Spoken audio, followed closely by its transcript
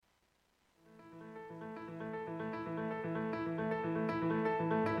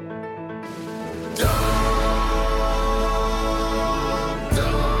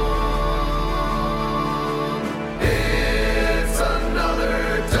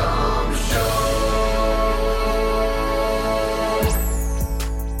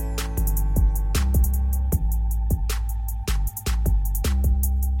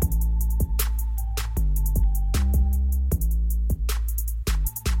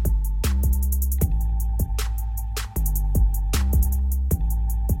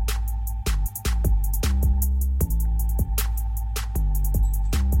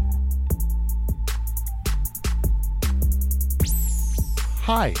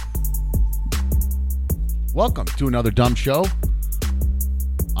Hi. Welcome to another Dumb Show.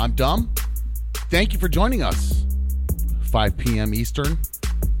 I'm Dumb. Thank you for joining us. 5 p.m. Eastern,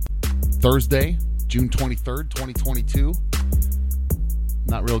 Thursday, June 23rd, 2022.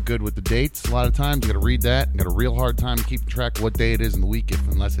 Not real good with the dates. A lot of times you got to read that. I got a real hard time keeping track of what day it is in the week,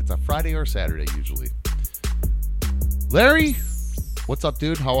 unless it's a Friday or a Saturday usually. Larry, what's up,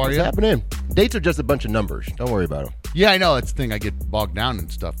 dude? How are you? What's happening? Dates are just a bunch of numbers. Don't worry about them. Yeah, I know. That's the thing. I get bogged down in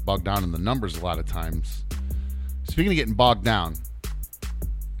stuff. Bogged down in the numbers a lot of times. Speaking of getting bogged down.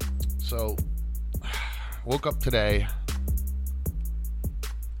 So, woke up today.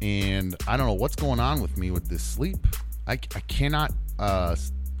 And I don't know what's going on with me with this sleep. I cannot...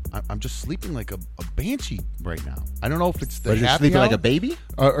 I'm just sleeping like a banshee right now. I don't know if it's the happy hour. Sleeping like a baby?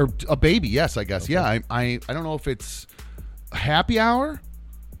 Or a baby, yes, I guess. Okay. Yeah, I don't know if it's a happy hour.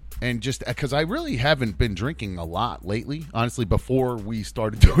 And just because I really haven't been drinking a lot lately, honestly, before we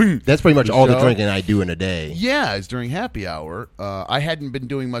started doing that's pretty much all the drinking I do in a day. Yeah, it's during happy hour. I hadn't been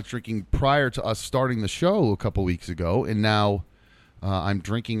doing much drinking prior to us starting the show a couple weeks ago, and now I'm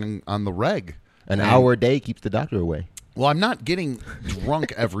drinking on the reg. An hour a day keeps the doctor away. Well, I'm not getting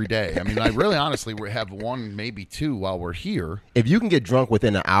drunk every day. I mean, I really honestly have one, maybe two while we're here. If you can get drunk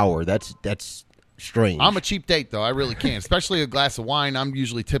within an hour, that's strange. I'm a cheap date, though. I really can. Especially a glass of wine. I'm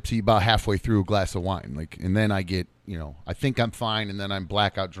usually tipsy about halfway through a glass of wine. And then I get, I think I'm fine, and then I'm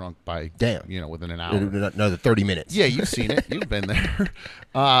blackout drunk by, within an hour. Another 30 minutes. Yeah, you've seen it. You've been there.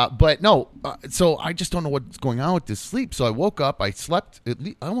 But no, so I just don't know what's going on with this sleep. So I woke up. I slept at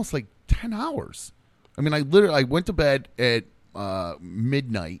least almost like 10 hours. I mean, I went to bed at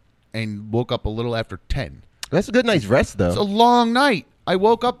midnight and woke up a little after 10. That's a good night's rest, though. It's a long night. I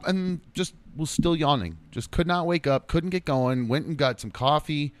woke up and just was still yawning. Just could not wake up. Couldn't get going. Went and got some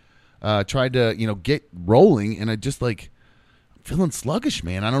coffee. Tried to, get rolling. And I just I'm feeling sluggish,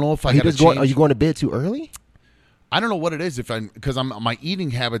 man. I don't know if I got to change. Are you going to bed too early? I don't know what it is because my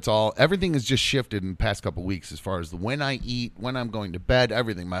eating habits everything has just shifted in the past couple of weeks as far as when I eat, when I'm going to bed,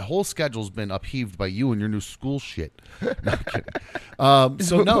 everything. My whole schedule's been upheaved by you and your new school shit. No, I'm kidding.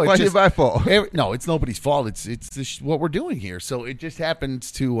 So no, it's just my fault. No, it's nobody's fault. It's what we're doing here. So it just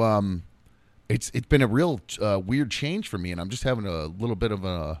happens to it's been a real weird change for me, and I'm just having a little bit of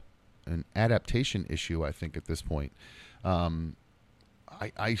an adaptation issue, I think, at this point.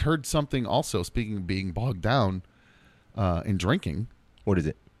 I heard something also, speaking of being bogged down in drinking. What is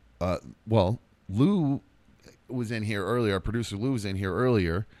it? Well, Lou was in here earlier. Our producer Lou was in here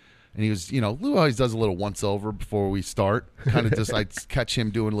earlier, and he was, Lou always does a little once over before we start. Kind of just I catch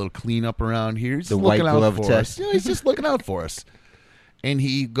him doing a little cleanup around here. He's the just white looking glove out for test. us. Yeah, he's just looking out for us. And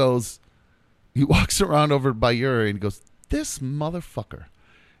he walks around over by your area and he goes, "This motherfucker."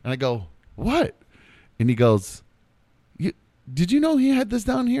 And I go, "What?" And he goes, "Did you know he had this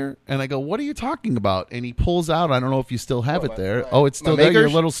down here?" And I go, "What are you talking about?" And he pulls out. I don't know if you still have it there. It's still there. Your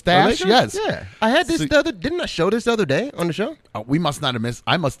little stash. Yes. Yeah. I had this didn't I show this the other day on the show? We must not have missed.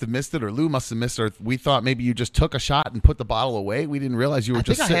 I must have missed it, or Lou must have missed it. Or we thought maybe you just took a shot and put the bottle away. We didn't realize you were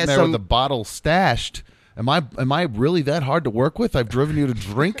just sitting there with the bottle stashed. Am I really that hard to work with? I've driven you to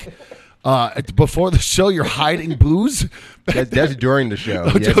drink. Before the show, you're hiding booze. That's during the show.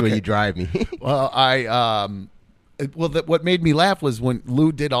 That's okay. When you drive me. Well, what made me laugh was when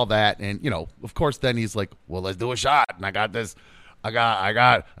Lou did all that, and of course, then he's like, "Well, let's do a shot." And I got this. I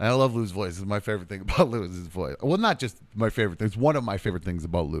love Lou's voice. It's my favorite thing about Lou is his voice. Well, not just my favorite thing. It's one of my favorite things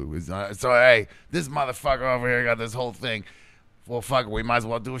about Lou. Is so hey, this motherfucker over here got this whole thing. Well, fuck it, we might as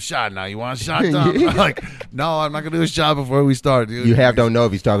well do a shot now. You want a shot, Tom? I'm like, no, I'm not going to do a shot before we start, dude. You don't know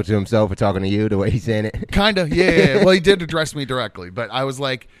if he's talking to himself or talking to you, the way he's saying it? Kind of, yeah. Well, he did address me directly, but I was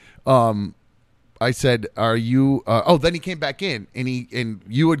like, I said, are you, then he came back in, and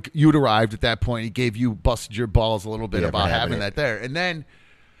you'd arrived at that point. He gave you, busted your balls a little bit about having that there. And then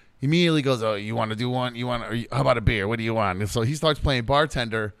he immediately goes, "Oh, you want to do one? How about a beer? What do you want?" And so he starts playing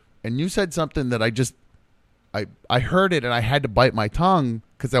bartender, and you said something that I heard it and I had to bite my tongue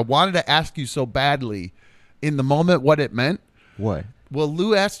because I wanted to ask you so badly in the moment what it meant. What? Well,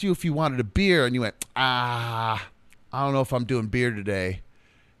 Lou asked you if you wanted a beer and you went, I don't know if I'm doing beer today.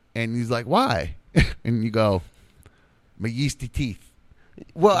 And he's like, "Why?" And you go, "My yeasty teeth."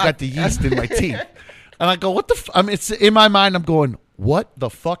 Well, I got the yeast in my teeth. And I go, "What the I mean, it's in my mind. I'm going, what the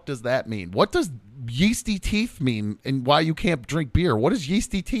fuck does that mean? What does yeasty teeth mean, and why you can't drink beer? What is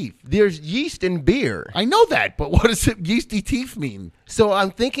yeasty teeth? There's yeast in beer. I know that, but what does yeasty teeth mean? So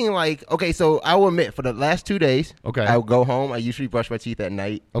I'm thinking okay, so I will admit, for the last 2 days, okay, I will go home. I usually brush my teeth at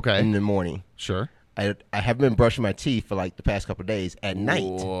night, okay, in the morning. Sure. I haven't been brushing my teeth for the past couple of days at night.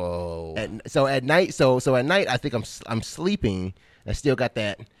 Whoa. So at night, I think I'm sleeping I still got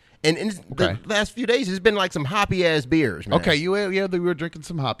that. And in the last few days, it's been like some hoppy ass beers, man. Okay, we were drinking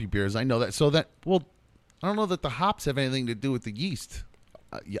some hoppy beers. I know that. So I don't know that the hops have anything to do with the yeast.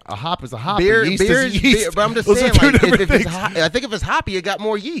 A hop is a hop. Beer, yeast is yeast. Beer, but I'm just saying, like, I think if it's hoppy, it got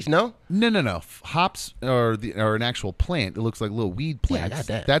more yeast. No. Hops are an actual plant. It looks like little weed plants. Yeah, I got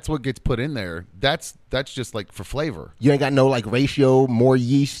that. That's what gets put in there. That's just like for flavor. You ain't got no like ratio more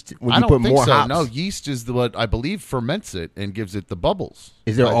yeast when I you don't put think more so. hops. No, yeast is what I believe ferments it and gives it the bubbles.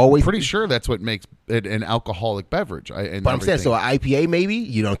 Is there I'm always? Pretty sure that's what makes it an alcoholic beverage. But I'm saying, so an IPA maybe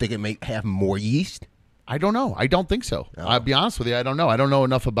you don't think it may have more yeast? I don't know. I don't think so. Oh. I'll be honest with you. I don't know. I don't know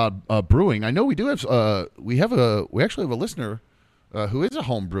enough about brewing. I know we do have. We actually have a listener who is a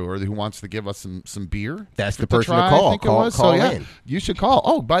home brewer who wants to give us some beer. That's the person to call. Call in. You should call.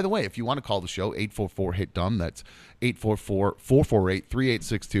 Oh, by the way, if you want to call the show, 844-HIT-DUMB. That's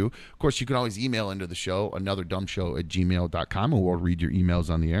 844-448-3862. Of course, you can always email into the show, anotherdumbshow@gmail.com, and we'll read your emails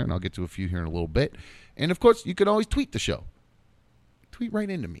on the air, and I'll get to a few here in a little bit. And, of course, you can always tweet the show. Tweet right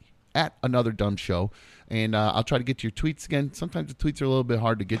into me. At Another Dumb Show, and I'll try to get to your tweets again. Sometimes the tweets are a little bit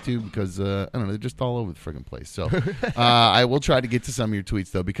hard to get to because I don't know, they're just all over the friggin' place. So I will try to get to some of your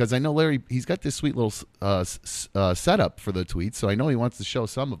tweets though, because I know Larry, he's got this sweet little setup for the tweets, so I know he wants to show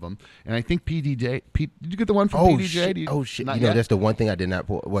some of them. And I think did you get the one from PDJ? Shit! That's the one thing I did not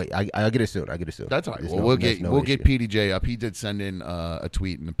pull. Wait, I'll get it soon. That's all right. Well, we'll get PDJ up. He did send in a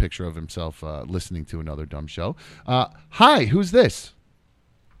tweet and a picture of himself listening to Another Dumb Show. Hi, who's this?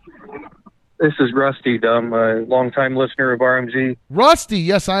 This is Rusty Dumb, a longtime listener of RMG. Rusty,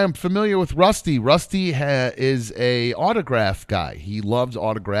 yes, I am familiar with Rusty. Rusty is a autograph guy. He loves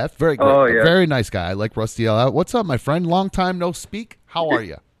autograph. Very great. Oh, yeah. Very nice guy. I like Rusty. What's up, my friend? Long time no speak. How are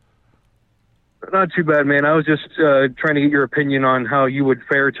you? Not too bad, man. I was just trying to get your opinion on how you would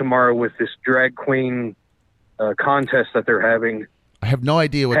fare tomorrow with this drag queen contest that they're having. I have no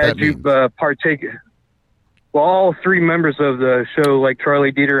idea what that means. Had you partake... Well, all three members of the show, like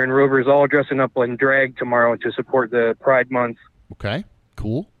Charlie Dieter and Rover, is all dressing up in drag tomorrow to support the Pride Month. Okay,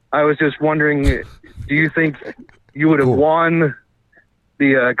 cool. I was just wondering, do you think you would have won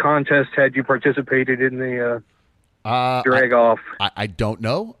the contest had you participated in the drag off? I don't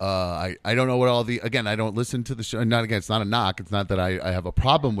know. I don't know what all the... Again, I don't listen to the show. It's not a knock. It's not that I have a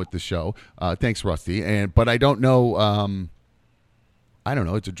problem with the show. Thanks, Rusty. But I don't know... I don't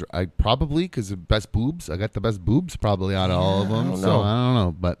know. I probably because the best boobs. I got the best boobs probably out of all of them. I don't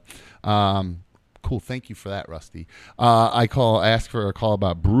know. But cool. Thank you for that, Rusty. I ask for a call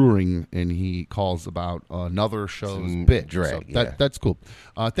about brewing, and he calls about another show's bit. Drag. So that's cool.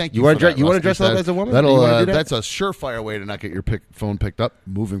 Thank You you. want to dress up as a woman? That's a surefire way to not get your phone picked up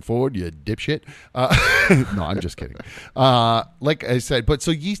moving forward. You dipshit. No, I'm just kidding. Like I said, but so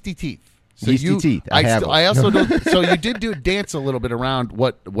yeasty teeth. So yeasty teeth. I also don't. So you did dance a little bit around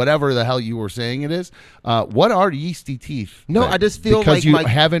whatever the hell you were saying it is. What are yeasty teeth? No, I just feel because like you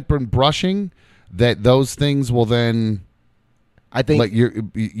haven't been brushing, that those things will then. I think like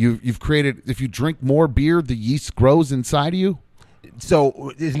you've created. If you drink more beer, the yeast grows inside of you.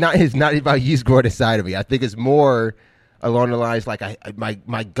 So it's not about yeast growing inside of me. I think it's more along the lines like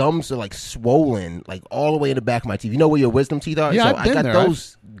my gums are like swollen, like all the way in the back of my teeth. You know where your wisdom teeth are? Yeah, so I got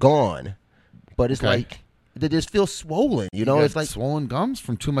those gone. But it's like they just feel swollen. You know, it's like swollen gums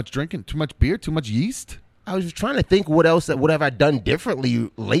from too much drinking, too much beer, too much yeast. I was just trying to think what have I done differently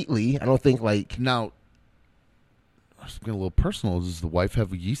lately. I don't think like now. It's getting a little personal. Does the wife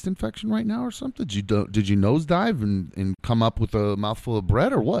have a yeast infection right now or something? Did you nosedive and come up with a mouthful of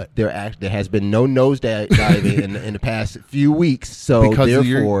bread or what? There has been no nosediving in the past few weeks. So because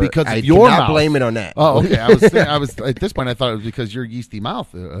therefore, I cannot mouth. Blame it on that. Oh, okay. I was at this point. I thought it was because your yeasty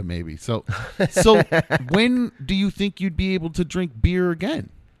mouth, maybe. So when do you think you'd be able to drink beer again?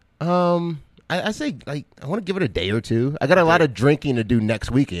 I say like I want to give it a day or two. I got a lot of drinking to do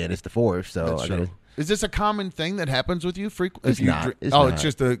next weekend. It's the 4th, so Is this a common thing that happens with you frequently? It's not. It's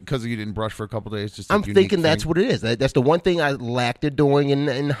just because you didn't brush for a couple of days. Just I'm thinking that's what it is. That's the one thing I lacked at doing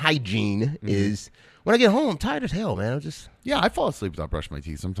in hygiene is when I get home, I'm tired as hell, man. I fall asleep without brushing my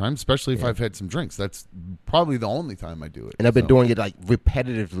teeth sometimes, especially if I've had some drinks. That's probably the only time I do it. And I've been doing it like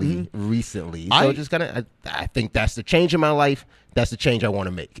repetitively recently. So just kind of, I think that's the change in my life. That's the change I want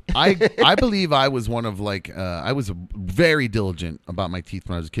to make. I believe I was one of I was very diligent about my teeth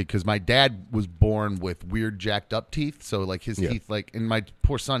when I was a kid because my dad was born with weird jacked up teeth. So like his teeth, and my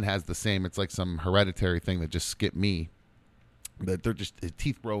poor son has the same. It's like some hereditary thing that just skipped me. That they're just his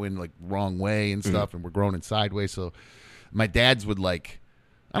teeth grow in like wrong way and stuff, and we're growing in sideways. So my dad's would I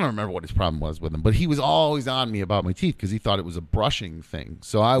don't remember what his problem was with them, but he was always on me about my teeth because he thought it was a brushing thing.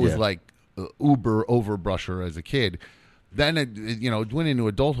 So I was like uber over brusher as a kid. then it went into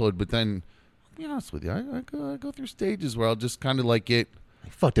adulthood. But then, I'll be honest with you, I go through stages where I'll just kind of like it.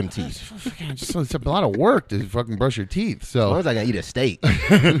 Fuck them teeth. It's a lot of work to fucking brush your teeth. As So long as I can eat a steak.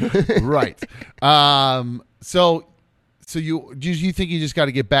 right. So you think you just got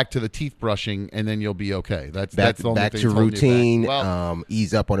to get back to the teeth brushing and then you'll be okay? That's the only back thing to holding you back. routine. Well,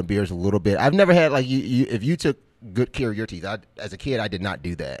 Ease up on the beers a little bit. I've never had like you if you took good care of your teeth. As a kid, I did not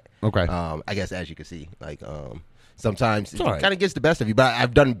do that. Okay. I guess as you can see, like sometimes it all right. kind of gets the best of you. But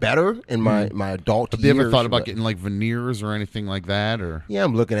I've done better in my adult have years. you ever thought about but- getting like veneers or anything like that? Or Yeah,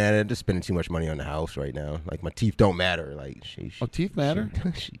 I'm looking at it. Just spending too much money on the house right now. Like my teeth don't matter. Like teeth matter?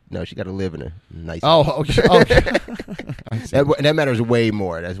 She got to live in a nice. Oh, okay. Okay. that matters way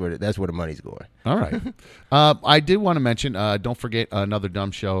more. That's where the money's going. All right. I did want to mention, don't forget, Another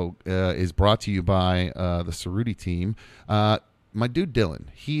Dumb Show is brought to you by the Cerruti team. My dude Dylan,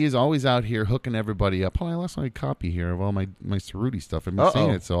 he is always out here hooking everybody up. Oh, I lost my copy here of all my Cerruti stuff. I've been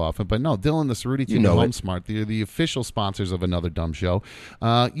saying it so often. But no, Dylan, the Cerruti team at HomeSmart, they're the official sponsors of Another Dumb Show.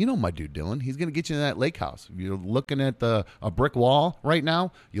 You know my dude Dylan. He's going to get you in that lake house. If you're looking at a brick wall right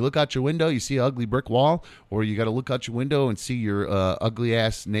now, you look out your window, you see an ugly brick wall, or you got to look out your window and see your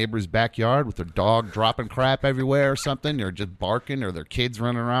ugly-ass neighbor's backyard with their dog dropping crap everywhere or something, or just barking, or their kids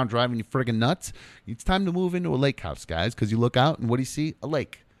running around driving you friggin' nuts. It's time to move into a lake house, guys, because you look out and what do you see? A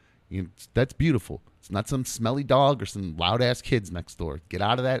lake. That's beautiful. It's not some smelly dog or some loud-ass kids next door. Get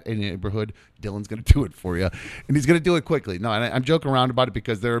out of that neighborhood. Dylan's going to do it for you, and he's going to do it quickly. No, and I'm joking around about it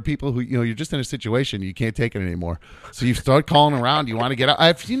because there are people who, you're just in a situation you can't take it anymore. So you start calling around. You want to get out.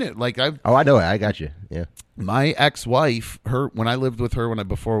 I've seen it. I know it. I got you. Yeah. My ex-wife, when I lived with her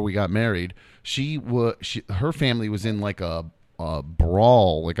before we got married, her family was in like a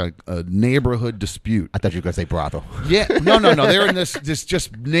brawl, like a neighborhood dispute. I thought you were going to say brothel. Yeah, no. They're in this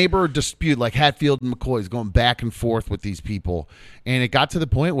just neighbor dispute, like Hatfield and McCoy's going back and forth with these people, and it got to the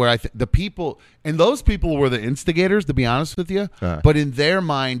point where those people were the instigators, to be honest with you. But in their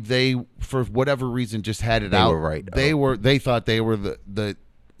mind, they, for whatever reason, just had it out. They were right. They thought they were the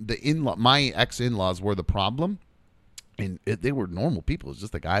in-law. My ex-in-laws were the problem, and they were normal people. It was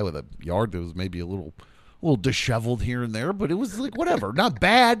just a guy with a yard that was maybe a little disheveled here and there, but it was like whatever, not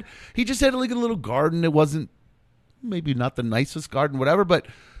bad. He just had like a little garden. It wasn't maybe not the nicest garden, whatever, but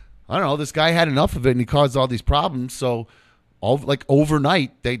I don't know. This guy had enough of it, and he caused all these problems. So,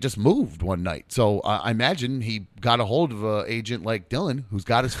 overnight, they just moved one night. So I imagine he got a hold of an agent like Dylan, who's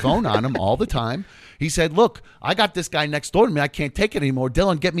got his phone on him all the time. He said, "Look, I got this guy next door to me. I can't take it anymore.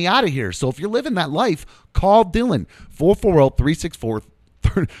 Dylan, get me out of here." So if you're living that life, call Dylan 440-364.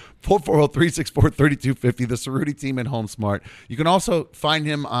 440-364-3250, the Cerruti team at HomeSmart. You can also find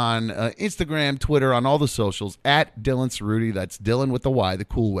him on Instagram, Twitter, on all the socials, at Dylan Cerruti. That's Dylan with the Y, the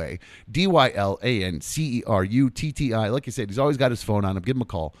cool way. DYLANCERUTTI. Like I said, he's always got his phone on him. Give him a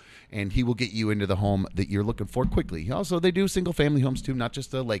call, and he will get you into the home that you're looking for quickly. Also, they do single-family homes, too, not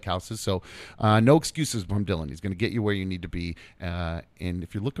just lake houses. So no excuses from Dylan. He's going to get you where you need to be. And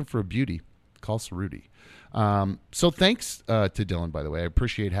if you're looking for a beauty, call Cerruti. So thanks to Dylan, by the way. I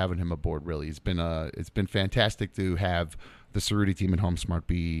appreciate having him aboard, really. It's been fantastic to have the Cerruti team at HomeSmart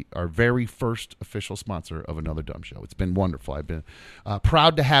be our very first official sponsor of Another Dumb Show. It's been wonderful. I've been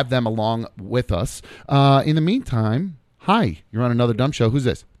proud to have them along with us. In the meantime, hi, you're on Another Dumb Show. Who's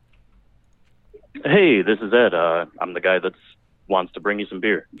this? Hey, this is Ed. I'm the guy that wants to bring you some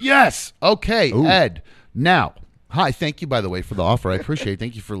beer. Yes. Okay, Ooh. Ed. Now, hi, thank you, by the way, for the offer. I appreciate it.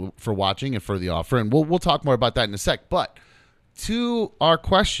 Thank you for watching and for the offer. And we'll talk more about that in a sec. But to our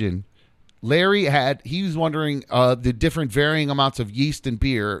question, Larry he was wondering the different varying amounts of yeast in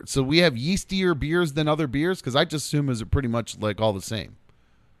beer. So we have yeastier beers than other beers? Because I just assume is it pretty much like all the same?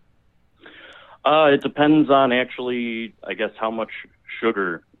 It depends on actually, I guess, how much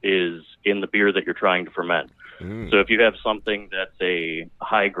sugar is in the beer that you're trying to ferment. So if you have something that's a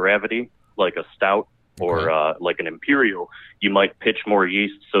high gravity, like a stout, or like an imperial, you might pitch more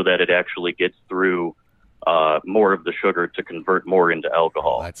yeast so that it actually gets through more of the sugar to convert more into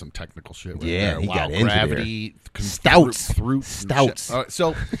alcohol. Oh, that's some technical shit. Right Yeah, there. he Wow, got into gravity, Stouts. Stouts.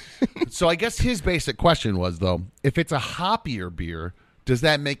 So I guess his basic question was, though, if it's a hoppier beer, does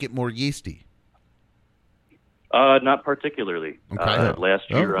that make it more yeasty? Not particularly. Okay. Last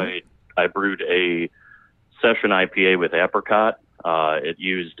year, I brewed a session IPA with apricot. It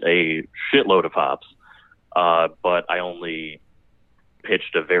used a shitload of hops. But I only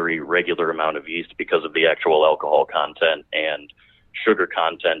pitched a very regular amount of yeast because of the actual alcohol content and sugar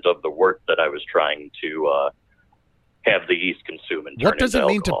content of the wort that I was trying to have the yeast consume and turn What does into it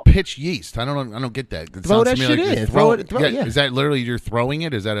mean alcohol. to pitch yeast? I don't get that. It Throw sounds to that me shit like you're in. throwing- Throw it, yeah. Is that literally you're throwing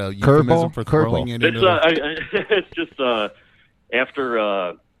it? Is that a euphemism for throwing it It's into it's just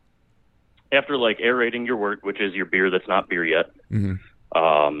after like aerating your wort, which is your beer that's not beer yet. Mhm.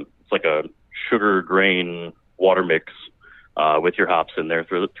 It's like a sugar grain water mix with your hops in there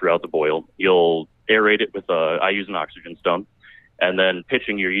throughout the boil. You'll aerate it with I use an oxygen stone. And then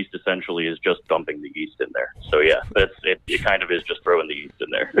pitching your yeast essentially is just dumping the yeast in there. So yeah, that's it. It kind of is just throwing the yeast in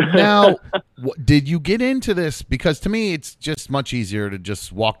there. Now, did you get into this? Because to me, it's just much easier to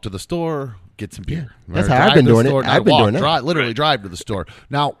just walk to the store, get some beer. That's Or how I've drive been to the doing it. store, not I've been walk, doing that. literally drive to the store.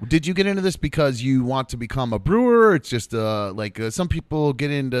 Now, did you get into this because you want to become a brewer? It's just some people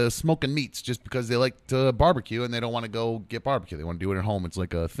get into smoking meats just because they like to barbecue and they don't want to go get barbecue. They want to do it at home. It's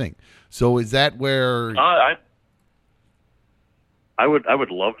like a thing. So is that where? I would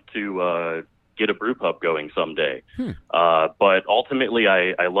love to get a brew pub going someday. But ultimately,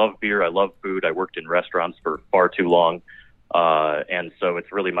 I love beer. I love food. I worked in restaurants for far too long. And so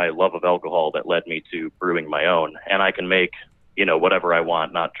it's really my love of alcohol that led me to brewing my own. And I can make, whatever I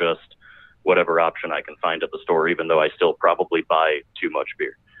want, not just whatever option I can find at the store, even though I still probably buy too much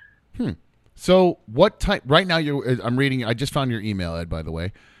beer. So what type? Right now, I'm reading. I just found your email, Ed. By the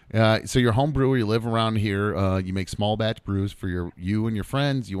way, so you're a home brewer. You live around here. You make small batch brews for you and your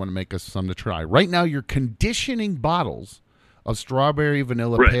friends. You want to make us some to try. Right now, you're conditioning bottles of strawberry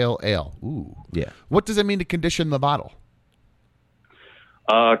vanilla pale ale. Ooh, Yeah. What does it mean to condition the bottle?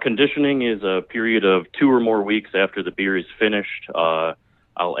 Conditioning is a period of 2 or more weeks after the beer is finished.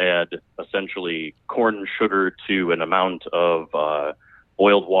 I'll add essentially corn sugar to an amount of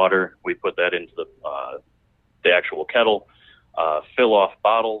boiled water. We put that into the actual kettle, fill off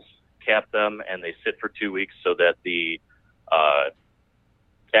bottles, cap them, and they sit for 2 weeks so that the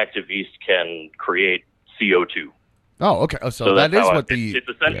active yeast can create CO2. Oh, okay. So that is what it's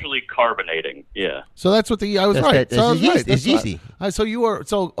essentially carbonating. Yeah. So that's what I was right. That's So I was yeast. right. It's That's yeasty. So you are.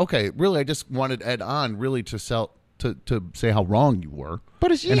 So okay. Really, I just wanted Ed on really to say how wrong you were,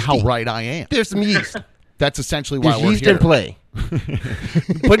 But it's and yeasty. how right I am. There's some yeast. That's essentially why There's we're yeast here. in play.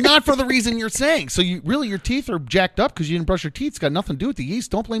 But not for the reason you're saying. So your teeth are jacked up because you didn't brush your teeth. It's got nothing to do with the yeast.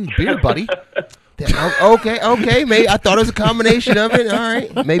 Don't blame the beer, buddy. Okay. Maybe I thought it was a combination of it. All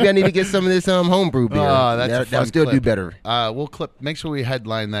right. Maybe I need to get some of this homebrew beer. Oh, that's a fun that'll still clip. do better. We'll make sure we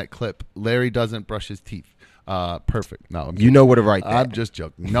headline that clip. Larry doesn't brush his teeth. Perfect. No, I'm You know where to write that. I'm just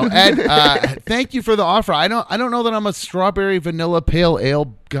joking. No, Ed, thank you for the offer. I don't know that I'm a strawberry vanilla pale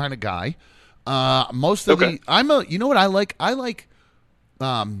ale kind of guy. Most of you know what I like? I like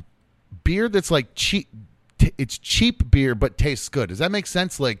beer that's like cheap. It's cheap beer but tastes good. Does that make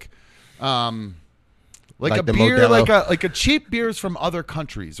sense? Like a the beer, Modelo? like a cheap beers from other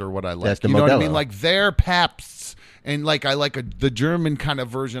countries, or what I like. That's the you know what I Modelo. mean? Like their Pabsts, and like I like the German kind of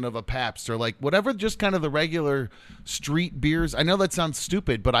version of a Pabst, or like whatever, just kind of the regular street beers. I know that sounds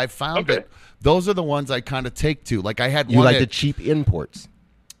stupid, but I found that those are the ones I kind of take to. Like I had You one like at- the cheap imports.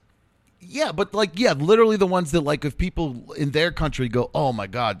 Yeah, but literally the ones that like if people in their country go, oh my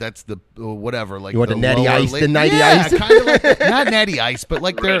god, that's the whatever. Like You want the natty lower ice, la- the natty yeah, ice? kind of like not natty ice, but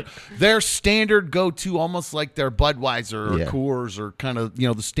like their standard go to, almost like their Budweiser or Yeah. Coors or kind of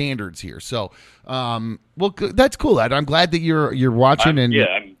the standards here. So, that's cool, Ed. I'm glad that you're watching.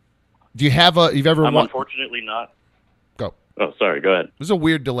 Do you have you've ever? I'm unfortunately not. Go. Oh, sorry. Go ahead. There's a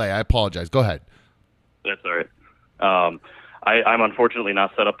weird delay. I apologize. Go ahead. That's all right. I'm unfortunately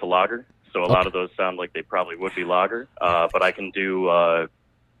not set up to lager, so a lot of those sound like they probably would be lager. But I can do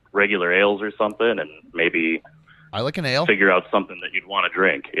regular ales or something, and maybe I like an ale. figure out something that you'd want to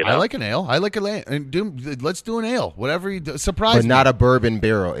drink. You know? I like an ale. I like and let's do an ale. Whatever you do. Surprise But me. not a bourbon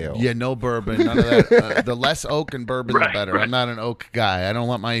barrel ale. Yeah, no bourbon, none of that. The less oak and bourbon, the better. I'm not an oak guy. I don't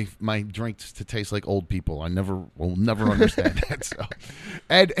want my drinks to taste like old people. I will never understand that. So,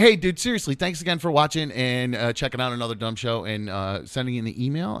 Ed, hey, dude, seriously, thanks again for watching and checking out another dumb show and sending in the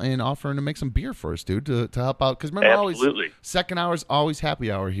email and offering to make some beer for us, dude, to help out. Because remember, Absolutely. always second hour is always happy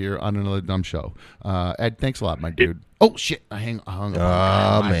hour here on another dumb show. Ed, thanks a lot, my dude. Oh shit! I hung up.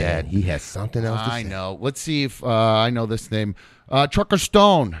 Oh, My man. bad. He has something else to say. I know. Let's see if I know this name. Trucker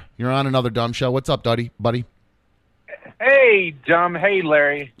Stone, you're on another dumb show. What's up, buddy? Hey, Dumb. Hey,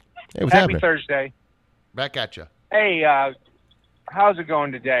 Larry. Hey, what's Happy happening? Thursday. Back at you. Hey, how's it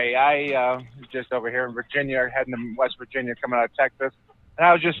going today? I just over here in Virginia, heading to West Virginia, coming out of Texas. And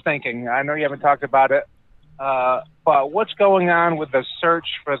I was just thinking, I know you haven't talked about it, but what's going on with the search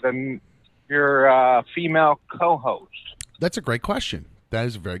for your female co-host? That's a great question. That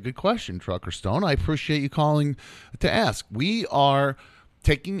is a very good question, Trucker Stone. I appreciate you calling to ask. We are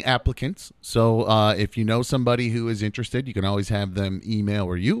taking applicants. So if you know somebody who is interested, you can always have them email,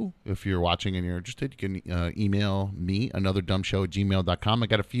 or you, if you're watching and you're interested, you can email me, anotherdumbshow@gmail.com. I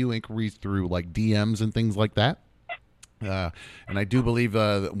got a few inquiries through like DMs and things like that. And I do believe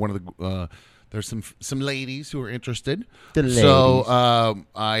one of the there's some ladies who are interested. The ladies. So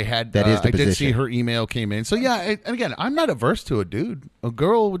I had That is the I did see position. her email came in. So yeah, and again, I'm not averse to a dude. A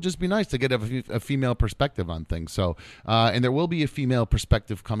girl would just be nice to get a female perspective on things. So and there will be a female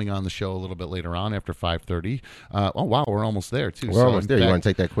perspective coming on the show a little bit later on after 5:30. Oh wow, we're almost there too. We're almost there. You want to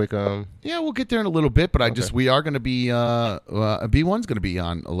take that quick? Yeah, we'll get there in a little bit, but we are going to be B1's going to be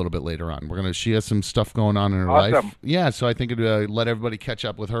on a little bit later on. She has some stuff going on in her life. Yeah, so I think it'd let everybody catch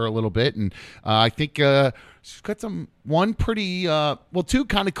up with her a little bit, and I think she's got two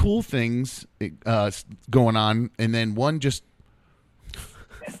kind of cool things going on, and then one just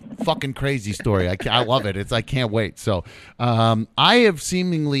fucking crazy story. I love it. I can't wait. So I have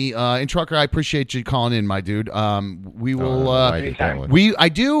seemingly and Trucker, I appreciate you calling in, my dude. We will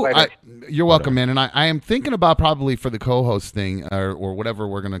you're welcome, man. And I am thinking about probably for the co-host thing or whatever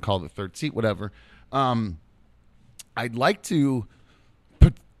we're going to call the third seat, whatever. I'd like to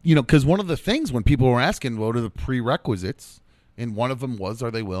put, because one of the things when people were asking what are the prerequisites, and one of them was, are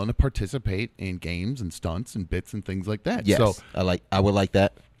they willing to participate in games and stunts and bits and things like that? Yes, so I would like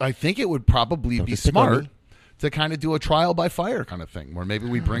that. I think it would probably be just pick on smart me. to kind of do a trial by fire kind of thing, where maybe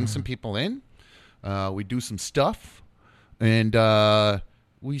we bring some people in, we do some stuff, and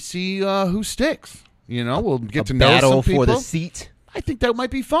we see who sticks. We'll get to know battle some people. for the seat. I think that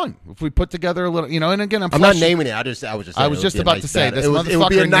might be fun if we put together a little, and again, I'm not naming it. I was just about to say this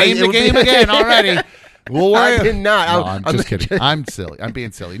motherfucker nice, named the game again already. We'll worry. I did not. No, I'm just kidding. I'm silly. I'm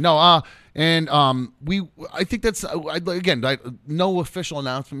being silly. No, I think that's again, no official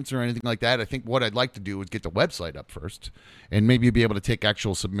announcements or anything like that. I think what I'd like to do is get the website up first, and maybe be able to take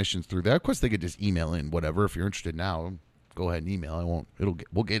actual submissions through there. Of course, they could just email in whatever. If you're interested now, go ahead and email. I won't.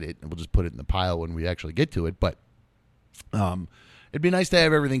 We'll get it, and we'll just put it in the pile when we actually get to it. But it'd be nice to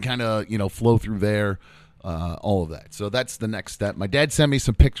have everything kind of flow through there. All of that. So that's the next step. My dad sent me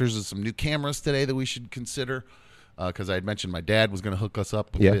some pictures of some new cameras today that we should consider, because I had mentioned my dad was going to hook us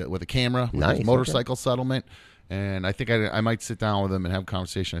up with a camera with his motorcycle settlement, and I think I might sit down with him and have a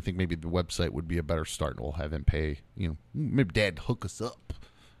conversation. I think maybe the website would be a better start. We'll have him pay. Maybe Dad hook us up.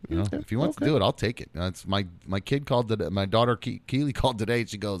 If he wants to do it, I'll take it. That's my kid called today. My daughter Keely called today. And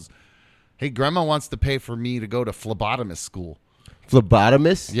she goes, "Hey, Grandma wants to pay for me to go to phlebotomist school."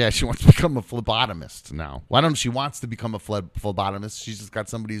 Phlebotomist? Yeah, she wants to become a phlebotomist now. Why don't she wants to become a phlebotomist? She's just got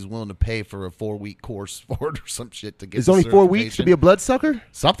somebody who's willing to pay for a 4-week course for it or some shit to get. It's only 4 weeks to be a bloodsucker?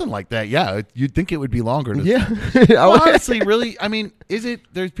 Something like that. Yeah, you'd think it would be longer. Well, honestly, really, I mean, is it?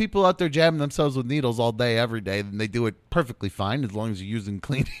 There's people out there jabbing themselves with needles all day, every day, and they do it perfectly fine as long as you're using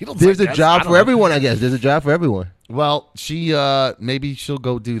clean needles. There's a job for everyone, I guess. There's a job for everyone. Well, she maybe she'll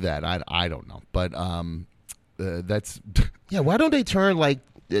go do that. I don't know, but that's. Yeah, why don't they turn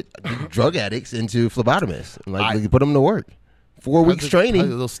drug addicts into phlebotomists? They put them to work. 4 weeks training.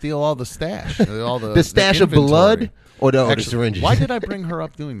 They'll steal all the stash, all the stash of blood or the syringes. Why did I bring her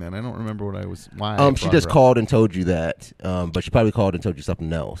up doing that? I don't remember what I was. Why? She just called and told you that, but she probably called and told you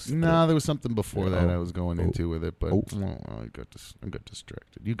something else. No, there was something before that I was going into with it, but I got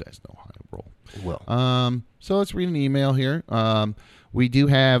distracted. You guys know how I roll. Well, so let's read an email here. We do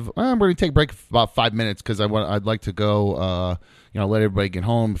have. We're going to take a break for about 5 minutes because I'd like to go. Let everybody get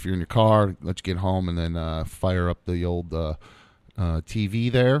home. If you're in your car, let you get home, and then fire up the old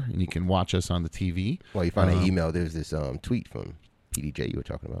TV there, and you can watch us on the TV. Well, you find an email. There's this tweet from PDJ you were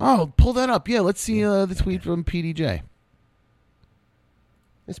talking about. Oh, pull that up. Yeah, let's see the tweet from PDJ.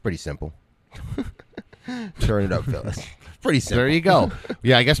 It's pretty simple. Turn it up, fellas. Pretty simple. There you go.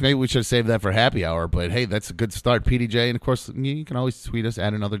 Yeah, I guess maybe we should have saved that for happy hour, but hey, that's a good start, PDJ. And of course, you can always tweet us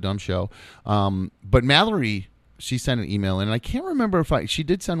at Another Dumb Show. But Mallory, she sent an email in, and I can't remember she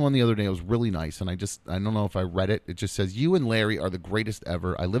did send one the other day. It was really nice, and I don't know if I read it. It just says, "You and Larry are the greatest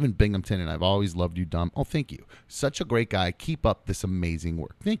ever. I live in Binghamton, and I've always loved you, Dumb." Oh, thank you. Such a great guy. Keep up this amazing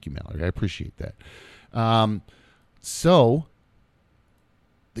work. Thank you, Mallory. I appreciate that. So,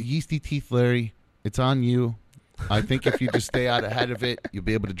 the yeasty teeth, Larry, it's on you. I think if you just stay out ahead of it, you'll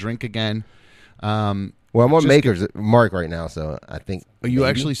be able to drink again. Well, I'm on Maker's Mark right now, so I think. You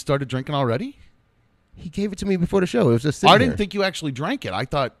actually started drinking already? He gave it to me before the show. It was just sitting I didn't think you actually drank it. I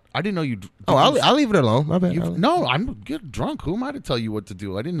didn't know you. I'll leave it alone. My bad. No, I'm good drunk. Who am I to tell you what to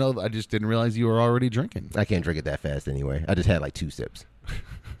do? I didn't know. I just didn't realize you were already drinking. I can't drink it that fast anyway. I just had 2 sips.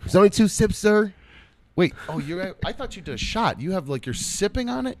 It's only 2 sips, sir. Wait. Oh, I thought you did a shot. You have you're sipping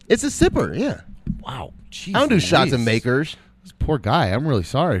on it. It's a sipper. Yeah. Wow. Jeez, I don't do shots of Makers. This poor guy. I'm really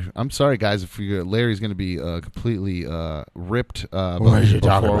sorry. I'm sorry, guys. If Larry's going to be completely ripped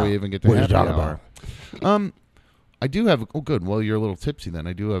before we even get to happy hour. I do have. Oh, good. Well, you're a little tipsy then.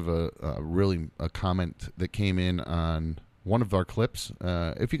 I do have a comment that came in on one of our clips.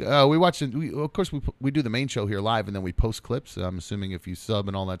 If you we watched it, of course we do the main show here live, and then we post clips. I'm assuming if you sub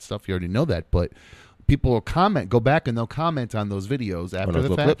and all that stuff, you already know that. But people will go back and they'll comment on those videos after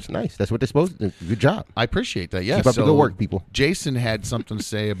the fact. Clips. Nice. That's what they're supposed to do. Good job. I appreciate that. Yes. Keep up the good work, people. Jason had something to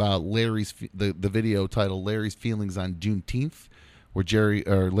say about Larry's the video titled "Larry's Feelings on Juneteenth," where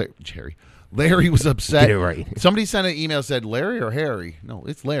Larry was upset. Get it right. Somebody sent an email said Larry or Harry. No,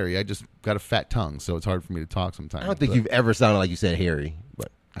 it's Larry. I just got a fat tongue, so it's hard for me to talk sometimes. I don't think you've ever sounded like you said Harry,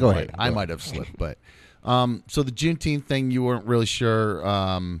 but go ahead. I might have slipped, but so the Juneteenth thing, you weren't really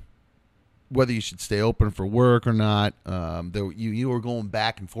sure whether you should stay open for work or not. You were going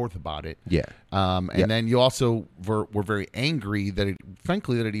back and forth about it. Yeah. Then you also were very angry that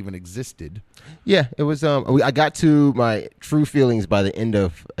it even existed. Yeah, it was. I got to my true feelings by the end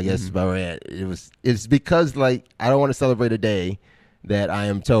of, I guess, it's because like I don't want to celebrate a day that I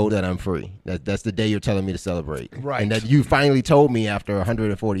am told that I'm free. That's the day you're telling me to celebrate, right? And that you finally told me after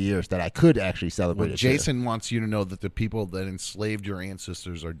 140 years that I could actually celebrate. Well, Jason wants you to know that the people that enslaved your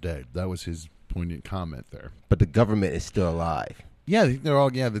ancestors are dead. That was his poignant comment there. But the government is still alive. Yeah, they're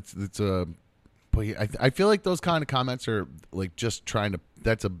all. Yeah, that's But I feel like those kind of comments are like just trying to.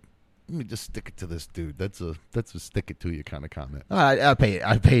 Let me just stick it to this dude. That's a stick it to you kind of comment. I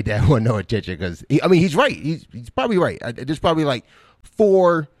paid that one no attention because he's right. He's probably right. There's probably like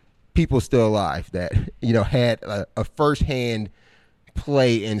 4 people still alive that had a firsthand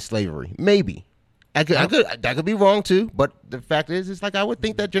play in slavery. Maybe I could be wrong too. But the fact is, it's like I would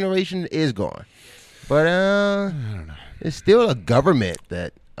think that generation is gone. But I don't know. It's still a government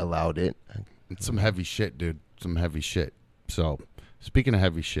that allowed it. It's some heavy shit, dude. Some heavy shit. So speaking of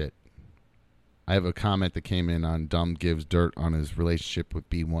heavy shit, I have a comment that came in on Dumb Gives Dirt on his relationship with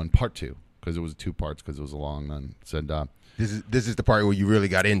B1 Part 2 because it was 2 parts because it was a long one. Said this is the part where you really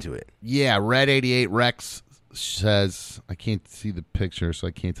got into it. Yeah, Red 88 Rex says I can't see the picture, so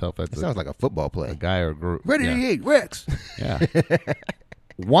I can't tell if that's sounds like a football play. A guy or a group. Red 88 Rex. Yeah.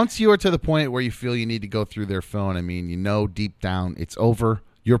 Once you are to the point where you feel you need to go through their phone, deep down it's over.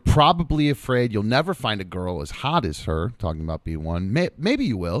 You're probably afraid you'll never find a girl as hot as her, talking about B1. Maybe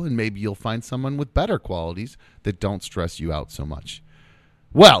you will, and maybe you'll find someone with better qualities that don't stress you out so much.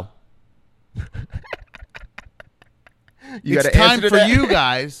 Well, it's time for you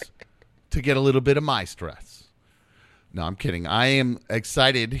guys to get a little bit of my stress. No, I'm kidding. I am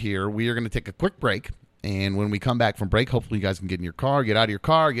excited here. We are going to take a quick break. And when we come back from break, hopefully you guys can get in your car, get out of your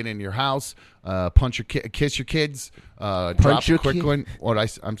car, get in your house, kiss your kids, drop a quick one.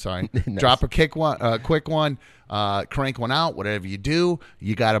 I'm sorry. Nice. Drop a quick one, crank one out, whatever you do.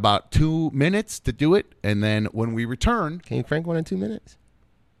 You got about 2 minutes to do it. And then when we return. Can you crank one in 2 minutes?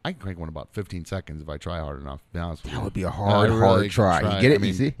 I can crank one in about 15 seconds if I try hard enough, to be honest with you. That would be a hard try. You get it?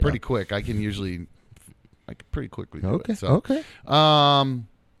 Easy? Pretty quick. I can pretty quickly do it. So. Okay.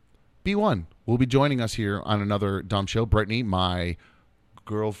 B1 will be joining us here on another Dumb Show. Brittany, my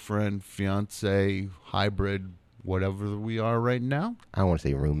girlfriend, fiance, hybrid, whatever we are right now. I want to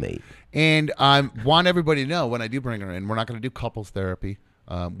say roommate. And I want everybody to know when I do bring her in, we're not going to do couples therapy.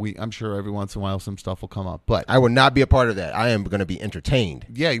 I'm sure every once in a while some stuff will come up, but I will not be a part of that. I am going to be entertained.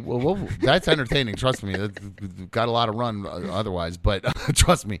 Yeah, well that's entertaining. Trust me, we've got a lot of run otherwise, but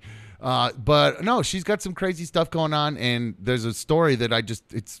trust me. But no, she's got some crazy stuff going on, and there's a story that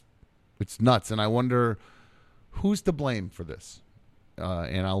it's nuts, and I wonder who's to blame for this.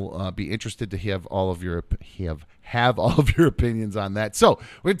 And I'll be interested to have all of your opinions on that. So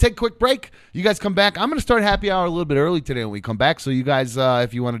we're gonna take a quick break. You guys come back. I'm gonna start happy hour a little bit early today when we come back. So you guys,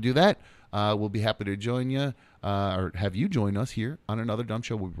 if you want to do that, we'll be happy to join you or have you join us here on another Dumb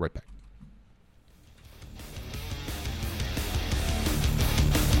Show. We'll be right back.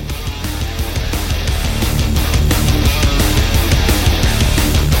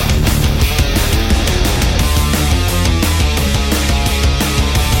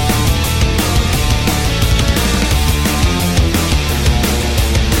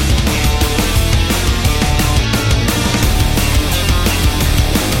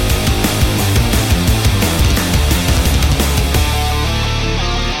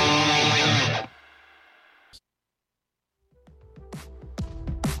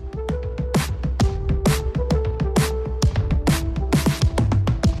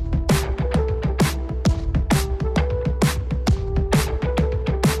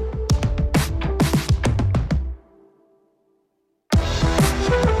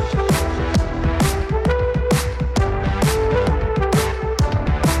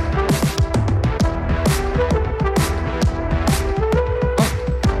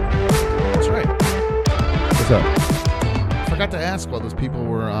 What's up? I forgot to ask while those people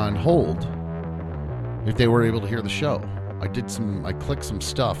were on hold if they were able to hear the show. I clicked some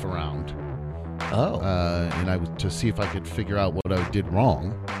stuff around. Oh. And I was to see if I could figure out what I did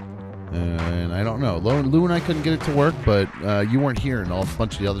wrong. And I don't know. Lou and I couldn't get it to work, but you weren't here, and a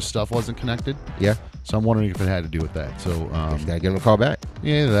bunch of the other stuff wasn't connected. Yeah. So I'm wondering if it had to do with that. So Just gotta give him a call back.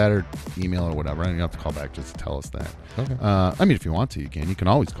 yeah, that or email or whatever. I don't have to call back just to tell us that. Okay. I mean, if you want to, you can. You can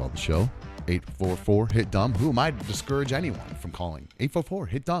always call the show. 844-HIT-DUMB. Who am I to discourage anyone from calling?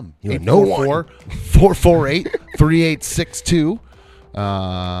 844-HIT-DUMB. You're no one. 448-3862.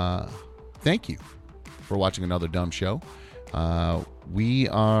 Thank you for watching another dumb show. We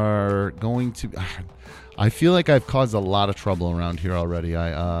are going to... I feel like I've caused a lot of trouble around here already.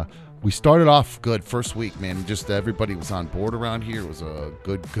 We started off good first week, man. Just everybody was on board around here. It was a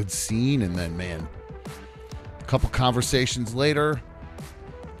good scene. And then, man, a couple conversations later,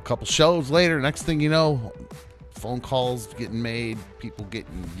 a couple shows later, next thing you know, phone calls getting made, people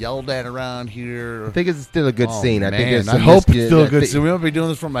getting yelled at around here. I think it's still a good scene. Man, I think I hope it's still a good scene. We won't be doing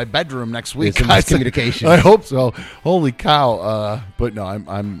this from my bedroom next week. Some miscommunication. I hope so. Holy cow! But no,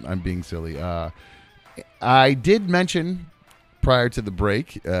 I'm being silly. I did mention prior to the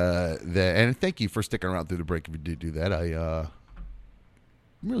break that, and thank you for sticking around through the break if you did do that. I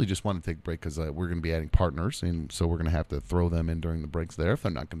really just want to take a break because we're going to be adding partners, and so we're going to have to throw them in during the breaks there if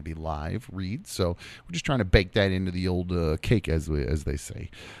they're not going to be live reads. So we're just trying to bake that into the old cake, as they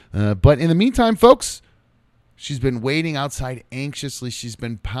say. But in the meantime, folks, she's been waiting outside anxiously. She's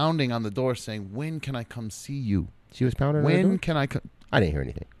been pounding on the door saying, "When can I come see you?" She was pounding on the door? When can I come? I didn't hear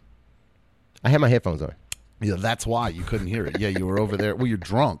anything. I had my headphones on. Yeah, that's why you couldn't hear it. Yeah, you were over there. Well, you're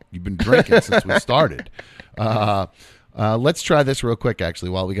drunk. You've been drinking since we started. Let's try this real quick,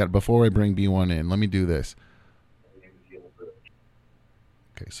 actually, before I bring B1 in. Let me do this.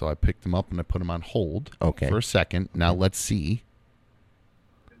 Okay, so I picked him up and I put him on hold for a second. Now let's see.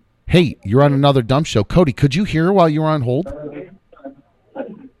 Hey, you're on another dumb show. Cody, could you hear while you were on hold?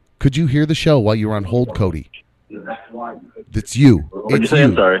 Could you hear the show while you were on hold, Cody? It's you. What'd you say?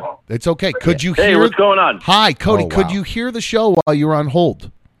 I'm sorry. It's okay. Could you hear? Hey, what's going on? Hi, Cody. Oh, wow. Could you hear the show while you were on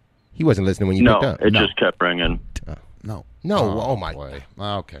hold? He wasn't listening when you No, picked up. it just kept ringing. No. Oh my. Boy. Okay.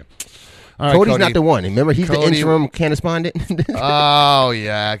 All right, Cody's Cody. not the one. Remember, he's the interim correspondent. Oh,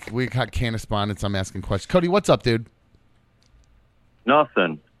 yeah. We got correspondents. I'm asking questions. Cody, what's up, dude?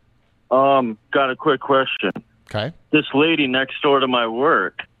 Nothing. Got a quick question. Okay. This lady next door to my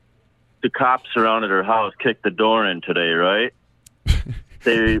work, the cops surrounded her house, kicked the door in today, right?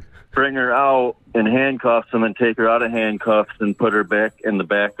 They bring her out in handcuffs and then take her out of handcuffs and put her back in the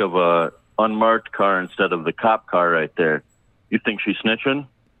back of a unmarked car instead of the cop car right there. You think she's snitching?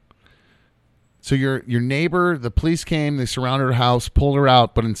 So your neighbor, the police came, they surrounded her house, pulled her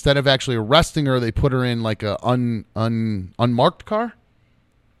out, but instead of actually arresting her, they put her in like a unmarked car?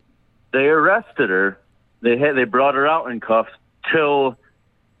 They arrested her. They brought her out in cuffs till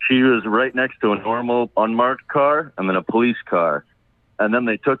she was right next to a normal unmarked car and then a police car. And then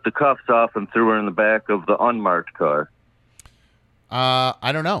they took the cuffs off and threw her in the back of the unmarked car.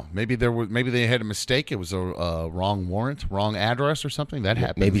 I don't know. Maybe they had a mistake. It was a wrong warrant, wrong address or something. That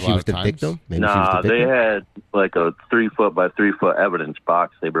happens. Maybe she was the victim. Maybe she was the they victim. had like a 3-foot by 3-foot evidence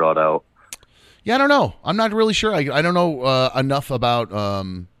box they brought out. Yeah, I don't know. I'm not really sure. I don't know enough about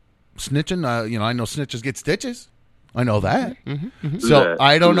snitching. I know snitches get stitches. I know that. So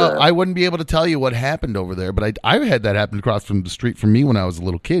I don't know. I wouldn't be able to tell you what happened over there, but I had that happen across from the street from me when I was a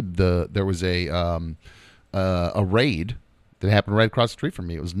little kid. There was a raid that happened right across the street from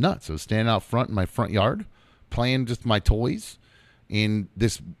me. It was nuts. I was standing out front in my front yard playing just my toys, and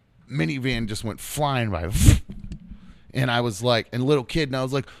this minivan just went flying by. And I was like, and little kid, and I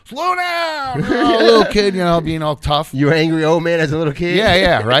was like, slow down! Little kid, being all tough. You were an angry old man as a little kid?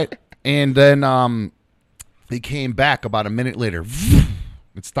 Yeah, right. And then they came back about a minute later.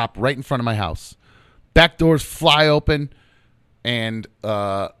 It stopped right in front of my house. Back doors fly open, and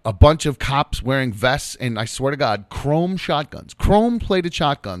a bunch of cops wearing vests, and I swear to God, chrome-plated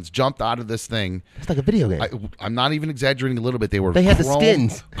shotguns jumped out of this thing. It's like a video game. I'm not even exaggerating a little bit. They had the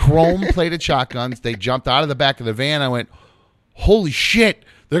skins. Chrome-plated shotguns. They jumped out of the back of the van. I went, holy shit,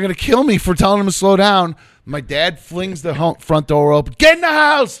 they're going to kill me for telling them to slow down. My dad flings the front door open. Get in the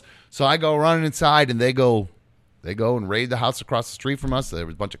house! So I go running inside, and they go and raid the house across the street from us. There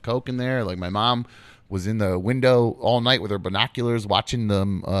was a bunch of coke in there. Like, my mom was in the window all night with her binoculars, watching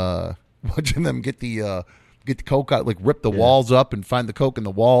them get the coke out, like rip the walls up and find the coke in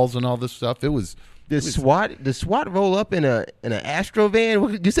the walls and all this stuff. It was the SWAT roll up in an Astro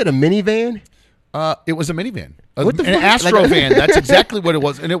van. You said a minivan? It was a minivan, What the an fuck? Astro van. That's exactly what it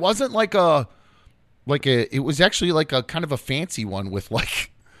was, and it wasn't like a it was actually like a kind of a fancy one with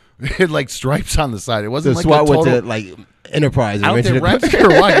like it had like stripes on the side. It wasn't The like SWAT a total, went to like Enterprise. I don't think Redskins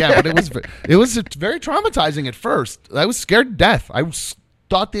or what, yeah, but it was very traumatizing at first. I was scared to death.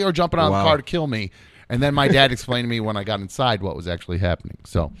 Thought they were jumping out of the car to kill me, and then my dad explained to me when I got inside what was actually happening.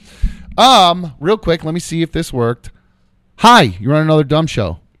 So, real quick, let me see if this worked. Hi, you're on another dumb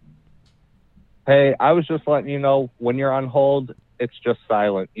show. Hey, I was just letting you know when you're on hold, it's just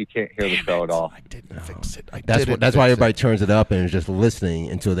silent. You can't hear the show at all. I didn't fix it. That's why everybody turns it up and is just listening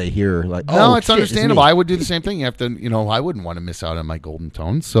until they hear like. No, oh, it's shit, understandable. me. I would do the same thing. You have to, I wouldn't want to miss out on my golden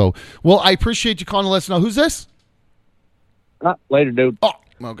tones. So, well, I appreciate you calling to let us know. Who's this? Later, dude. Oh,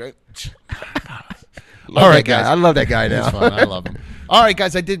 okay. All right, guys. I love that guy now. He's fun. I love him. All right,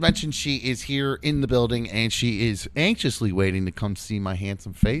 guys. I did mention she is here in the building, and she is anxiously waiting to come see my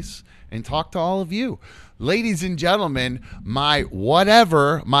handsome face and talk to all of you. Ladies and gentlemen, my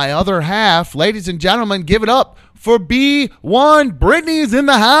other half. Ladies and gentlemen, give it up for B1. Brittany's in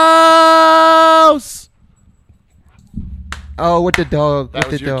the house. Oh, with the dog. That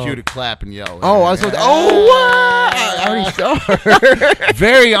with was the your dog. cue to clap and yell. Oh, I was supposed to. Oh, wow. I already saw her.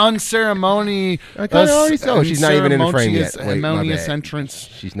 Very unceremonious. I kind of already saw her. She's not even in the frame yet. Wait, my Unceremonious bad. entrance.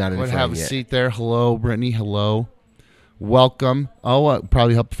 She's not in the Would frame have a yet. seat there. Hello, Brittany. Hello. Welcome. Oh,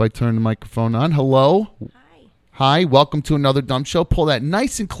 probably help if I turn the microphone on. Hello. Hi. Welcome to another dumb show. Pull that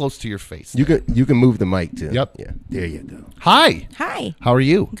nice and close to your face. You can move the mic too. Yep. Yeah. There you go. Hi. Hi. How are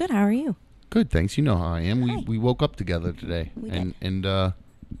you? Good. How are you? Good. Thanks. You know how I am. Hi. We woke up together today, We and we got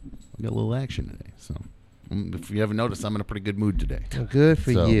a little action today. So if you haven't noticed, I'm in a pretty good mood today. Well, good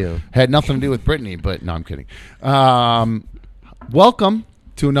for So, you. Had nothing to do with Brittany, but no, I'm kidding. Welcome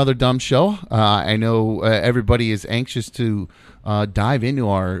to another dumb show. I know everybody is anxious to dive into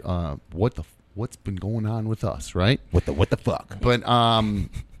our what's been going on with us, right? What the fuck? But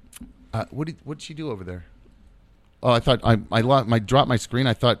what did she do over there? Oh, I thought I dropped my screen.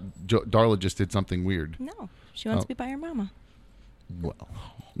 I thought Darla just did something weird. No, she wants to be by her mama.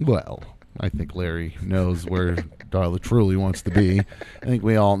 Well, I think Larry knows where Darla truly wants to be. I think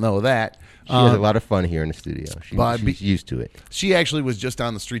we all know that. She has a lot of fun here in the studio. She's used to it. She actually was just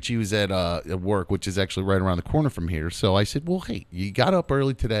on the street. She was at work, which is actually right around the corner from here. So I said, well, hey, you got up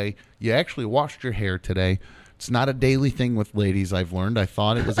early today. You actually washed your hair today. It's not a daily thing with ladies, I've learned. I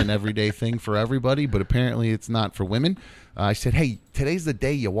thought it was an everyday thing for everybody, but apparently it's not for women. I said, hey, today's the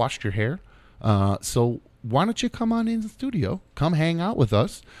day you washed your hair. So why don't you come on in the studio? Come hang out with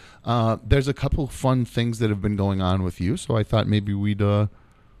us. There's a couple of fun things that have been going on with you, so I thought maybe we'd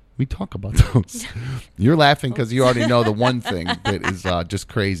talk about those. You're laughing because you already know the one thing that is just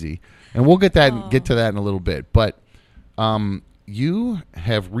crazy, and we'll get to that in a little bit. But you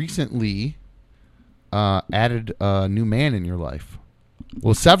have recently added a new man in your life.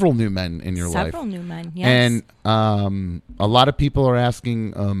 Well, several new men in your life. Several new men, yes. And a lot of people are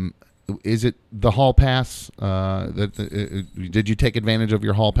asking, is it the hall pass? Did you take advantage of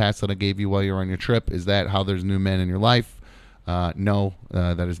your hall pass that I gave you while you were on your trip? Is that how there's new men in your life? No,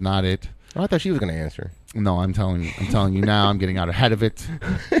 that is not it. Oh, I thought she was going to answer. No, I'm telling you now. I'm getting out ahead of it.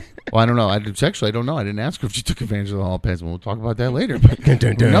 Well, I don't know. I don't know. I didn't ask her if she took advantage of the hall pass. We'll talk about that later. But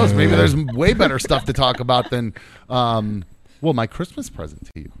who knows? Maybe there's way better stuff to talk about than, my Christmas present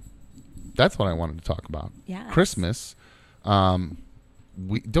to you. That's what I wanted to talk about. Yes. Christmas.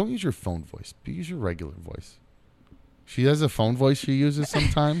 We don't use your phone voice. But use your regular voice. She has a phone voice she uses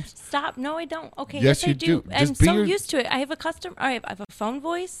sometimes. Stop! No, I don't. Okay, Yes, I you do. do. I'm Just be so your- used to it. I have I have a phone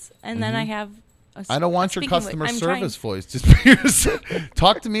voice, and then I have. I don't want your speaking customer voice. I'm service voice. Just be yourself.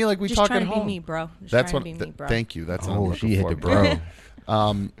 Talk to me like we Just talk trying at to home. be me, bro. Just That's trying what. to be me, bro. Thank you. That's what I'm Oh, looking she hit for. the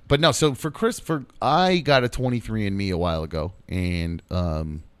bro. But no. So I got a 23andMe a while ago and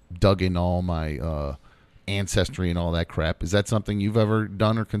dug in all my ancestry and all that crap. Is that something you've ever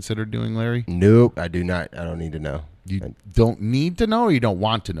done or considered doing, Larry? Nope, I do not. I don't need to know. You don't need to know, or you don't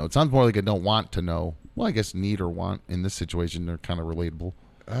want to know. It sounds more like I don't want to know. Well, I guess need or want in this situation they're kind of relatable.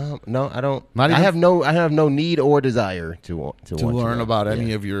 No, I don't. Not I even- have no need or desire to want to learn know. about Yeah.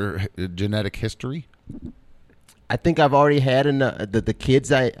 any of your genetic history. I think I've already had the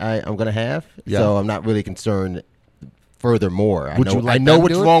kids I'm going to have, Yeah. so I'm not really concerned. Furthermore, Would I you know, let I know them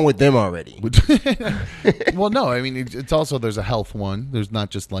what's do it? wrong with them already. Well, no, I mean it's also there's a health one. There's not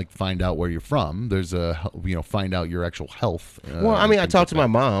just like find out where you're from. There's find out your actual health. Well, I mean, I things talked to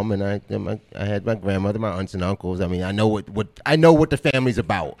like my mom, and I had my grandmother, my aunts and uncles. I mean, I know what the family's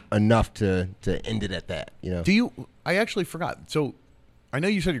about enough to end it at that. You know. that. Do you? I actually forgot. So, I know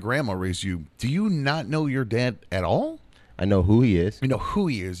you said your grandma raised you. Do you not know your dad at all? I know who he is. You know who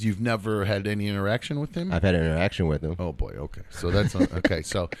he is. You've never had any interaction with him? I've had an interaction with him. Oh boy. Okay. So that's okay.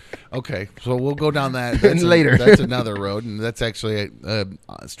 So we'll go down that that's later. That's another road, and that's actually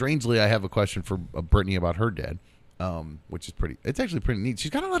strangely, I have a question for Brittany about her dad, which is it's actually pretty neat.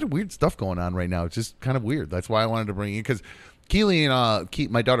 She's got a lot of weird stuff going on right now. It's just kind of weird. That's why I wanted to bring in because Keely and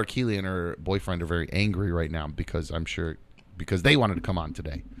my daughter Keely and her boyfriend are very angry right now because they wanted to come on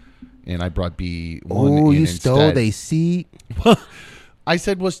today. And I brought B1 Oh, you instead. stole they seat? I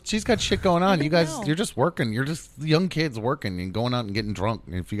said, well, she's got shit going on. You guys, know. you're just working. You're just young kids working and going out and getting drunk.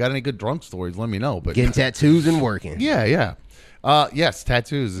 And if you got any good drunk stories, let me know. But Getting tattoos and working. yeah. Yes,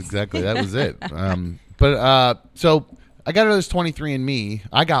 tattoos, exactly. That was it. So I got her this 23andMe.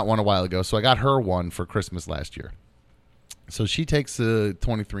 I got one a while ago, so I got her one for Christmas last year. So she takes the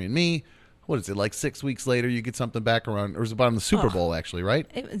 23andMe. What is it, like 6 weeks later you get something back around, or it was about on the Super Bowl actually, right?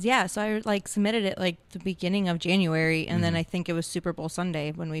 It was, yeah, so I submitted it the beginning of January, and then I think it was Super Bowl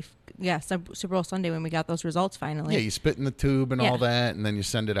Sunday when Super Bowl Sunday when we got those results finally. Yeah, you spit in the tube and all that, and then you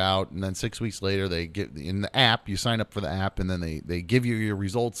send it out, and then 6 weeks later they get in the app, you sign up for the app, and then they give you your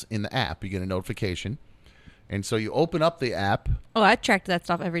results in the app. You get a notification. And so you open up the app. Oh, I tracked that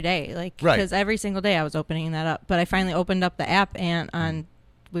stuff every day, because every single day I was opening that up. But I finally opened up the app, and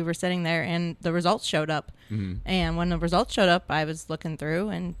we were sitting there, and the results showed up. Mm-hmm. And when the results showed up, I was looking through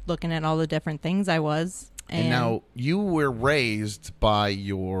and looking at all the different things I was. And now you were raised by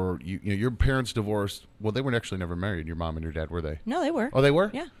your parents divorced. Well, they were actually never married, your mom and your dad, were they? No, they were. Oh, they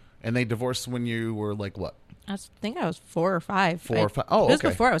were? Yeah. And they divorced when you were like what? I think I was 4 or 5. 4 or 5. Oh, it was okay.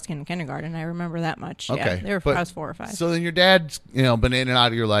 before I was in kindergarten. I remember that much. Okay. Yeah, I was 4 or 5. So then your dad's been in and out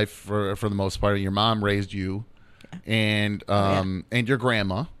of your life for the most part. Your mom raised you, and and your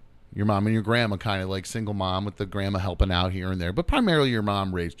grandma. Your mom and your grandma, kind of like single mom with the grandma helping out here and there, but primarily your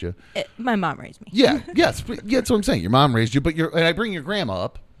mom raised you. My mom raised me. Yeah, yes, that's what I'm saying. Your mom raised you, and I bring your grandma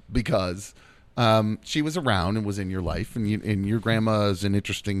up because she was around and was in your life, and your grandma is an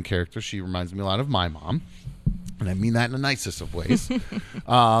interesting character. She reminds me a lot of my mom, and I mean that in the nicest of ways.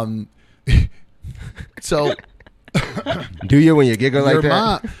 So, do you when you giggle like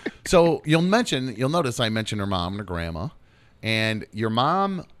that? So you'll notice I mentioned her mom and her grandma, and your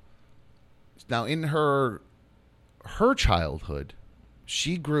mom. Now, in her childhood,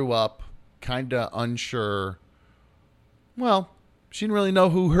 she grew up kind of unsure. Well, she didn't really know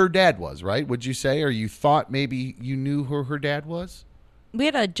who her dad was, right? Would you say? Or you thought maybe you knew who her dad was? We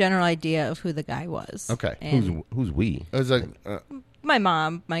had a general idea of who the guy was. Okay. Who's we? It was my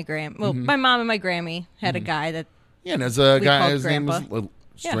mom, my grand. Well, my mom and my Grammy had a guy that. Yeah, and there's a guy. His Grandpa. name was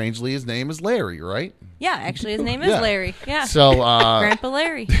strangely. His name is Larry, right? Yeah, actually, his name is Larry. Yeah. So Grandpa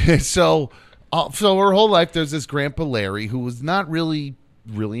Larry. So her whole life, there's this Grandpa Larry who was not really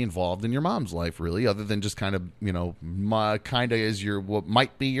involved in your mom's life, really, other than just kind of, kind of is what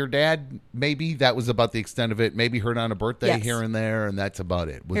might be your dad. Maybe that was about the extent of it. Maybe heard on a birthday here and there, and that's about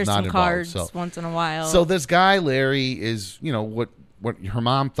it. Was Here's not some involved. cards once in a while. So this guy Larry is, what her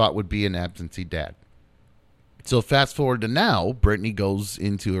mom thought would be an absentee dad. So fast forward to now, Brittany goes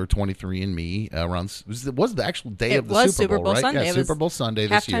into her 23andMe around. Was the actual day of the Super Bowl, right? Sunday. Yeah, Super Bowl Sunday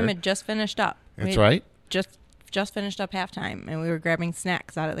this year. Halftime had just finished up. That's right. Just finished up halftime, and we were grabbing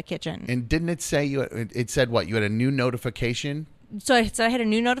snacks out of the kitchen. And didn't it say it said what? You had a new notification? So I had a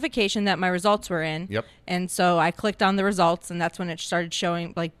new notification that my results were in. Yep. And so I clicked on the results, and that's when it started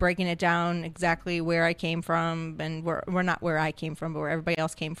showing, breaking it down exactly where I came from, and not where I came from, but where everybody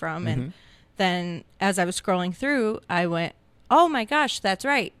else came from. Mm-hmm. And then as I was scrolling through, I went, oh my gosh, that's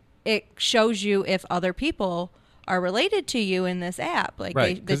right. It shows you if other people are related to you in this app.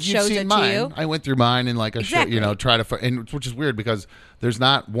 Right. It shows it mine. to you. I went through mine and Exactly. try to find, which is weird because there's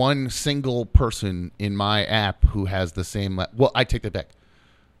not one single person in my app who has the same. Well, I take that back.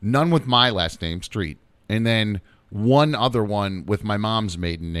 None with my last name, Street, and then one other one with my mom's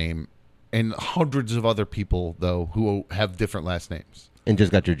maiden name, and hundreds of other people though who have different last names. And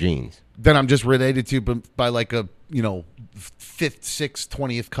just got your genes. Then I'm just related to by like a 5th, 6th,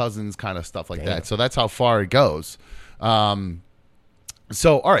 20th cousins kind of stuff like that. So that's how far it goes.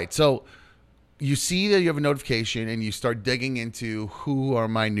 So all right, so you see that you have a notification and you start digging into who are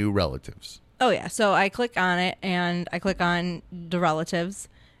my new relatives. Oh yeah, so I click on it and I click on the relatives,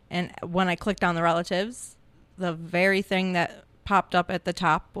 and when I clicked on the relatives, the very thing that popped up at the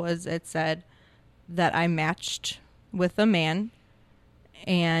top was it said that I matched with a man,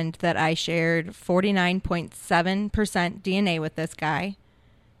 and that I shared 49.7% DNA with this guy,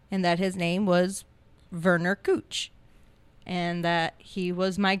 and that his name was Werner Cooch, and that he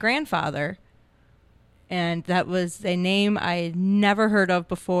was my grandfather, and that was a name I had never heard of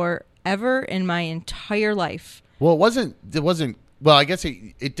before ever in my entire life. Well, it wasn't. Well, I guess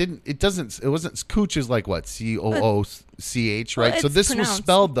it didn't. It doesn't. It wasn't. Cooch is like what? COOCH, right? Well, so it's this was pronounced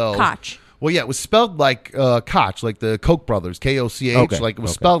spelled though. Koch. Well, yeah, it was spelled like Koch, like the Koch brothers, KOCH. Okay, Like it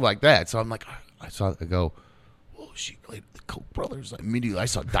was okay. spelled like that. So I'm like, I saw it. I go, whoa, she related to the Koch brothers. Immediately, I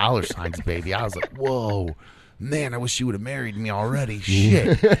saw dollar signs, baby. I was like, whoa, man, I wish she would have married me already.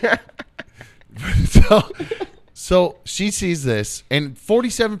 Shit. So she sees this, and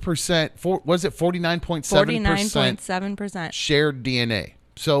 47%, was it 49.7%? 49.7%. Shared DNA.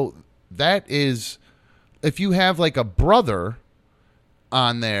 So that is, if you have like a brother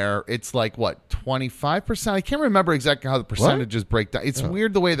on there, it's like what, 25%? I can't remember exactly how the percentages break down. It's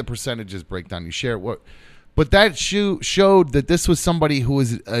weird the way the percentages break down. You share what, but that showed that this was somebody who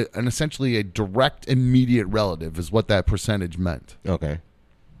was essentially a direct, immediate relative, is what that percentage meant. Okay.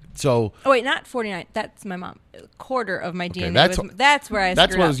 So, Oh wait, not 49. That's my mom. A quarter of my DNA. that's where I.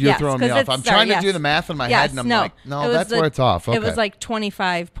 That's screwed what up. you're throwing me 'cause off. I'm trying to do the math in my head, and I'm like, no, that's where it's off. Okay. It was like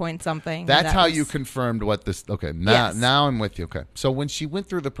 25 point something. That's how you confirmed what this. Okay, now I'm with you. Okay, so when she went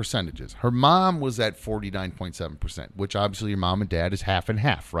through the percentages, her mom was at 49.7%, which obviously your mom and dad is half and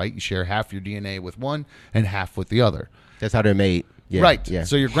half, right? You share half your DNA with one and half with the other. That's how they're made. Yeah, right. Yeah.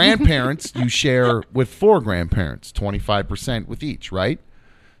 So your grandparents, you share with 4 grandparents, 25% with each, right?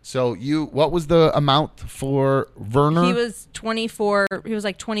 So what was the amount for Werner? He was 24. He was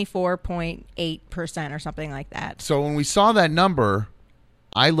like 24.8% or something like that. So when we saw that number,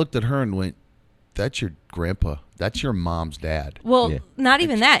 I looked at her and went, "That's your grandpa. That's your mom's dad." Well, not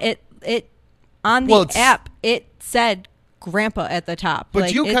even that. It on the app it said grandpa at the top. But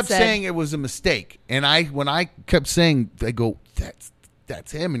like, you kept saying it was a mistake, and when I kept saying, I go,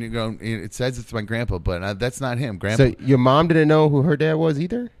 that's him, and you go, it says it's my grandpa, but that's not him, grandpa. So your mom didn't know who her dad was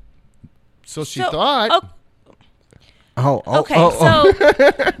either? So she thought. Okay, so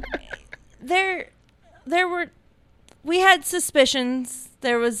there we had suspicions.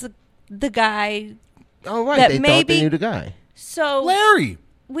 There was the guy. Oh, right. That they maybe, thought they knew the guy. So Larry.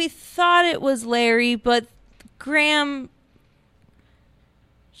 We thought it was Larry, but Graham,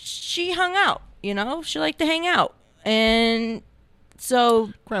 she hung out. You know, she liked to hang out, and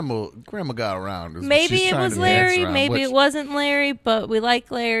so grandma got around. Maybe it was Larry, maybe it wasn't Larry, but we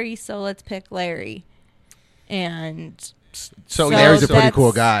like Larry, so let's pick Larry. And so Larry's a pretty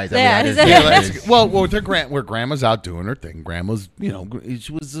cool guy. Well, where grandma's out doing her thing. Grandma's, it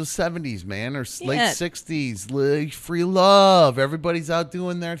was the 70s, man, or late 60s. Free love. Everybody's out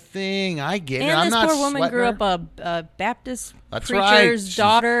doing their thing. I get it. I'm this not poor woman grew her. up a Baptist Right. preacher's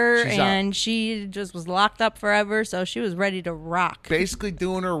daughter, she's and she just was locked up forever, so she was ready to rock. Basically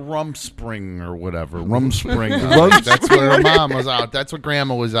doing her rumspring or whatever. Rumspring. That's what her mom was out. That's what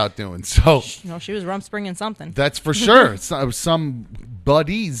grandma was out doing. So she was rumspringing something. That's for sure. Some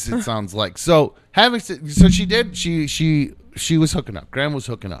buddies, it sounds like. So she did. She was hooking up. Grandma was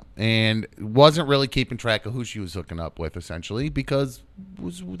hooking up, and wasn't really keeping track of who she was hooking up with, essentially, because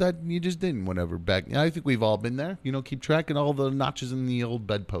that you just didn't. Whatever. Back, I think we've all been there. Keep track of all the notches in the old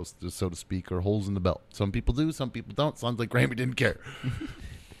bedpost, so to speak, or holes in the belt. Some people do, some people don't. Sounds like Grandma didn't care.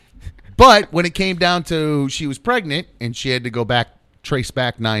 But when it came down to she was pregnant and she had to trace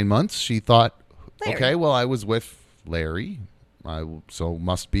back 9 months, she thought, Larry. Okay, well, I was with Larry, so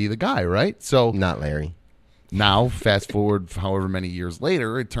must be the guy, right? So not Larry. Now, fast forward however many years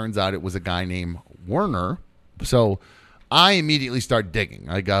later, it turns out it was a guy named Werner. So I immediately start digging.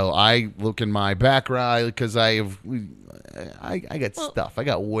 I look in my background because I got stuff. I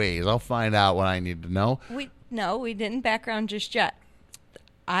got ways. I'll find out what I need to know. We didn't background just yet.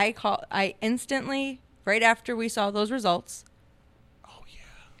 I instantly, right after we saw those results.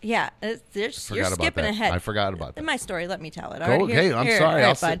 Yeah, you're skipping ahead. I forgot about that. In my story, let me tell it. Okay, I'm sorry.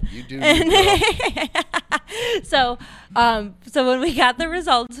 I'll sit. You do. So when we got the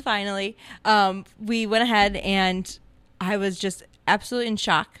results finally, we went ahead and I was just absolutely in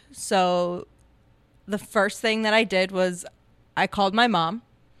shock. So the first thing that I did was I called my mom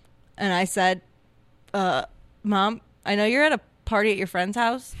and I said, Mom, I know you're at a party at your friend's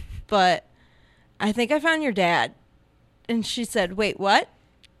house, but I think I found your dad. And she said, wait, what?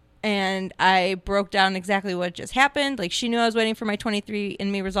 And I broke down exactly what just happened. Like, she knew I was waiting for my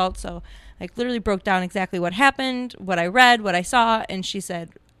 23andMe results, so literally broke down exactly what happened, what I read, what I saw, and she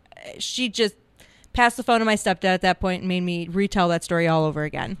said, she just passed the phone to my stepdad at that point and made me retell that story all over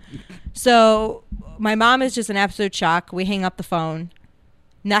again. So my mom is just in absolute shock. We hang up the phone.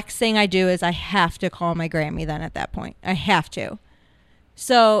 Next thing I do is I have to call my Grammy then at that point. I have to.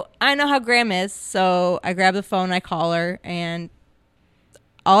 So I know how Graham is, so I grab the phone, I call her, and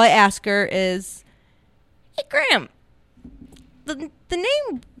all I ask her is, hey, Graham, the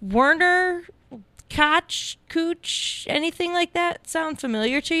name Werner Koch, Cooch, anything like that sound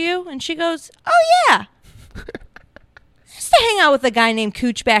familiar to you? And she goes, oh, yeah. I used to hang out with a guy named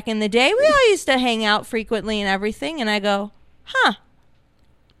Cooch back in the day. We all used to hang out frequently and everything. And I go, huh.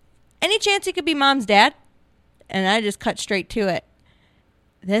 Any chance he could be Mom's dad? And I just cut straight to it.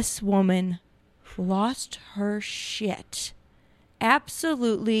 This woman lost her shit.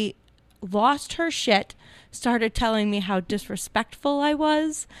 Absolutely lost her shit. Started telling me how disrespectful I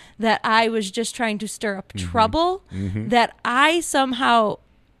was, that I was just trying to stir up trouble, that I somehow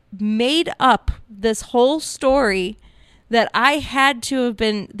made up this whole story, that I had to have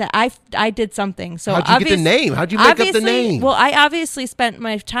been, that I did something. So how'd you get the name? How'd you make up the name? Well, I obviously spent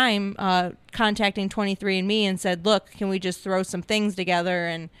my time contacting 23andMe and said, look, can we just throw some things together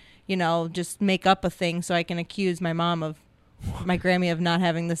and, just make up a thing so I can accuse my Grammy of not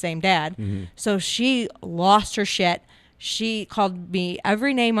having the same dad. So she lost her shit. She called me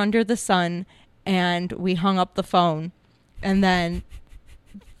every name under the sun, and we hung up the phone. And then...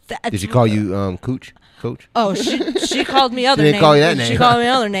 Did she call you Cooch? Coach? Oh, she called me other names. She didn't call you that name. name. She called me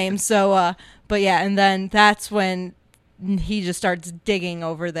other names. So, but yeah, and then that's when he just starts digging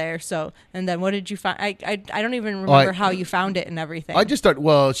over there. So, and then what did you find? I don't even remember how you found it and everything. I just started.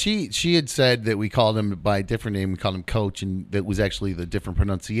 Well, she had said that we called him by a different name. We called him Coach, and that was actually the different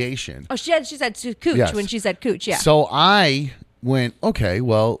pronunciation. Oh, she said Cooch when she said Cooch. Yeah. So I went, okay,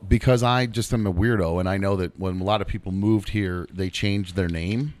 well, because I just am a weirdo, and I know that when a lot of people moved here, they changed their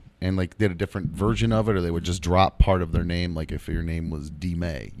name and like did a different version of it, or they would just drop part of their name. Like if your name was D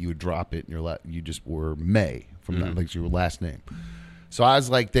May, you would drop it, and you just were May from that, like your last name. So I was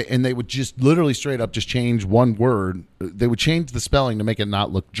like, and they would just literally straight up just change one word. They would change the spelling to make it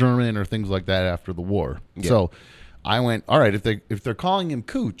not look German or things like that after the war. Yeah. So I went, all right, if they're calling him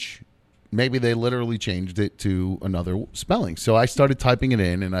Cooch, maybe they literally changed it to another spelling. So I started typing it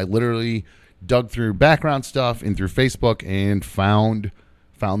in, and I literally dug through background stuff and through Facebook and found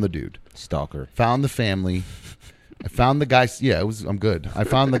the dude. Stalker. Found the family. I found the guy's... Yeah, I'm good. I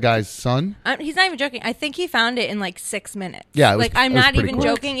found the guy's son. He's not even joking. I think he found it in like 6 minutes. Yeah, I'm not even quick.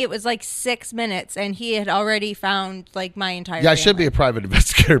 joking. It was like 6 minutes, and he had already found like my entire Yeah, family. I should be a private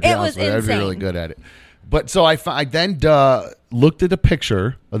investigator, to be honest with you. I'd be really good at it. But so I then looked at a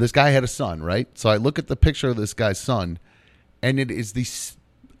picture of this guy had a son, right? So I look at the picture of this guy's son, and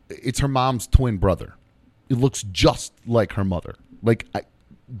it's her mom's twin brother. It looks just like her mother. Like...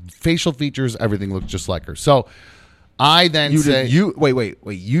 facial features, everything looks just like her. So I then wait.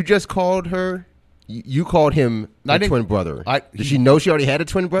 You just called her. You called him a twin brother. Did she know she already had a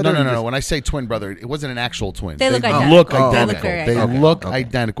twin brother? No. When I say twin brother, it wasn't an actual twin. They look identical. They look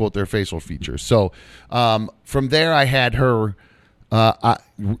identical with their facial features. So from there, I had her.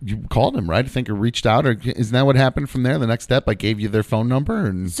 You called him, right? I think you reached out, or isn't that what happened from there? The next step, I gave you their phone number,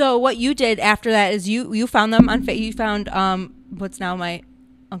 and so what you did after that is you found them on you found what's now my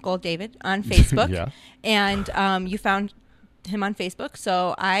Uncle David on Facebook. Yeah. And you found him on Facebook.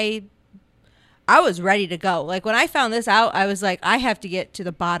 So I was ready to go. Like when I found this out, I was like, I have to get to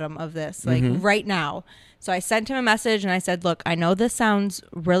the bottom of this, like right now. So I sent him a message and I said, look, I know this sounds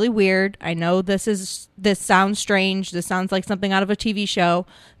really weird. I know this sounds strange. This sounds like something out of a TV show,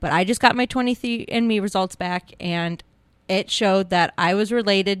 but I just got my 23andMe results back, and it showed that I was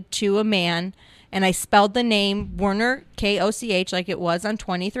related to a man. And I spelled the name Werner, Koch, like it was on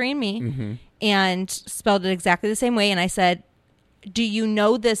 23andMe, and spelled it exactly the same way. And I said, do you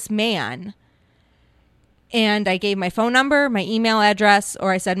know this man? And I gave my phone number, my email address,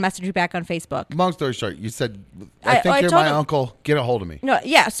 or I said, message me back on Facebook. Long story short, you said, I think you're my uncle. Get a hold of me. No,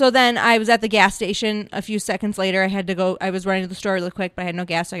 yeah. So then I was at the gas station a few seconds later. I had to go. I was running to the store really quick, but I had no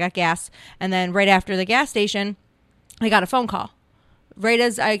gas, so I got gas. And then right after the gas station, I got a phone call. Right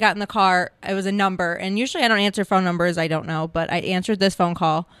as I got in the car, it was a number. And usually I don't answer phone numbers. I don't know. But I answered this phone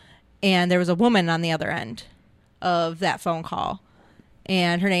call, and there was a woman on the other end of that phone call.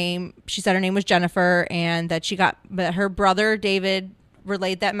 And she said her name was Jennifer, and that her brother, David,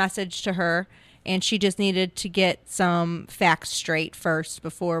 relayed that message to her. And she just needed to get some facts straight first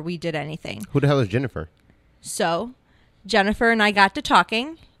before we did anything. Who the hell is Jennifer? So Jennifer and I got to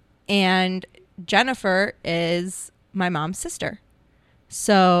talking, and Jennifer is my mom's sister.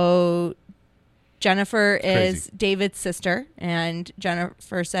 So Jennifer is David's sister, and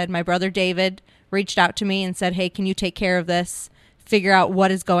Jennifer said, my brother David reached out to me and said, hey, can you take care of this? Figure out what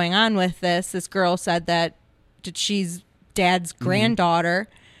is going on with this. This girl said that she's Dad's granddaughter.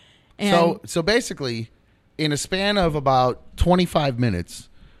 And so basically, in a span of about 25 minutes,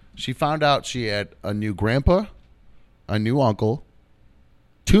 she found out she had a new grandpa, a new uncle,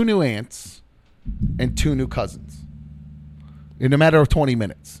 2 new aunts, and 2 new cousins. In a matter of 20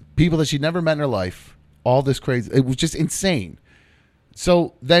 minutes. people that she'd never met in her life. All this crazy. It was just insane.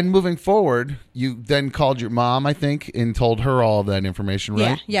 So then moving forward, you then called your mom, I think, and told her all of that information,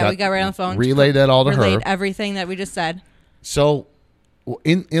 right? Yeah, we got right on the phone. Relayed that all to her. Relayed everything that we just said. So,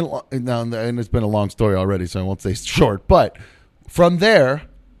 and it's been a long story already, so I won't say short. But from there,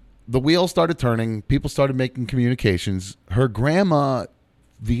 the wheels started turning. People started making communications. Her grandma,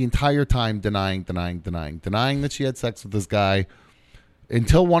 the entire time, denying that she had sex with this guy,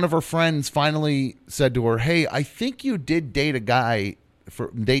 until one of her friends finally said to her, "Hey, I think you did date that guy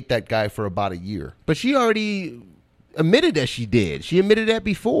for about a year." But she already admitted that she did. She admitted that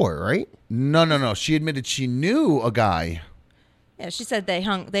before, right? No. She admitted she knew a guy. Yeah, she said they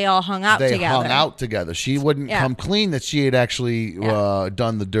all hung out together. They hung out together. She wouldn't come clean that she had actually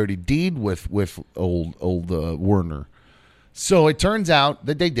done the dirty deed with old Werner. So it turns out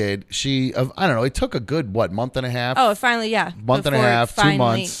that they did. She, I don't know, it took a good, month and a half? Oh, finally, yeah. Month and a half, 2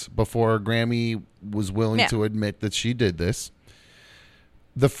 months before Grammy was willing to admit that she did this.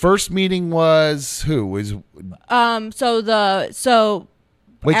 The first meeting was who? Wait, you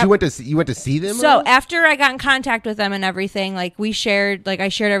went to see them? So after I got in contact with them and everything, like I shared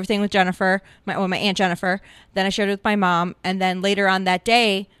everything with Jennifer, my Aunt Jennifer. Then I shared it with my mom, and then later on that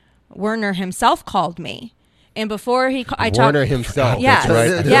day, Werner himself called me. And before Werner himself. Yeah, that's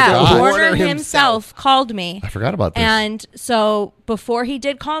right. Yeah. Werner himself called me. I forgot about this. And so before he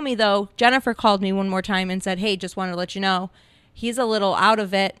did call me, though, Jennifer called me one more time and said, "Hey, just wanted to let you know, he's a little out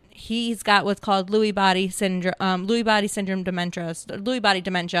of it. He's got what's called Lewy body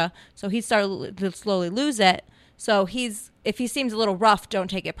dementia. So he started to slowly lose it. So if he seems a little rough, don't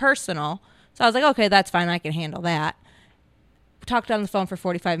take it personal." So I was like, "Okay, that's fine. I can handle that." Talked on the phone for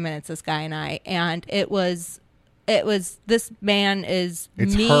 45 minutes, this guy and I, and it was this man is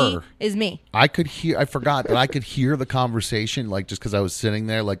me. I forgot that I could hear the conversation, like, just because I was sitting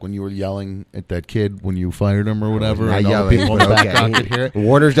there, like when you were yelling at that kid when you fired him or whatever. Not and all yelling, the people in the background could hear it.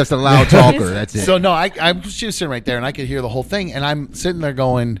 Warner's just a loud talker. That's it. So no, she was sitting right there, and I could hear the whole thing, and I'm sitting there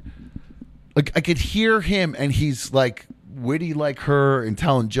going, like, I could hear him, and he's like witty like her and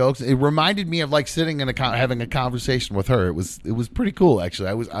telling jokes. It reminded me of like sitting in having a conversation with her. It was pretty cool, actually.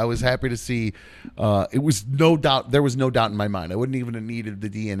 I was happy to see. There was no doubt in my mind. I wouldn't even have needed the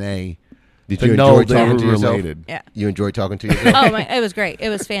DNA. Did you enjoy talking to yourself? Related. Yeah. You enjoy talking to yourself? It was great. It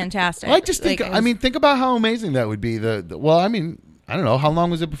was fantastic. I just think. Think about how amazing that would be. Well, I mean, I don't know. How long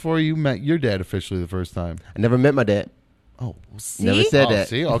was it before you met your dad officially the first time? I never met my dad. Oh, see? Never said that.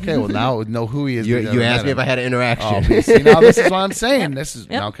 See, okay. Well, now we know who he is. You asked me if I had an interaction. Oh, see, now this is what I'm saying. This is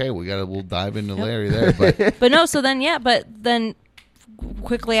okay. We'll dive into Larry there, but no. So then,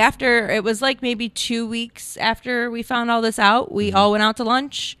 quickly after, it was like maybe 2 weeks after we found all this out, we all went out to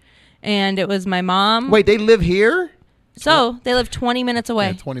lunch, and it was my mom. Wait, they live here? So they live 20 minutes away.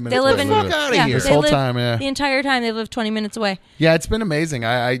 Yeah, 20 minutes they live away. in, fuck out of here. This whole time, yeah. The entire time they live 20 minutes away. Yeah, it's been amazing.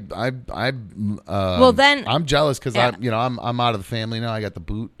 Well, then I'm jealous because I'm out of the family now. I got the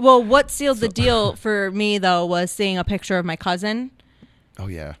boot. Well, what sealed the deal for me though was seeing a picture of my cousin. Oh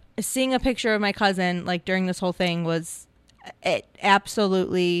yeah. Seeing a picture of my cousin like during this whole thing was it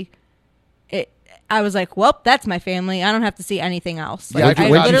absolutely. I was like, well, that's my family. I don't have to see anything else. Like, Yeah, I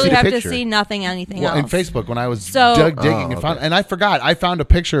when'd you literally see the have to picture? see anything Well, else. in Facebook when I was So- digging and I forgot. I found a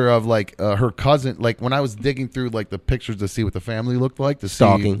picture of like her cousin. Like when I was digging through like the pictures to see what the family looked like.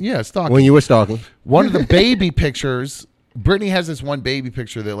 Stalking. Stalking. When you were stalking. One of the baby pictures. Brittany has this one baby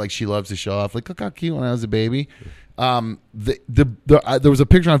picture that like she loves to show off. Like, look how cute when I was a baby. There was a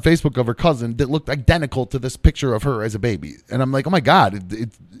picture on Facebook of her cousin that looked identical to this picture of her as a baby, and I'm like, oh my god,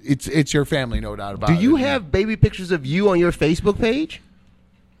 it's your family, no doubt about it. Do you have baby pictures of you on your Facebook page?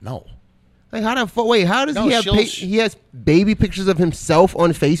 No. Like how does No, he have? He has baby pictures of himself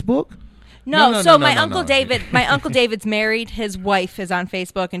on Facebook. No, so my Uncle David's married. His wife is on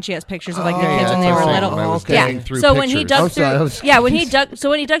Facebook, and she has pictures of like their kids when they were little. When I was Yeah. digging through So when he pictures. dug I'm sorry, I through, was- when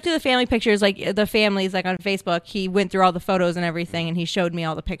he dug through the family pictures, like the families, like on Facebook, he went through all the photos and everything, and he showed me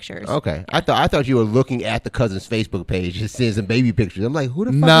all the pictures. Okay, I thought you were looking at the cousin's Facebook page, just seeing some baby pictures. I'm like, who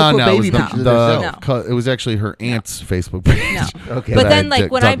the fuck No, would put it was baby pictures of themselves? it was actually her aunt's Facebook page. No. Okay, But that then, I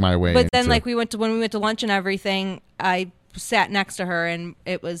like when dug my way when into. we went to lunch and everything, I sat next to her, and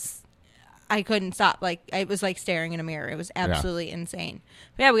I couldn't stop. Like I was like staring in a mirror. It was absolutely insane.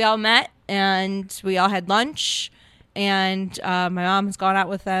 But yeah, we all met and we all had lunch. And my mom has gone out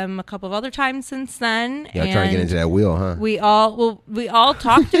with them a couple of other times since then. Y'all trying to get into that wheel, huh? We all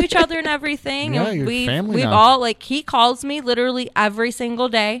talk to each other and everything. Yeah, and you're family we've now. all like he calls me literally every single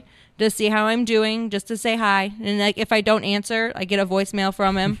day to see how I'm doing, just to say hi. And like if I don't answer, I get a voicemail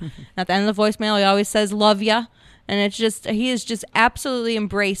from him. At the end of the voicemail, he always says "love ya," And it's just, he is just absolutely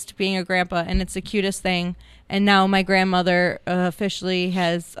embraced being a grandpa, and it's the cutest thing. And now my grandmother officially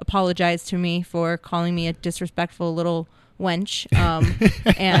has apologized to me for calling me a disrespectful little wench.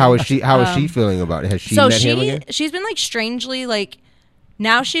 And How is she feeling about it? Has she met him again? She's been like strangely like,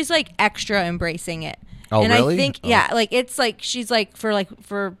 now she's like extra embracing it. Oh, and really? I think, yeah, like it's like she's like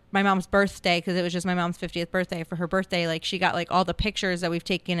for my mom's birthday, because it was just my mom's 50th birthday. For her birthday, like she got like all the pictures that we've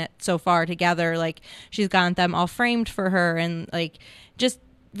taken it so far together. Like she's gotten them all framed for her, and like just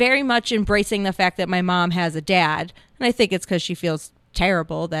very much embracing the fact that my mom has a dad. And I think it's because she feels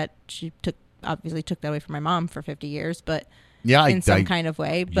terrible that she obviously took that away from my mom for 50 years, but. Yeah, in some kind of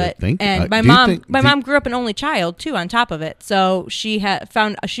way, but think? and my mom grew up an only child too. On top of it, so she had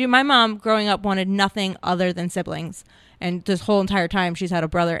my mom growing up wanted nothing other than siblings, and this whole entire time she's had a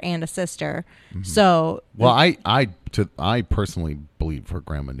brother and a sister. Mm-hmm. So well, I personally believe her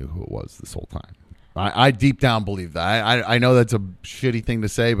grandma knew who it was this whole time. I deep down believe that. I know that's a shitty thing to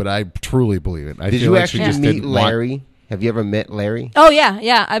say, but I truly believe it. Did you actually meet Larry? Have you ever met Larry? Oh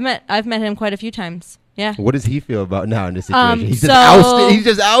yeah. I've met him quite a few times. Yeah. What does he feel about now in this situation? He's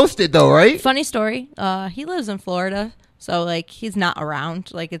just ousted though, right? Funny story. He lives in Florida, so like he's not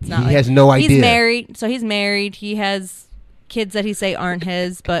around. Like it's not. He has no idea. He's married. So he's married. He has kids that he say aren't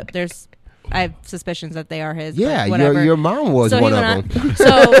his, but I have suspicions that they are his. Yeah, whatever. your mom was one of them.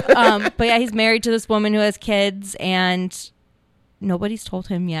 So, but yeah, he's married to this woman who has kids, and nobody's told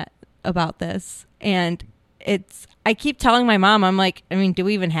him yet about this. And I keep telling my mom, I'm like, I mean, do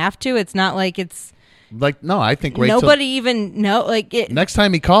we even have to? It's not like it's. Like, no, I think Rachel, nobody even know. Like next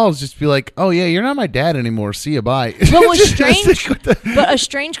time he calls, just be like, "Oh yeah, you're not my dad anymore. See you, bye." But was strange, but a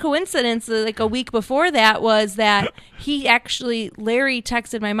strange coincidence, like a week before that, was that Larry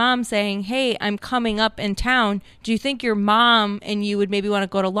texted my mom saying, "Hey, I'm coming up in town. Do you think your mom and you would maybe want to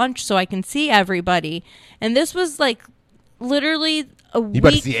go to lunch so I can see everybody?" And this was like literally a week. You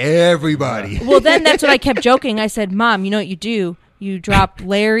about to see everybody. Well, then that's what I kept joking. I said, "Mom, you know what you do? You drop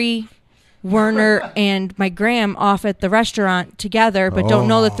Larry, Werner, and my Graham off at the restaurant together, but don't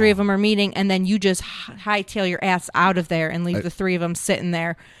know the three of them are meeting, and then you just hightail your ass out of there and leave the three of them sitting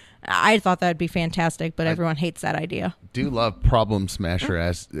there." I thought that would be fantastic, but everyone hates that idea. Do love problem smasher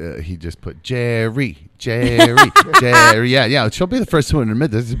as he just put Jerry. Yeah. She'll be the first one to admit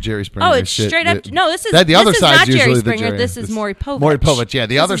this is Jerry Springer. Oh, it's straight up. No, this is the other side. Not Jerry usually Springer. This is Maury Povich. Maury Povich. Yeah,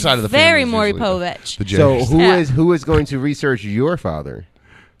 the other side of the family. Very Maury Povich. So who is going to research your father?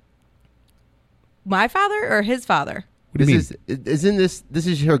 My father or his father? What do you mean? This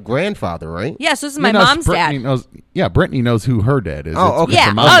is her grandfather, right? Yes, this is my mom's dad. Brittany knows who her dad is. Oh, okay.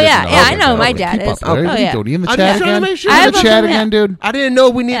 Yeah. I know my dad is. Oh, yeah. You in the chat again? Make sure. In the chat again, dude? I didn't know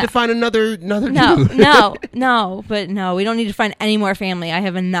we need to find another dude. No, we don't need to find any more family. I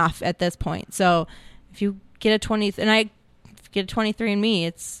have enough at this point. So if you get a 23andMe,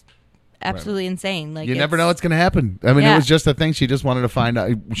 it's absolutely insane. Like you never know what's going to happen. I mean, it was just a thing. She just wanted to find out.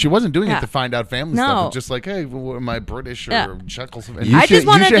 She wasn't doing it to find out family stuff. It's just like, hey, am I British or Czechos? I just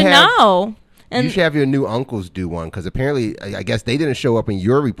wanted to know. And you should have your new uncles do one, because apparently, I guess they didn't show up in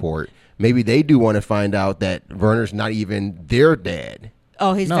your report. Maybe they do want to find out that Werner's not even their dad.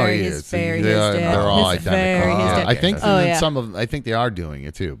 Oh, he's very his dad. They're all identical. I think some of them. I think they are doing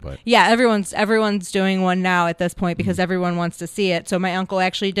it too. But yeah, everyone's doing one now at this point because everyone wants to see it. So my uncle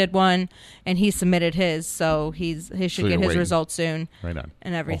actually did one, and he submitted his. So he should get his results soon. Right on.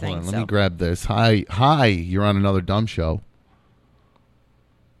 And everything. Let me grab this. Hi. You're on another dumb show.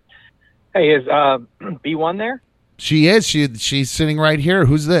 Hey, is B1 there? She is. She's sitting right here.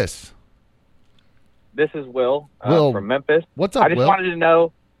 Who's this? This is Will, Will from Memphis. What's up, I just Will? wanted to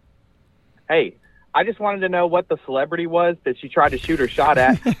know. Hey, I just wanted to know what the celebrity was that she tried to shoot her shot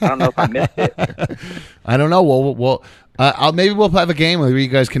at. I don't know if I missed it. I don't know. Well, maybe we'll have a game where you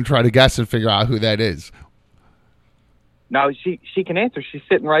guys can try to guess and figure out who that is. No, she can answer. She's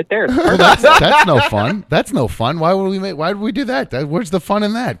sitting right there. Well, that's no fun. That's no fun. Why would we do that? Where's the fun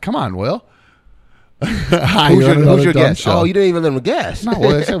in that? Come on, Will. Who's your guess? Show. Oh, you didn't even let him guess. No,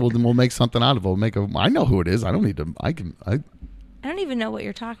 well, I said, well, then we'll make something out of it. I know who it is. I don't need to. I don't even know what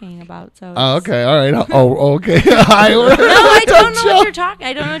you're talking about. So. Oh, okay. All right. Oh, okay. Hi. No, I don't know what you're talking.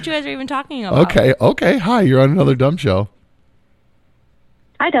 I don't know what you guys are even talking about. Okay. Hi. You're on another dumb show.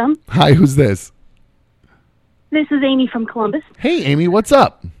 Hi, Dumb. Hi. Who's this? This is Amy from Columbus. Hey, Amy. What's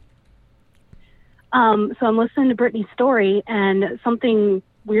up? So I'm listening to Brittany's story, and something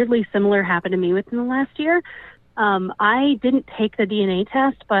weirdly similar happened to me within the last year. I didn't take the DNA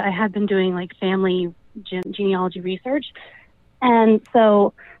test, but I had been doing like family genealogy research. And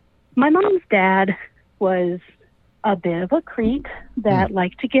so my mom's dad was a bit of a creep that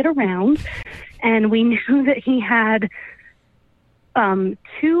liked to get around, and we knew that he had 2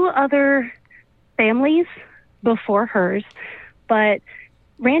 other families before hers. But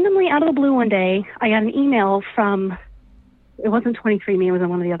randomly, out of the blue one day, I got an email from, it wasn't 23andMe, it was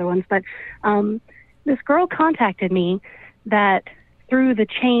one of the other ones, but this girl contacted me that through the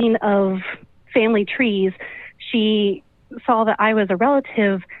chain of family trees, she saw that I was a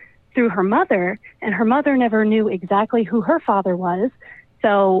relative through her mother, and her mother never knew exactly who her father was.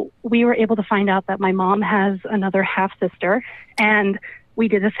 So we were able to find out that my mom has another half sister, and we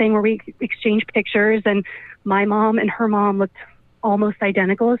did a thing where we exchanged pictures, and my mom and her mom looked almost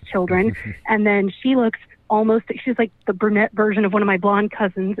identical as children. And then she looked she's like the brunette version of one of my blonde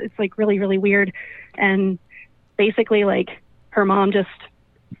cousins. It's like really, really weird. And basically, like, her mom just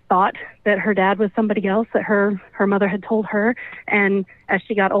thought that her dad was somebody else that her mother had told her. And as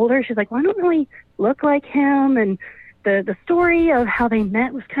she got older, she's like, well, I don't really look like him. And the story of how they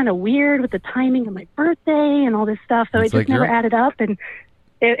met was kind of weird with the timing of my birthday and all this stuff. So it just never added up. And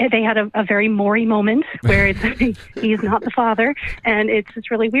they had a very Maury moment where he's not the father. And it's just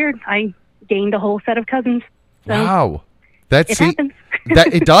really weird. I gained a whole set of cousins. So wow. happens.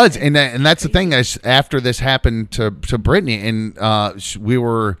 That it does, and that's the thing. As after this happened to Brittany, and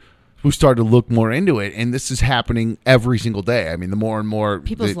we started to look more into it, and this is happening every single day. I mean, the more and more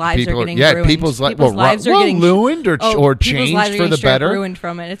people's lives are getting ruined. People's lives are getting ruined or changed for the better. Ruined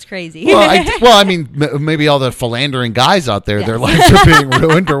from it. It's crazy. Well, I mean, maybe all the philandering guys out there, their lives are being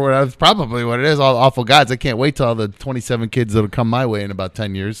ruined, or whatever. That's probably what it is. All awful guys. I can't wait till all the 27 kids that'll come my way in about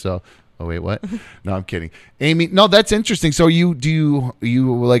 10 years. So. Oh wait, what? No, I'm kidding, Amy. No, that's interesting. So you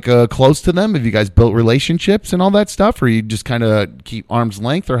like close to them? Have you guys built relationships and all that stuff, or you just kind of keep arm's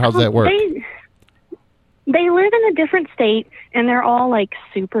length, or how's that work? They live in a different state, and they're all like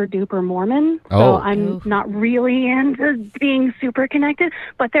super duper Mormon. So I'm not really into being super connected,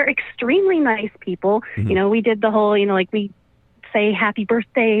 but they're extremely nice people. Mm-hmm. You know, we did the whole, like we say happy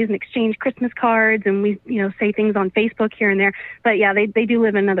birthdays and exchange Christmas cards, and we, say things on Facebook here and there. But yeah, they do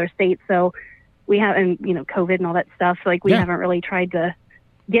live in another state, so we haven't, COVID and all that stuff. So like we haven't really tried to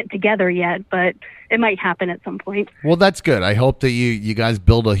get together yet, but it might happen at some point. Well, that's good. I hope that you guys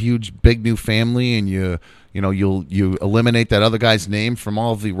build a huge, big new family, and you'll eliminate that other guy's name from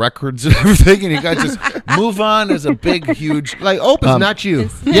all of the records and everything, and you guys just move on as a big, huge it's not you.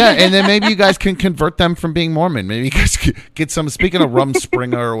 Yeah, and then maybe you guys can convert them from being Mormon. Maybe you guys get some. Speaking of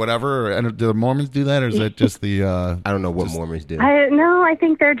Rumspringa or whatever, and do the Mormons do that, or is that just the? I don't know what Mormons do. No, I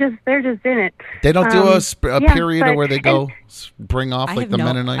think they're just in it. They don't do a period where they go spring off like the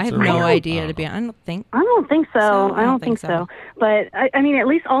Mennonites. I have no idea to be. I don't think so. I don't think so. But I mean, at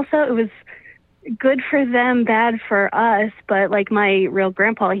least also it was good for them, bad for us. But like my real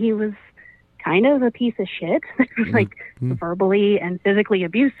grandpa, he was kind of a piece of shit, like verbally and physically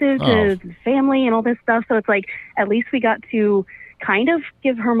abusive to the family and all this stuff. So it's like, at least we got to kind of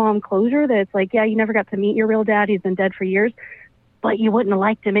give her mom closure that it's like, yeah, you never got to meet your real dad. He's been dead for years, but you wouldn't have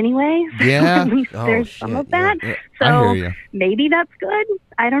liked him anyway. Yeah. At least there's some of that. Yeah. So maybe that's good.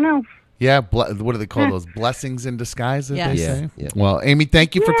 I don't know. Yeah, what do they call those? Blessings in disguise, as they say? Yeah. Well, Amy,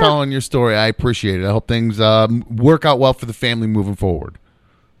 thank you for telling your story. I appreciate it. I hope things work out well for the family moving forward.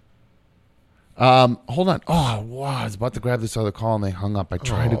 Hold on. Oh, wow. I was about to grab this other call, and they hung up. I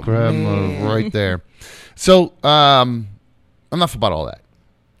tried to grab them right there. So, enough about all that.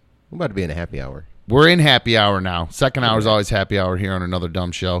 We're about to be in a happy hour. We're in happy hour now. Second hour is always happy hour here on Another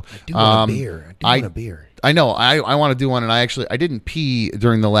Dumb Show. I do want a beer. I want a beer. I know. I want to do one, and I didn't pee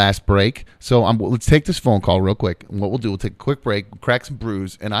during the last break. So let's take this phone call real quick. And what we'll do, we'll take a quick break, crack some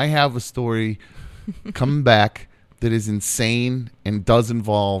brews, and I have a story coming back that is insane and does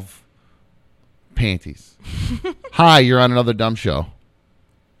involve panties. Hi, you're on Another Dumb Show.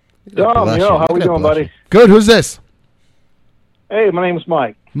 Dumb, yo, how we doing, buddy? Good. Who's this? Hey, my name's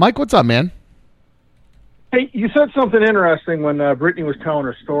Mike. Mike, what's up, man? Hey, you said something interesting when Brittany was telling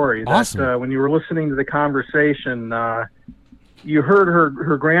her story. Awesome. That when you were listening to the conversation, you heard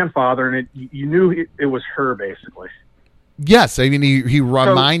her grandfather, and you knew it was her, basically. Yes, I mean he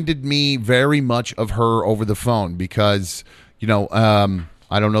reminded me very much of her over the phone because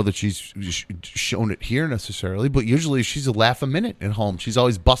I don't know that she's shown it here necessarily, but usually she's a laugh a minute at home. She's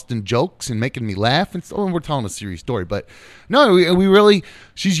always busting jokes and making me laugh, and so we're telling a serious story. But no, we really,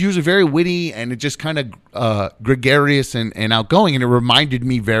 she's usually very witty and just kind of gregarious and outgoing, and it reminded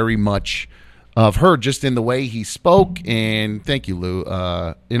me very much of her just in the way he spoke. And thank you, Lou.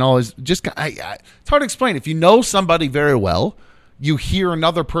 In all his just, it's hard to explain. If you know somebody very well, you hear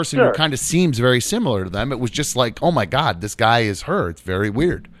another person who kind of seems very similar to them. It was just like, oh my God, this guy is her. It's very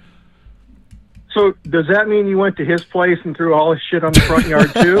weird. So does that mean you went to his place and threw all his shit on the front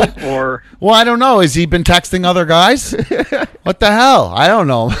yard too, or? Well, I don't know. Has he been texting other guys? What the hell? I don't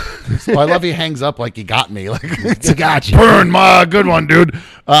know. So I love he hangs up like he got me. Like He got you. burn my good one, dude.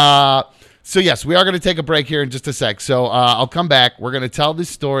 So yes, we are going to take a break here in just a sec. So I'll come back. We're going to tell these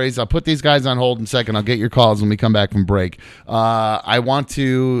stories. I'll put these guys on hold in a second. I'll get your calls when we come back from break. I want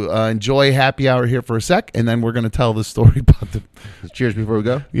to enjoy happy hour here for a sec, and then we're going to tell the story about the. Cheers before we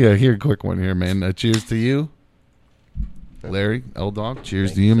go. Yeah, here, quick one here, man. Cheers to you, Larry L Dog. Cheers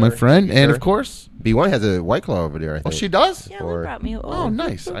Thank to you, you, my sir. friend, Thank you, and sir. of course. B1 has a White Claw over there, I Oh, think. she does. Yeah, Or- we brought me. Oh,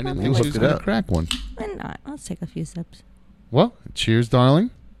 nice. I didn't think You she was hooked it going to up. crack one. Why not? Let's take a few sips. Well, cheers,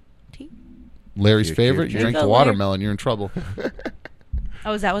 darling. Tea. Larry's Cheers, favorite. cheers, You cheers. drink Go, the Larry. watermelon, you're in trouble.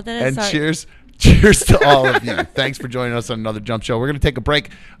 Oh, is that what that is? And Sorry. cheers to all of you. Thanks for joining us on another Jump Show. We're going to take a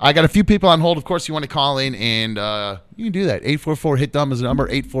break. I got a few people on hold. Of course, you want to call in, and you can do that. 844-HIT-DUMB is the number,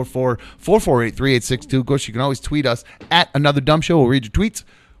 844-448-3862. Of course, you can always tweet us at Another Dumb Show. We'll read your tweets.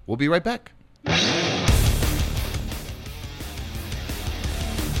 We'll be right back.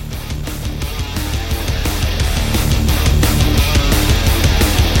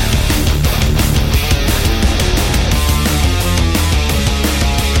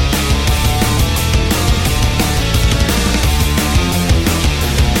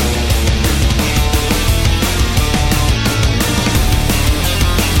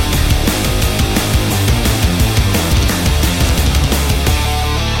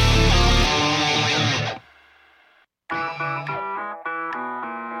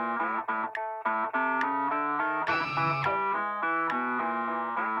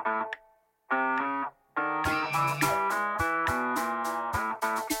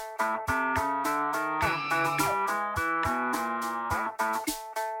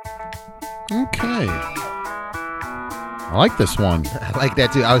 Okay. I like this one. I like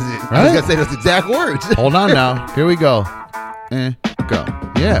that too. I was Right? going to say those exact words. Hold on now. Here we go. Go.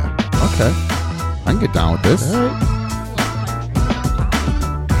 Yeah. Okay. I can get down with this. All right.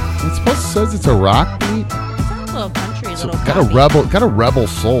 It's supposed to says it's a rock beat. Sounds a little country, So little got a rebel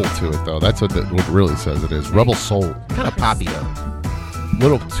soul to it though. That's what what it really says it is. Rebel soul. Kind of poppy though.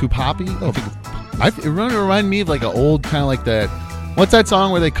 Little too poppy. It really reminded me of like an old kind of like that. What's that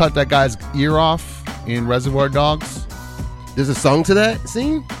song where they cut that guy's ear off in Reservoir Dogs? There's a song to that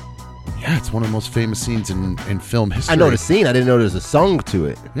scene? Yeah, it's one of the most famous scenes in film history. I know the scene. I didn't know there's a song to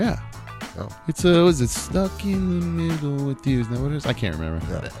it. Yeah. Oh. It's was it Stuck in the Middle with You? Is that what it is? I can't remember.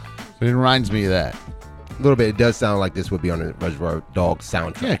 No. But it reminds me of that. A little bit. It does sound like this would be on a Reservoir Dogs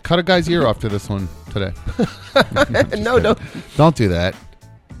soundtrack. Yeah, cut a guy's ear off to this one today. No, no. Don't do that.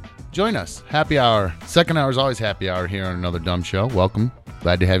 Join us. Happy hour. Second hour is always happy hour here on Another Dumb Show. Welcome.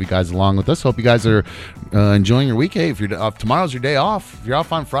 Glad to have you guys along with us. Hope you guys are enjoying your week. Hey, if you're tomorrow's your day off, if you're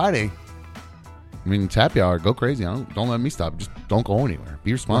off on Friday, I mean, it's happy hour. Go crazy. Don't let me stop. Just don't go anywhere.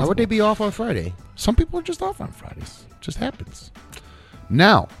 Be responsible. Why would they be off on Friday? Some people are just off on Fridays. It just happens.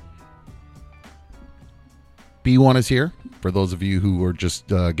 Now, B1 is here. For those of you who are just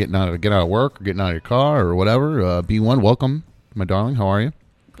getting out of work or getting out of your car or whatever, B1, welcome, my darling. How are you?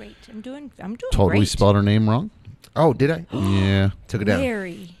 Great. I'm doing Totally great. spelled her name wrong. Oh, did I? Yeah. Took it down.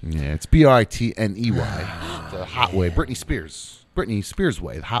 Very. Yeah, it's Britney. The hot way. Britney Spears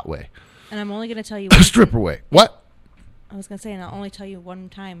way. The hot way. And I'm only going to tell you Stripper way. What? I was going to say, and I'll only tell you one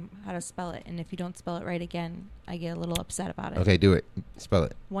time how to spell it. And if you don't spell it right again, I get a little upset about it. Okay, do it. Spell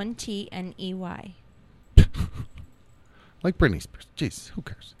it. 1TNEY. Like Britney Spears. Jeez, who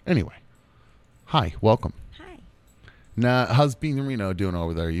cares? Anyway. Hi, welcome. Hi. Now, how's Bean Reno doing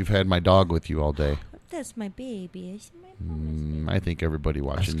over there? You've had my dog with you all day. That's my baby. Is my I think everybody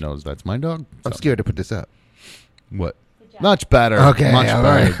watching knows that's my dog. I'm So- scared to put this up. What? Much better. Okay, Much all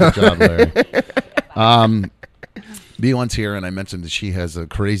better. right. Good job, Larry. B1's here, and I mentioned that she has a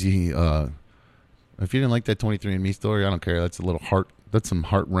crazy. If you didn't like that 23andMe story, I don't care. That's a little That's some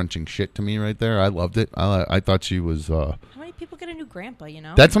heart wrenching shit to me right there. I loved it. I thought she was. How many people get a new grandpa? You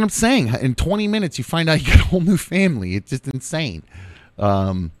know. That's what I'm saying. In 20 minutes, you find out you got a whole new family. It's just insane.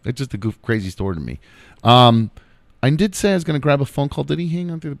 It's just a crazy story to me. I did say I was going to grab a phone call. Did he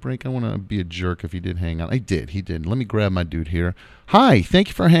hang on through the break? I want to be a jerk if he did hang on. I did. He did. Let me grab my dude here. Hi. Thank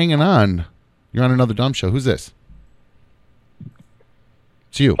you for hanging on. You're on Another Dumb Show. Who's this?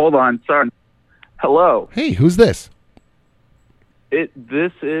 It's you. Hold on. Sorry. Hello. Hey, who's this?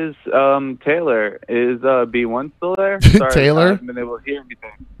 This is Taylor. Is B1 still there? Sorry, Taylor? I haven't been able to hear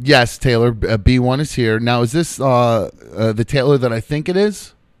anything. Yes, Taylor. B1 is here. Now, is this the Taylor that I think it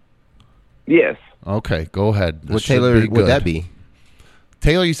is? Yes. Okay, go ahead. This What should Taylor be would good. that be?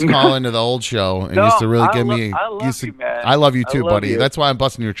 Taylor used to call into the old show and No, used to really I give lo- me. I love used to- you, man. I love you I too, love buddy. you. That's why I'm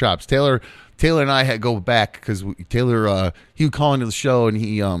busting your chops. Taylor Taylor and I had go back because Taylor he would call into the show and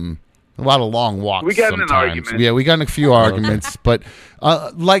he a lot of long walks. We got in sometimes. an argument. Yeah, we got in a few arguments, but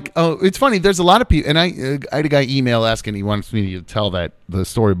it's funny. There's a lot of people, and I had a guy email asking he wants me to tell the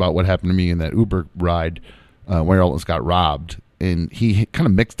story about what happened to me in that Uber ride where I almost got robbed, and he kind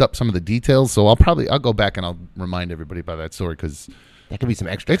of mixed up some of the details. So I'll go back and I'll remind everybody about that story because. That could be some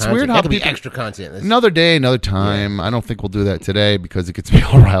extra It's content. weird how that could be people- extra content. Another day, another time. Yeah. I don't think we'll do that today because it gets me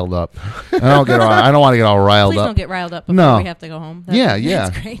all riled up. I don't want to get all riled Please up. don't get riled up before we have to go home. Yeah.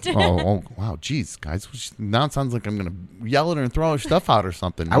 That's great. oh, wow. Geez, guys. Now it sounds like I'm going to yell at her and throw her stuff out or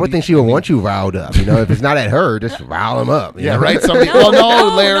something. I would think she would want you riled up. You know, if it's not at her, just rile them up. Yeah, know? right?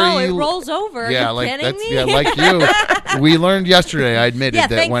 No, Larry. it rolls over. Yeah, Are you like kidding me? Yeah, like you. We learned yesterday. I admitted that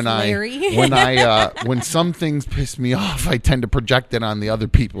thanks, when Larry. when some things piss me off, I tend to project it on the other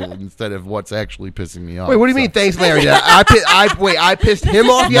people instead of what's actually pissing me off. Wait, what do you mean? Thanks, Larry. I pissed him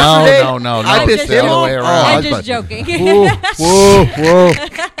off yesterday. No. I pissed him off. I'm just joking.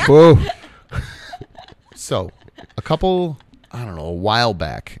 Whoa. So, a while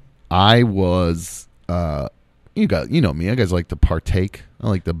back, I was, you know me. I guys like to partake. I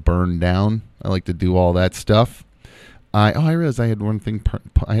like to burn down. I like to do all that stuff. I realized I had one thing.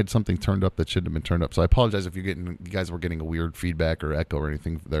 I had something turned up that shouldn't have been turned up. So I apologize if you guys were getting a weird feedback or echo or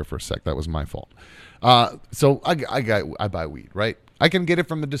anything there for a sec. That was my fault. So I buy weed, right? I can get it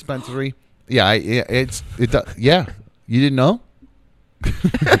from the dispensary. Yeah, yeah. You didn't know?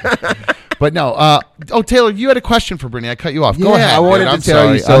 But no. Taylor, you had a question for Brittany. I cut you off. Go ahead. I wanted to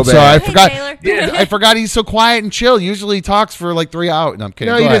tell you so I'm bad. sorry. I Hey, forgot. Taylor. I forgot he's so quiet and chill. Usually he talks for like 3 hours. No, I'm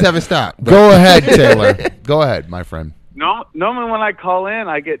kidding. No, Go you ahead. just haven't stopped. Go ahead, Taylor. Go ahead, my friend. No, normally when I call in,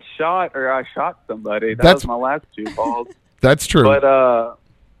 I get shot or I shot somebody. That That's- was my last 2 calls. That's true. But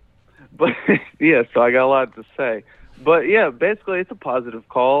yeah, so I got a lot to say. But yeah, basically it's a positive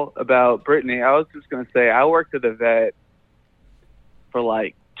call about Brittany. I was just going to say I worked at a vet for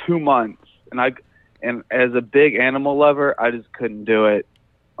like 2 months, and as a big animal lover, I just couldn't do it.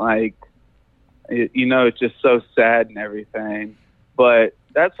 Like, it's just so sad and everything. But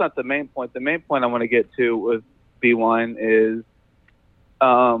that's not the main point. The main point I want to get to with B1 is,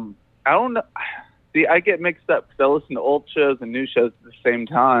 I don't know. See, I get mixed up because I listen to old shows and new shows at the same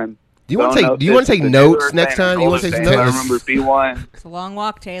time. Do you want to take notes next time? You want to take some I notes? remember B1 It's a long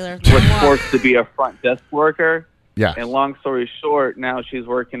walk, Taylor. was forced to be a front desk worker. Yeah. And long story short, now she's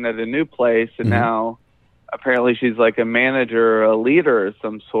working at a new place, and now apparently she's like a manager or a leader of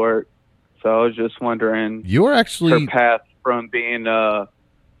some sort. So I was just wondering You are actually her path from being the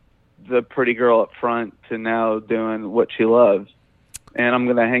pretty girl up front to now doing what she loves. And I'm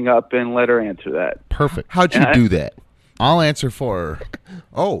going to hang up and let her answer that. perfect. How'd you do that? I'll answer for her.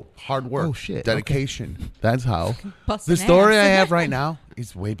 Oh, Hard work. Oh, shit. Dedication. That's how. Busting The story ass. I have right now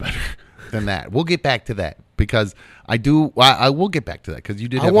is way better than that. We'll get back to that because I will get back to that because you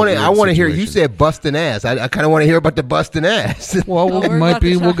did. I have want a to. weird I want to hear. You situation. said busting ass. I kind of want to hear about the busting ass. Well, Oh, it we're might about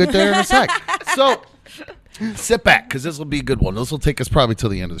be. to We'll talk. get there in a sec. So sit back because this will be a good one. This will take us probably till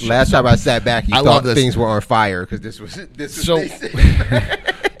the end of the show. Last time I sat back, you I thought love this. things were on fire because this was So,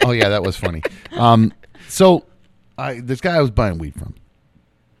 oh yeah, that was funny. This guy I was buying weed from,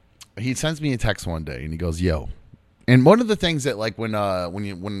 he sends me a text one day and he goes, "Yo," and one of the things that like when I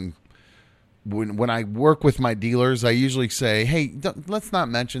work with my dealers, I usually say, "Hey, let's not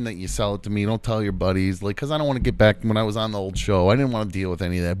mention that you sell it to me. Don't tell your buddies, like, because I don't want to get back." When I was on the old show, I didn't want to deal with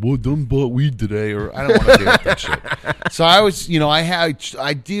any of that. Well, done bought weed today, or I don't want to deal with that shit. So I was,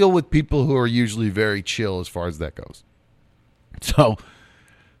 I deal with people who are usually very chill as far as that goes. So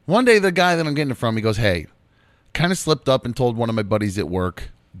one day, the guy that I'm getting it from, he goes, "Hey, kind of slipped up and told one of my buddies at work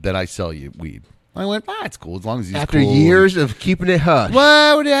that I sell you weed." I went, it's cool as long as he's After cool. years of keeping it hush.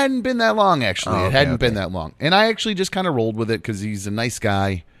 Well, it hadn't been that long, actually. Oh, It okay, hadn't been okay. that long. And I actually just kind of rolled with it because he's a nice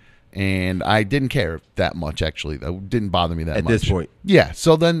guy, and I didn't care that much, actually. That didn't bother me that At much. this point. Yeah.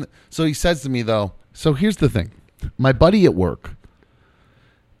 So he says to me, though, so here's the thing. My buddy at work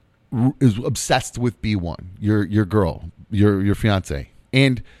is obsessed with B1, your girl, your fiance.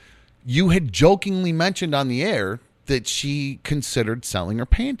 And you had jokingly mentioned on the air that she considered selling her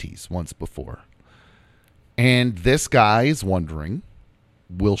panties once before. And this guy is wondering,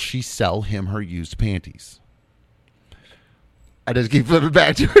 will she sell him her used panties? I just keep flipping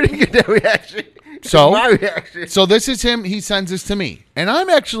back to her to get that reaction. So, My reaction. so this is him. He sends this to me, and I'm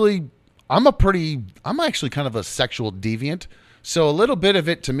actually kind of a sexual deviant. So a little bit of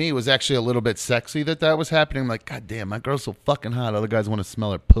it to me was actually a little bit sexy that was happening. I'm like, God damn, my girl's so fucking hot. Other guys want to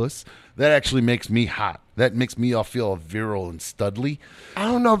smell her puss. That actually makes me hot. That makes me all feel virile and studly. I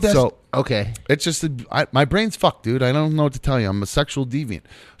don't know if that's okay. It's just my brain's fucked, dude. I don't know what to tell you. I'm a sexual deviant.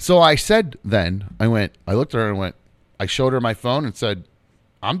 So I said then, I looked at her and went, I showed her my phone and said,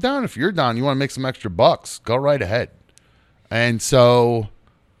 I'm down if you're down. You want to make some extra bucks? Go right ahead. And so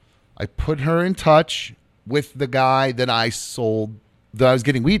I put her in touch with the guy that I was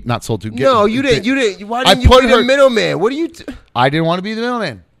getting weed, not sold to. No, you didn't. Why didn't you be the middleman? What are you? I didn't want to be the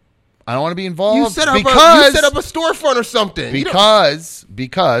middleman. I don't want to be involved. You set up a storefront or something. Because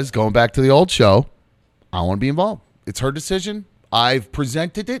going back to the old show, I don't want to be involved. It's her decision. I've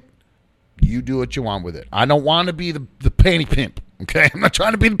presented it. You do what you want with it. I don't want to be the panty pimp. Okay, I'm not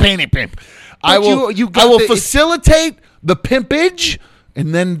trying to be the panty pimp. I will facilitate the pimpage,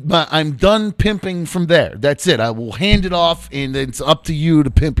 and then I'm done pimping from there. That's it. I will hand it off, and it's up to you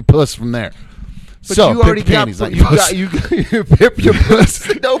to pimp your puss from there. But so, you already got you pimp your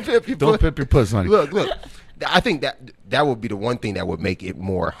puss. Don't pimp your puss. Don't pimp your puss, honey. Look. I think that would be the one thing that would make it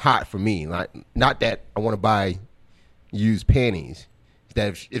more hot for me. Like, not that I want to buy used panties.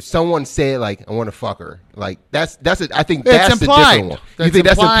 That if someone said like I want to fuck her, like that's it. I think that's the different one. You think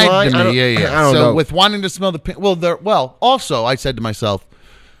that's implied to me? Yeah. I don't know. With wanting to smell the also I said to myself,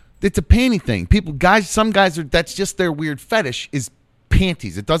 it's a panty thing. Some guys that's just their weird fetish is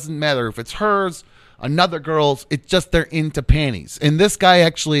panties. It doesn't matter if it's hers, another girl's. It's just they're into panties. And this guy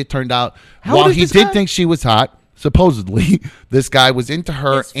actually, it turned out, while he did think she was hot, supposedly, this guy was into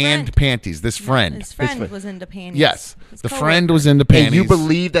her and panties. His friend was into panties. Yes, the friend was into panties. And you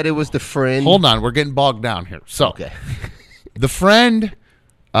believe that it was the friend? Hold on, we're getting bogged down here. So, okay. The friend,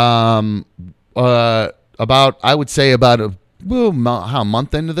 about I would say about a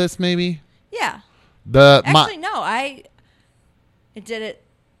month into this, maybe. Yeah. I did it.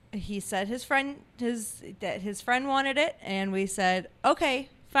 He said his friend wanted it, and we said okay,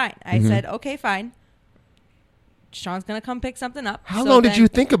 fine. I said okay, fine. Sean's gonna come pick something up. How long did you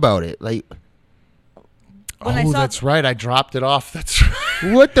think about it? Like, that's right. I dropped it off. That's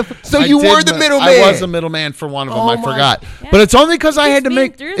right. What the? So you were the middleman. I was a middleman for one of them. I forgot, but it's only because I had to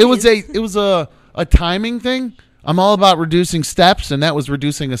make. It was a timing thing. I'm all about reducing steps, and that was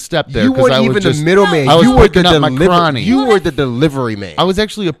reducing a step there. You weren't even the middleman. You were the delivery. You were the delivery man. I was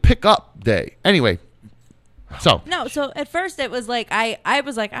actually a pickup day. Anyway. So at first it was like I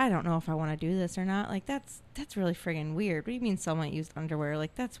was like, I don't know if I want to do this or not. Like that's really friggin' weird. What do you mean someone used underwear?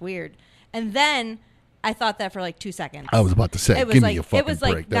 Like that's weird. And then I thought that for like 2 seconds. I was about to say, give me a fucking break. It was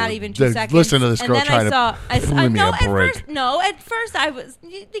like not even 2 seconds. Listen to this girl trying to give me a break. At first I was.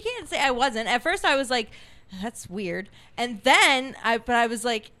 You can't say I wasn't. At first I was like, that's weird. And then I was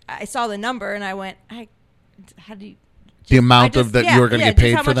like, I saw the number and I went, how do you? The amount of that you were going to get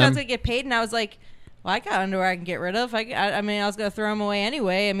paid for them. How much I was going to get paid, and I was like. Well, I got underwear I can get rid of. I mean, I was going to throw them away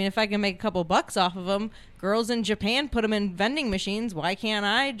anyway. I mean, if I can make a couple bucks off of them, girls in Japan put them in vending machines. Why can't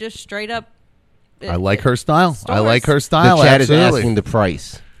I just straight up? I like her style. Stores. I like her style. The chat is asking the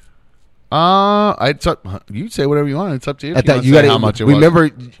price. You say whatever you want. It's up to you. How much it was. Remember,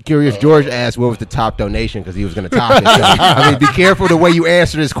 Curious George asked what was the top donation because he was going to top it. So, I mean, be careful the way you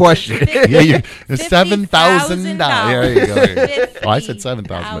answer this question. $7,000. There you go. Oh, I said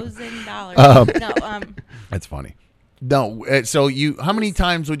 $7,000. No, that's funny. No, so how many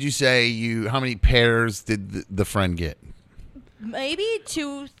times would you say how many pairs did the friend get? Maybe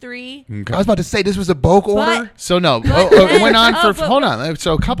 2, 3. Okay. I was about to say this was a bulk order. So no, it went on for hold on.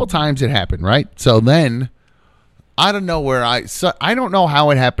 So a couple times it happened, right? So then I don't know I don't know how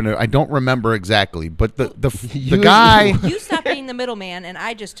it happened. I don't remember exactly, but the guy. You stopped being the middleman, and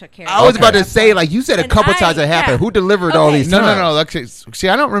I just took care of it. I was about to say, like you said, a couple times it happened. Who delivered all these times? No. See,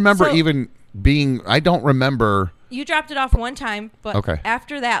 I don't remember even being. I don't remember. You dropped it off one time, but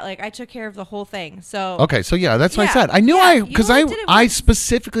after that, like I took care of the whole thing. So that's what I said. I knew because I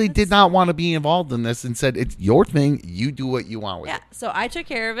specifically did not want to be involved in this and said it's your thing. You do what you want with it. Yeah, so I took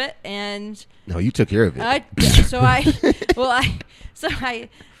care of it, and no, you took care of it. So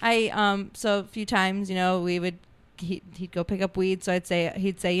a few times, we would. He'd go pick up weed, so he'd say,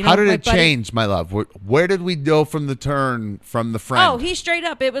 how did it change, my love? Where did we go from the turn from the friend? Oh, he straight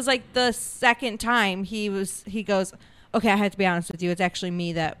up. It was like the second time he goes, okay, I have to be honest with you. It's actually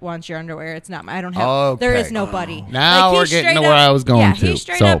me that wants your underwear. It's not. I don't have. There is nobody. Now we're getting to where I was going to. Yeah, he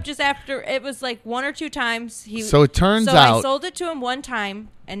straight up just after it was like 1 or 2 times. So it turns out I sold it to him one time,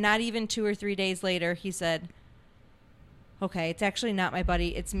 and not even 2 or 3 days later, he said, okay, it's actually not my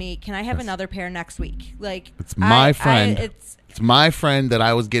buddy. It's me. Can I have another pair next week? Like it's my friend. It's my friend that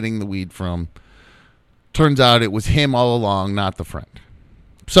I was getting the weed from. Turns out it was him all along, not the friend.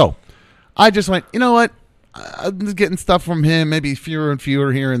 So I just went, you know what? I'm just getting stuff from him, maybe fewer and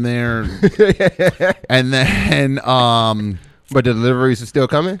fewer here and there. And then but the deliveries are still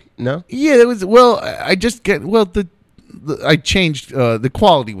coming? No? Yeah, it was. Well, I just get I changed. The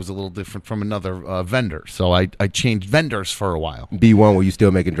quality was a little different from another vendor, so I changed vendors for a while. B1, were you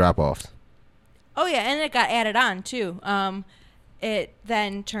still making drop-offs? Oh yeah, and it got added on too. It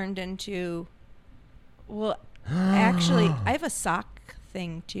then turned into, well, actually, I have a sock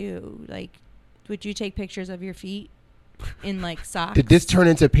thing too. Like, would you take pictures of your feet in like socks? Did this turn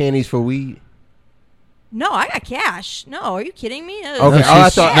into panties for weed? No, I got cash. No, are you kidding me? Okay, I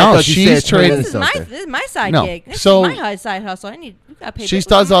thought she's trading. This is my side gig. This so is my side hustle. We gotta pay. She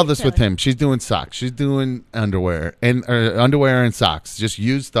does all this with him. She's doing socks. She's doing underwear and socks. Just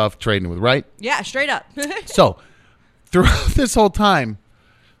used stuff, trading with, right? Yeah, straight up. So throughout this whole time,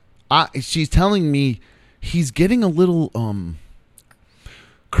 she's telling me he's getting a little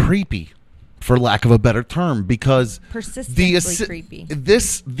creepy, for lack of a better term, because persistently creepy.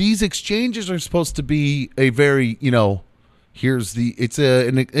 These exchanges are supposed to be a very, it's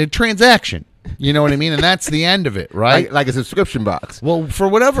a transaction. You know what I mean? And that's the end of it, right? Like a subscription box. Well, for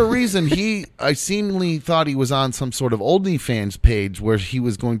whatever reason, I seemingly thought he was on some sort of OnlyFans page where he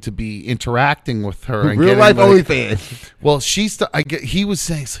was going to be interacting with her. And Real life OnlyFans. Well, he was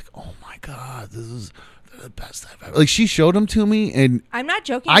saying, it's like, oh my God, this is the best I've ever. Like, she showed him to me, and I'm not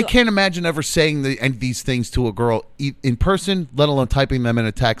joking. I can't imagine ever saying these things to a girl in person, let alone typing them in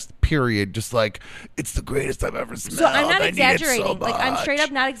a text. Period. Just like, it's the greatest I've ever smelled. So I'm not exaggerating. exaggerating. Like, I'm straight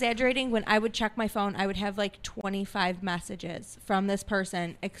up not exaggerating. When I would check my phone, I would have like 25 messages from this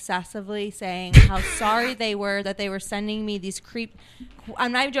person excessively saying how sorry they were that they were sending me these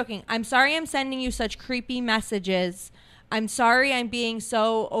I'm not even joking. I'm sorry I'm sending you such creepy messages. I'm sorry I'm being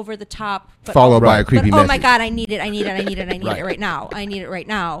so over the top. But, Followed by a creepy message. Oh my God, I need it right now. I need it right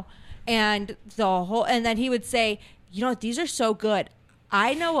now. And and then he would say, these are so good.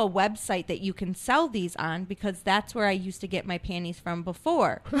 I know a website that you can sell these on because that's where I used to get my panties from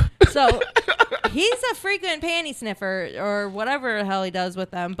before. So he's a frequent panty sniffer or whatever the hell he does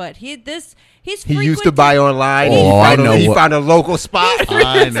with them. But he's he used to buy online. He found a local spot.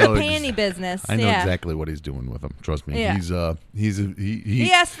 I know the panty business. I know exactly what he's doing with them. Trust me. Yeah. He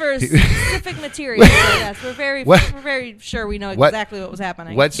asked for specific material. Yes, we're very sure we know exactly what was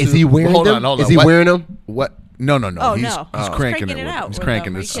happening. Is he wearing them? Hold on. Is he wearing them? What? No. Oh, he's no. He's cranking it out. He's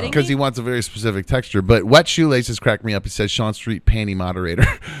cranking it because he wants a very specific texture. But Wet Shoelaces cracked me up. He says Sean Street panty moderator.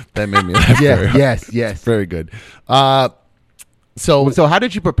 That made me laugh. Yes. Very good. So how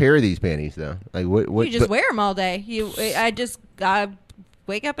did you prepare these panties though? Like what? You just wear them all day. I just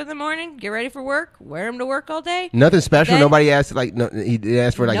wake up in the morning, get ready for work, wear them to work all day. Nothing special. Nobody asked he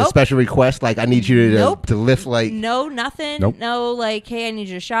asked for a special request. Like I need you to lift like. No, nothing. Nope. No, like hey, I need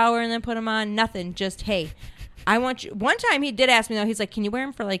you to shower and then put them on. Nothing. Just hey. I want you. One time he did ask me though. He's like, "Can you wear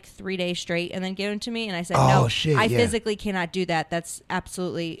them for like 3 days straight and then give them to me?" And I said, "No, I physically cannot do that. That's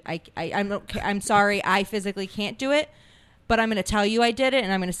absolutely. I'm sorry. I physically can't do it. But I'm going to tell you I did it,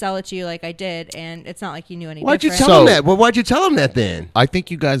 and I'm going to sell it to you like I did, and it's not like you knew any different. Why'd you tell him that? Well, why'd you tell him that then? I think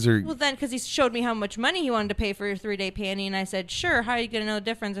you guys are... Well, then, because he showed me how much money he wanted to pay for your 3-day panty, and I said, sure, how are you going to know the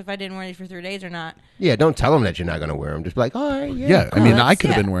difference if I didn't wear these for 3 days or not? Yeah, don't tell him that you're not going to wear them. Just be like, all right, yeah. I mean, I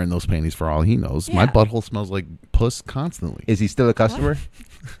could have been wearing those panties for all he knows. Yeah. My butthole smells like puss constantly. Is he still a customer?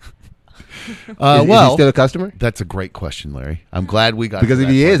 Is he still a customer? That's a great question, Larry. I'm glad we got because if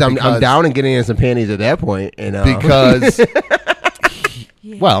he is, I'm down and getting in some panties at that point. And because...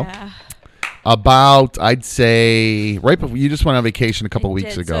 Yeah. Well, about I'd say right before you just went on vacation a couple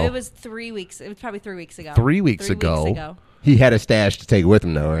weeks ago. So it was 3 weeks. It was probably 3 weeks ago. 3 weeks ago. He had a stash to take with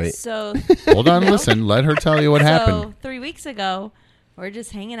him, though, right? So hold on, listen. Let her tell you what happened. So 3 weeks ago, we're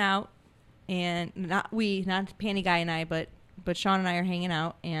just hanging out, and not Panty Guy and I, but Sean and I are hanging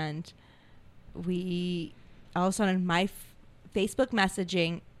out, and we all of a sudden my Facebook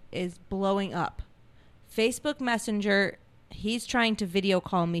messaging is blowing up. Facebook Messenger. He's trying to video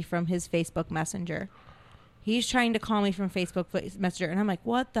call me from his Facebook Messenger. He's trying to call me from Facebook Messenger, and I'm like,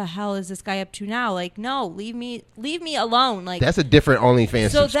 "What the hell is this guy up to now?" Like, no, leave me alone. Like that's a different OnlyFans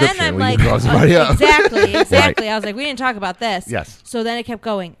so subscription. Then I'm like, exactly. Right. I was like, we didn't talk about this. Yes. So then it kept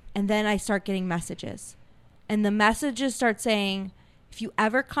going, and then I start getting messages, and the messages start saying, "If you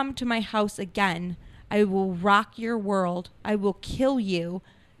ever come to my house again, I will rock your world. I will kill you."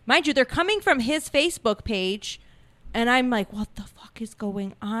 Mind you, they're coming from his Facebook page. And I'm like, what the fuck is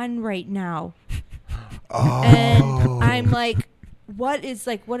going on right now? Oh. And I'm like, what is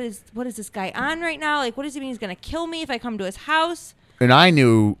this guy on right now? Like, what does he mean he's going to kill me if I come to his house? And I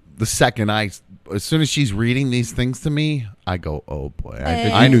knew the second I as soon as she's reading these things to me, I go, oh boy,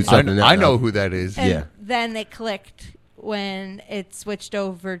 I knew something. I know who that is. And then it clicked when it switched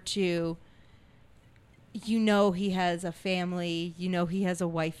over to, he has a family, he has a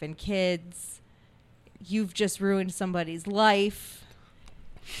wife and kids. You've just ruined somebody's life.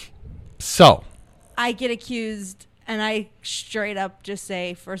 So I get accused, and I straight up just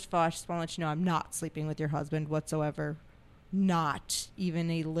say, first of all, I just want to let you know I'm not sleeping with your husband whatsoever. Not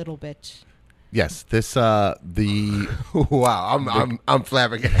even a little bit. Yes, this wow, I'm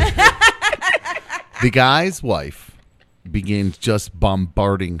flabbergasted. The guy's wife begins just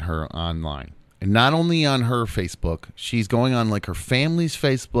bombarding her online. And not only on her Facebook, she's going on like her family's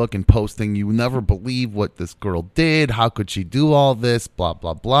Facebook and posting, you never believe what this girl did. How could she do all this? Blah,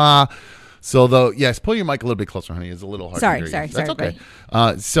 blah, blah. So though, yes, pull your mic a little bit closer, honey. It's a little hard to hear you. That's okay.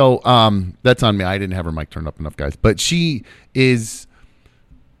 So that's on me. I didn't have her mic turned up enough, guys. But she is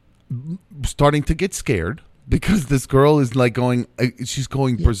starting to get scared because this girl is like she's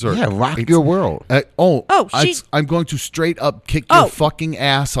going berserk. Yeah, rock your world. I'm going to straight up kick your fucking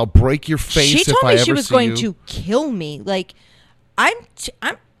ass. I'll break your face she if told I me ever she was see going you. to kill me. Like, I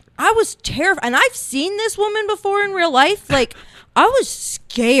was terrified. And I've seen this woman before in real life. Like, I was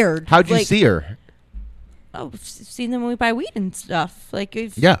scared. How'd you see her? Oh, we've seen them when we buy weed and stuff. Like,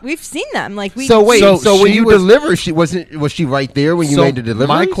 we've seen them. Like, So when you deliver, was she right there when you made the delivery?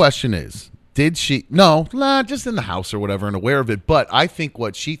 My question is, did she? No, just in the house or whatever, and aware of it. But I think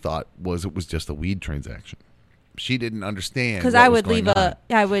what she thought was it was just a weed transaction. She didn't understand. Because I would leave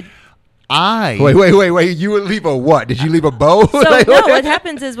wait. You would leave a what? Did you leave a bow? So no, what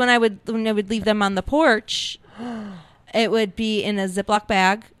happens is when I would leave them on the porch, it would be in a Ziploc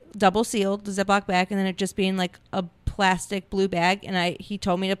bag, double sealed, the Ziploc bag, and then it'd just be in like a plastic blue bag. And he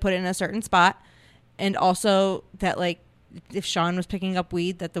told me to put it in a certain spot, and also that like if Sean was picking up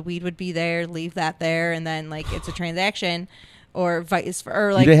weed, that the weed would be there, leave that there, and then like it's a transaction. Or vice versa,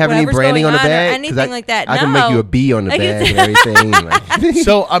 or like you didn't have any branding on the bag, or anything like that. I can make you a bee on the bag and everything.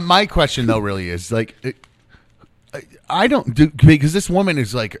 So my question though really is like, I don't do because this woman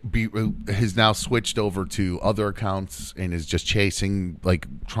is like has now switched over to other accounts and is just chasing, like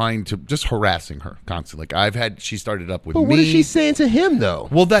trying to just harassing her constantly. Like she started up with me. But what is she saying to him though?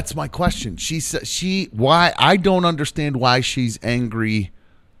 Well, that's my question. Why I don't understand why she's angry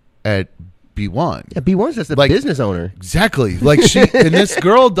at B1. Yeah, B1's just a business owner. Exactly. Like and this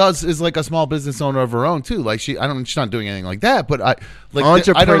girl is like a small business owner of her own too. Like she's not doing anything like that, but I don't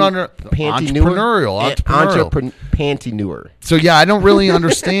entrepreneurial. Panty-newer. So yeah, I don't really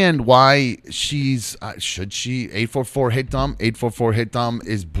understand why she's should she 844 hit dumb 844 hit dumb.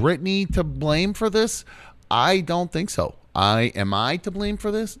 Is Brittany to blame for this? I don't think so. Am I to blame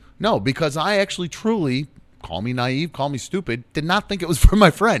for this? No, because I actually truly, call me naive, call me stupid, did not think it was for my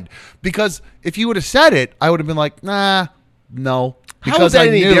friend. Because if you would have said it, I would have been like, nah, no. Because how is that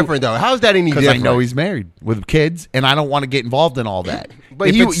any different, though? How is that any different? Because I know he's married with kids, and I don't want to get involved in all that. But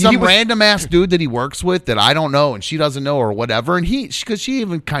if it's some random-ass dude that he works with that I don't know and she doesn't know or whatever, and because she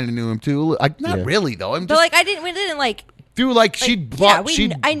even kind of knew him, too. Like, not really, though. But, like, we didn't, like... Dude, like, she'd picked up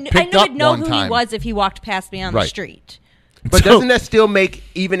I would know who he was if he walked past me on the street. But doesn't that still make,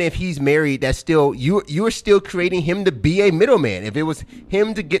 even if he's married, that's still you're still creating him to be a middleman? If it was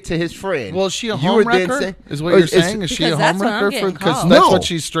him to get to his friend, well, is she a homewrecker? Is what you're saying? Is she a homewrecker? Because that's what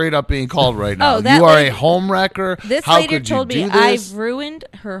she's straight up being called right now. You are a homewrecker. This lady told me I've ruined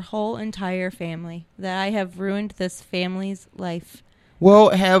her whole entire family. That I have ruined this family's life. Well,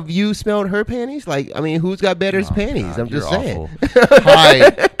 have you smelled her panties? Like, I mean, who's got better panties? God, I'm just saying.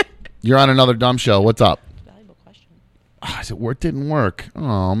 Hi, you're on another dumb show. What's up? Is it didn't work?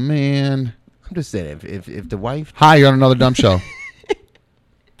 Oh man! I'm just saying, if the wife. Hi, you're on another dumb show.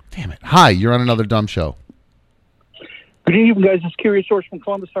 Damn it! Hi, you're on another dumb show. Good evening, guys. It's Curious Source from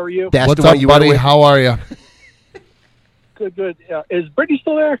Columbus. How are you? What's up, buddy? How are you? Good. Is Brittany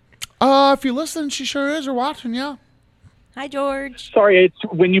still there? If you listen, she sure is. Or watching, yeah. Hi, George. Sorry, it's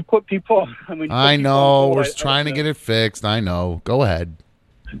when you put people. I know. We're trying to get it fixed. I know. Go ahead.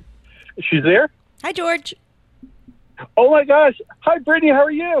 She's there. Hi, George. Oh my gosh! Hi, Brittany. How are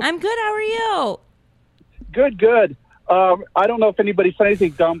you? I'm good. How are you? Good. I don't know if anybody said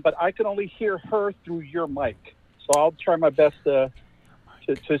anything dumb, but I can only hear her through your mic. So I'll try my best to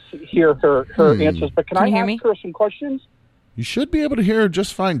hear her answers. But can I ask her some questions? You should be able to hear her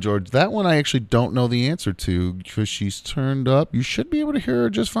just fine, George. That one I actually don't know the answer to because she's turned up. You should be able to hear her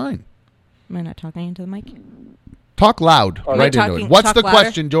just fine. Am I not talking into the mic? Talk loud. Right into it. What's the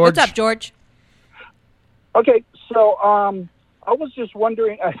question, George? What's up, George? Okay, so I was just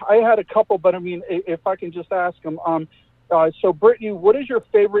wondering. I had a couple, but I mean, if I can just ask them. So, Brittany, what is your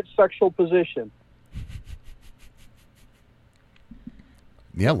favorite sexual position?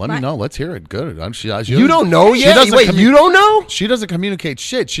 Yeah, let me know. Let's hear it. Good. You don't know yet? Wait, you don't know? She doesn't communicate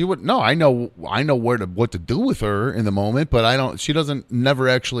shit. She would no. I know what to do with her in the moment, but I don't. She doesn't never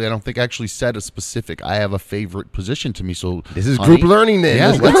actually. I don't think actually said a specific. I have a favorite position to me. So this is group learning. Then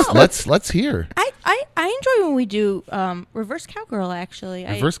yeah, let's hear. I enjoy when we do reverse cowgirl. Actually,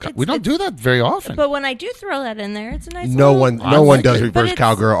 we don't do that very often. But when I do throw that in there, it's a nice. No one does reverse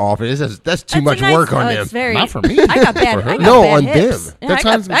cowgirl often. That's too much work on them. Not for me. I got bad. On hips. them.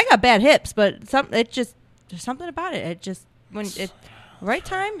 Yeah, I got bad hips, but there's something about it. It just when it right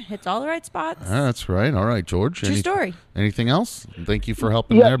time hits all the right spots. That's right. All right, George. True story. Anything else? Thank you for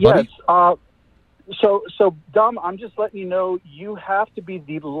helping there, buddy. Yes. So Dom, I'm just letting you know you have to be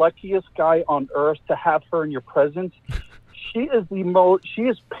the luckiest guy on earth to have her in your presence. She is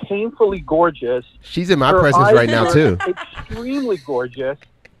painfully gorgeous. She's in my presence right now too. Extremely gorgeous.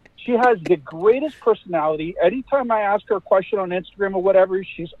 She has the greatest personality. Anytime I ask her a question on Instagram or whatever,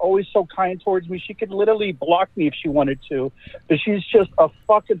 she's always so kind towards me. She could literally block me if she wanted to. But she's just a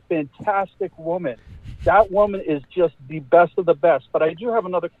fucking fantastic woman. That woman is just the best of the best. But I do have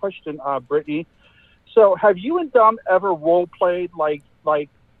another question, Brittany. So have you and Dom ever role played like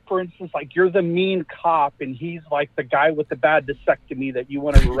for instance, like you're the mean cop and he's like the guy with the bad vasectomy that you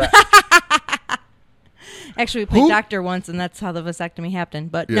want to arrest? Actually, we played doctor once, and that's how the vasectomy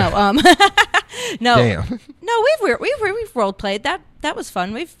happened. But no, no, damn. No, we've role played. That was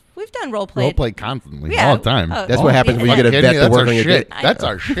fun. We've done role play. Role play constantly, all the time. That's what happens when you get a vet to work on your dick. That's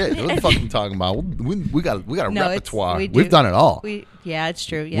our shit. What the fuck are you talking about? We got a repertoire. We We've done it all. Yeah, it's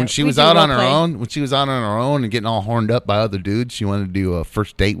true. Yeah. When she was out on her own, and getting all horned up by other dudes, she wanted to do a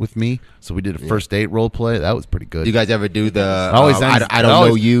first date with me. So we did a first date role play. That was pretty good. Do you guys ever do the I don't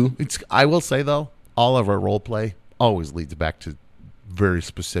know you? I will say though, all of our role play always leads back to very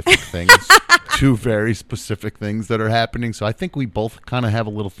specific things. Two very specific things that are happening. So I think we both kind of have a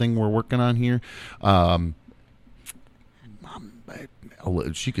little thing we're working on here.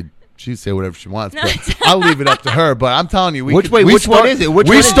 She'd say whatever she wants, but I'll leave it up to her. But I'm telling you, which one is it?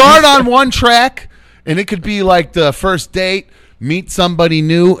 We start on one track, and it could be like the first date, meet somebody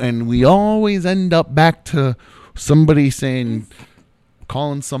new, and we always end up back to somebody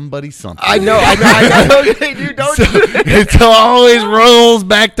calling somebody something. I know. You don't. It always rolls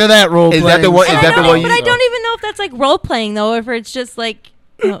back to that role. Is that the one? But I don't even know if that's like role playing though, or if it's just like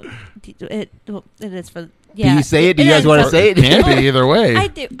it is for. Yeah. Do you say it? Do you guys want to say it? It can be either way. I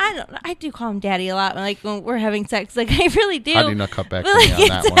do. I do call him daddy a lot. Like when we're having sex, like I really do. I do not cut back on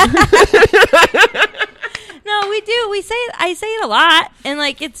that one. No, we do. We say it. I say it a lot, and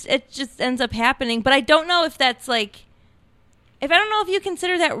like it just ends up happening. But I don't know if that's like. I don't know if you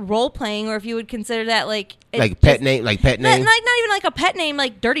consider that role playing, or if you would consider that like pet name, not even like a pet name,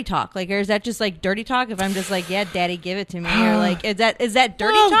 like dirty talk, or is that just like dirty talk? If I'm just like, yeah, daddy, give it to me, or like, is that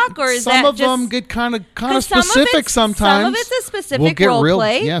dirty talk, or is that some of just, them get kind of specific sometimes? Some of it's a specific role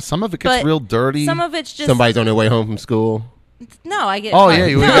play. Yeah, some of it gets real dirty. Some of it's just somebody's on their way home from school. No, I get. Oh yeah,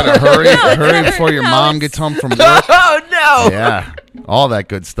 you gotta hurry before your mom gets home from work. Oh no! Yeah, all that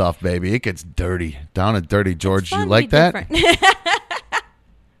good stuff, baby. It gets dirty, down and dirty. George, you like that?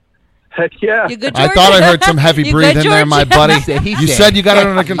 Heck yeah! You good, I George? thought I heard some heavy breathing there, my buddy. You said you got it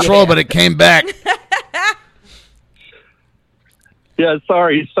under control, but it came back. Yeah,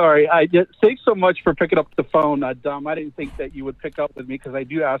 sorry. Thanks so much for picking up the phone, Dom. I didn't think that you would pick up with me because I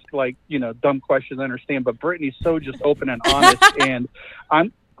do ask dumb questions. I understand, but Brittany's so just open and honest, and I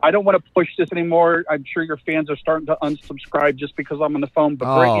don't want to push this anymore. I'm sure your fans are starting to unsubscribe just because I'm on the phone.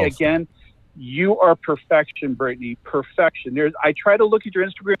 But Brittany, again, you are perfection, Brittany. Perfection. I try to look at your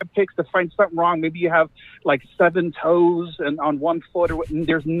Instagram pics to find something wrong. Maybe you have like 7 toes and on 1 foot, and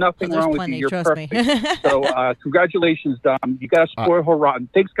there's nothing wrong with you. You're perfect. So congratulations, Dom. You got to spoil her rotten.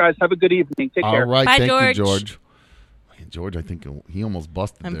 Thanks, guys. Have a good evening. Take care. All right. Bye, thank George. you, George. George, I think he almost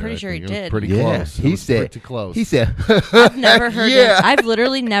busted. I'm pretty sure he did. Pretty close. He said. Pretty close. He said. I've never heard him. I've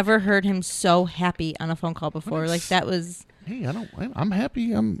literally never heard him so happy on a phone call before. Like that was. Hey, I'm happy.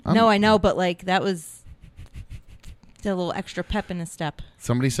 No, I know, but like that was a little extra pep in his step.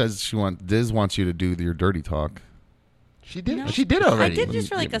 Somebody says Diz wants you to do your dirty talk. She did. No, she did already. I did just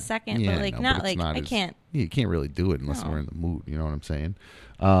for like a second, but like not like I can't. You can't really do it unless we're in the mood. You know what I'm saying?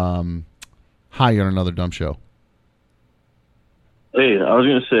 Hi, you're on another dumb show. Hey, I was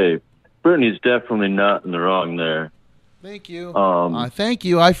going to say, Brittany's definitely not in the wrong there. Thank you. Thank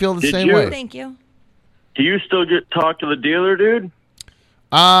you. I feel the same way. Thank you. Do you still talk to the dealer, dude?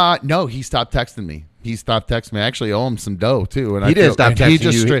 No, he stopped texting me. He stopped texting me. I actually owe him some dough too, and he didn't stop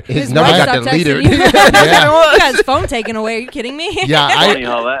texting you. His number got deleted. He got his phone taken away. Are you kidding me? Yeah, funny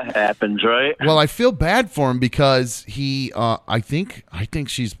how that happens, right? Well, I feel bad for him because he. I think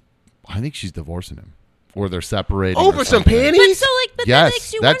she's divorcing him, or they're separating over some panties. But yes, that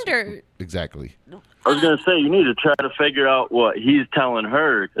makes you wonder. Exactly. I was going to say, you need to try to figure out what he's telling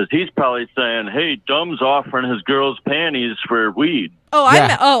her, because he's probably saying, hey, Dumb's offering his girls panties for weed.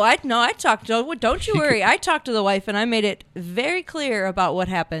 I talked to, don't you worry. I talked to the wife, and I made it very clear about what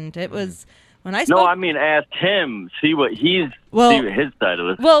happened. It was when I spoke. No, I mean, ask him, see what his side of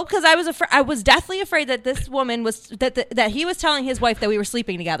it. Well, because I was deathly afraid that this woman was, that he was telling his wife that we were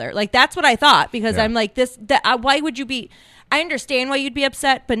sleeping together. Like, that's what I thought, because I'm like, why would you be... I understand why you'd be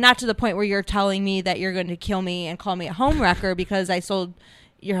upset, but not to the point where you're telling me that you're going to kill me and call me a home wrecker because I sold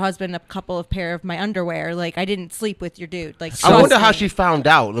your husband a couple of pair of my underwear. Like, I didn't sleep with your dude. Like, I wonder how she found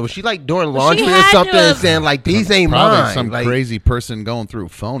out. Was she like doing laundry or something and saying like, these ain't mine? Some crazy person going through a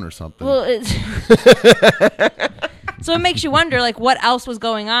phone or something. Well, so it makes you wonder, like, what else was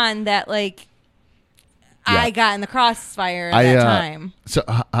going on that, like, I got in the crossfire at that time. So,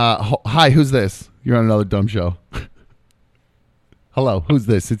 hi, who's this? You're on another dumb show. Hello, who's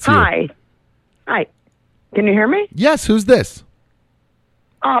this? It's you. Hi. Can you hear me? Yes, who's this?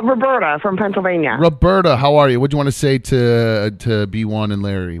 Roberta from Pennsylvania. Roberta, how are you? What do you want to say to B1 and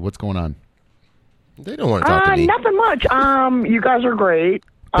Larry? What's going on? They don't want to talk to me. Nothing much. You guys are great.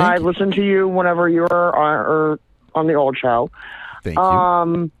 I listen to you whenever you are on the old show. Thank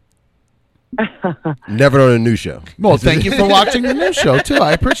you. Never on a new show. Well, thank you for watching the new show too.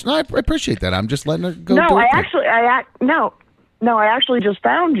 I appreciate that. I'm just letting her go. No, I actually just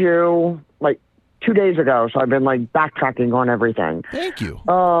found you like 2 days ago, so I've been like backtracking on everything. Thank you.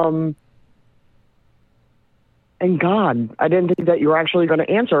 And God, I didn't think that you were actually going to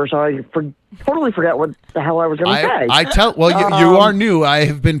answer, so I totally forgot what the hell I was going to say. You are new. I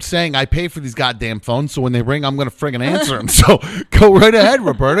have been saying I pay for these goddamn phones, so when they ring, I'm going to friggin' answer them. So go right ahead,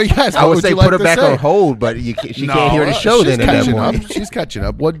 Roberta. Yes, I would say put her back on hold, but she can't hear the show then at that point. She's catching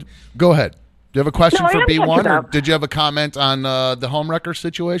up. Go ahead. Do you have a question for B1, or did you have a comment on the home wrecker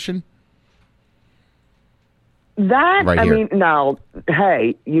situation? That, right I here. mean, no.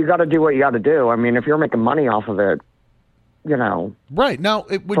 Hey, you got to do what you got to do. I mean, if you're making money off of it, you know. Right. Now,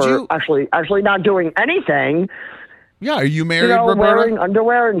 would for you... Actually not doing anything. Yeah, are you married, Roberta? Roberta? Wearing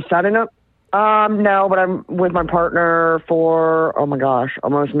underwear and setting up. No, but I'm with my partner for, oh my gosh,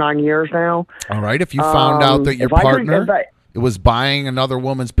 almost 9 years now. All right. If you found out that your partner was buying another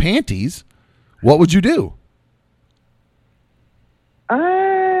woman's panties, what would you do?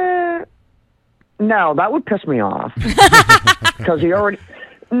 No, that would piss me off because he already.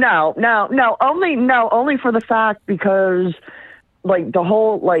 Only for the fact because, like, the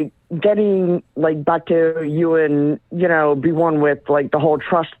whole like getting like back to you and B1 with like the whole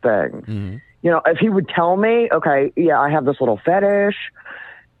trust thing. Mm-hmm. You know, if he would tell me, okay, yeah, I have this little fetish,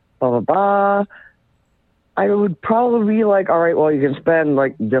 blah blah blah, I would probably be like, all right, well, you can spend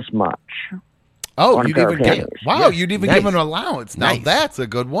like this much. Oh, you'd even you'd even give an allowance. Now that's a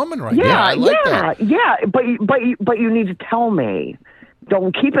good woman, right? Yeah, I like that. Yeah, but you need to tell me.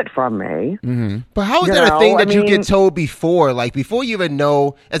 Don't keep it from me. Mm-hmm. But how is that a thing that you get told before? Like before you even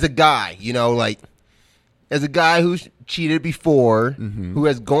know, as a guy, like as a guy who's cheated before, who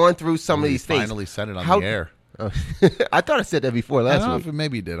has gone through some of these things. Finally said it on the air. I thought I said that before last week.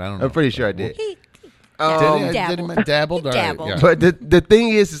 Maybe you did. I don't know. I'm pretty sure I did. Dabbled. But the thing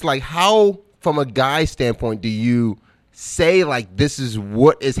is like how. From a guy's standpoint, do you say like this is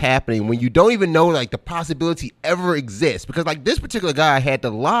what is happening when you don't even know like the possibility ever exists? Because like this particular guy had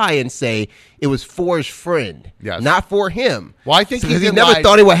to lie and say it was for his friend, not for him. Well, I think because he never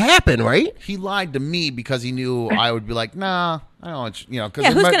thought it would happen, right? He lied to me because he knew I would be like, nah, I don't want you. Cause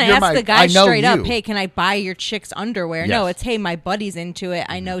who's going to ask the guy straight up? Hey, can I buy your chick's underwear? Yes. No, it's hey, my buddy's into it.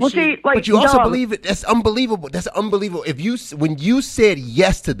 I know but you also believe it. That's unbelievable. That's unbelievable. When you said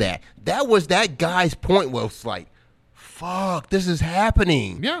yes to that, that was that guy's point where it's like, fuck, this is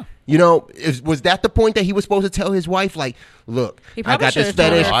happening. Yeah. Was that the point that he was supposed to tell his wife? Like, look, I got this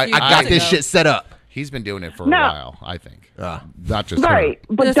fetish. I got this shit set up. He's been doing it for a while, I think. Not just right.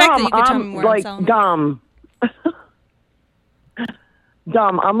 her. But dumb,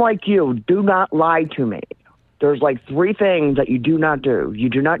 dumb, I'm like you. Do not lie to me. There's like 3 things that you do not do. You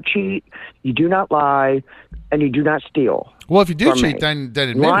do not cheat, you do not lie, and you do not steal. Well, if you do cheat, then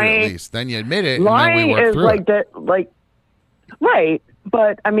admit it at least. Then you admit it, and then we work through it. That, right.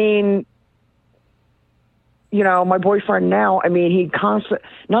 But, I mean, my boyfriend now, I mean, he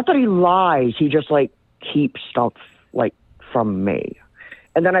not that he lies, he just, like, keeps stuff, like, from me.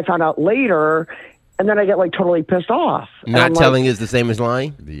 And then I found out later, and then I get like totally pissed off. And Not I'm telling like, is the same as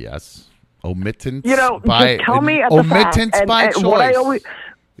lying. Yes. Omittance just tell me at the fact. omittance by and choice what I always,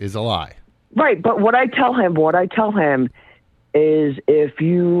 is a lie. right, but what I tell him is if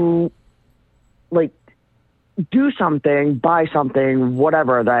you like do something, buy something,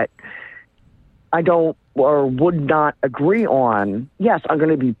 whatever that I don't or would not agree on, yes, I'm going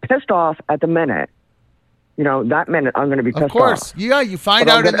to be pissed off at the minute. That minute I'm going to be pissed off. Of course. Yeah, you find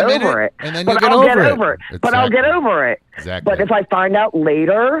But I'll out in get the minute, over it. and then But you get I'll over get it. over it. Exactly. But I'll get over it. Exactly. But if I find out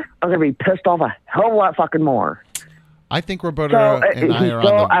later, I'm going to be pissed off a hell of a lot fucking more. I think Roberta So and I he are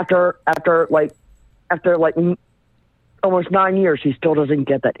still, on the... after almost 9 years, he still doesn't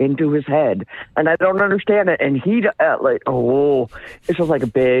get that into his head, and I don't understand it. And he it's just like a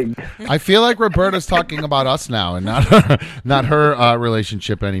big. I feel like Roberta's talking about us now, and not her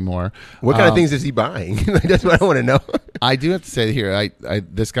relationship anymore. What kind of things is he buying? That's what I want to know. I do have to say here,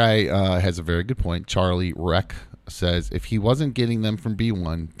 this guy has a very good point. Charlie Reck says if he wasn't getting them from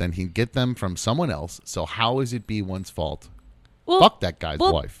B1, then he'd get them from someone else. So how is it B1's fault? Fuck that guy's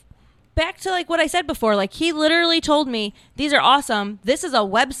wife. Back to like what I said before, like he literally told me these are awesome. This is a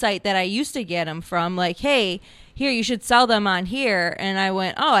website that I used to get them from. Like, hey, here you should sell them on here. And I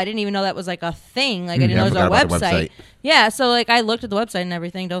went, oh, I didn't even know that was like a thing. Like I didn't know it was a website. Yeah, so like I looked at the website and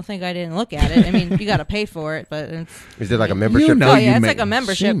everything. Don't think I didn't look at it. I mean, you got to pay for it, but is there like a membership? It's like a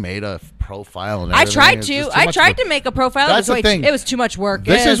membership. She made a profile. And I everything. tried to make a profile. That's the thing. It was too much work.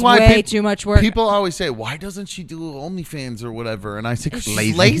 This is why way too much work. People always say, "Why doesn't she do OnlyFans or whatever?" And I say, "She's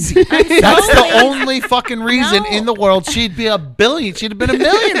lazy." lazy. That's the only fucking reason in the world she'd be a billion. She'd have been a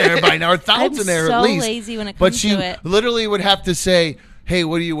millionaire by now, or thousandaire I'm at least. so lazy when it but comes she to it. literally would have to say, "Hey,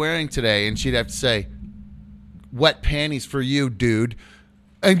 what are you wearing today?" And she'd have to say, "Wet panties for you, dude."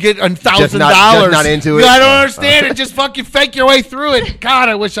 And get $1,000. Just not into it. I don't understand it. Just fucking fake your way through it. God,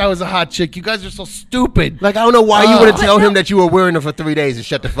 I wish I was a hot chick. You guys are so stupid. Like I don't know why you would have told him that you were wearing them for 3 days and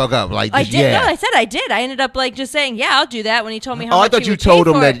shut the fuck up. Like I just, did. yeah. No, I said I did. I ended up like just saying, yeah, I'll do that when he told me how Oh, I much thought he you would told pay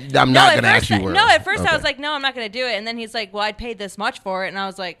him for that it. I'm not going to actually wear No, them. at first I Okay. was like, no, I'm not going to do it. And then he's like, well, I paid this much for it. And I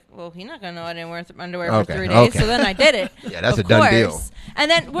was like, well, he's not going to know I didn't wear underwear for 3 days. Okay. So then I did it. Yeah, that's of a done deal. course. And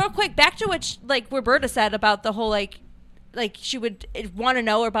then real quick, back to what like Roberta said about the whole like she would want to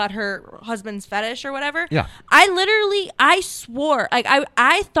know about her husband's fetish or whatever. Yeah. I swore, like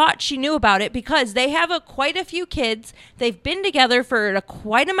I thought she knew about it because they have quite a few kids. They've been together for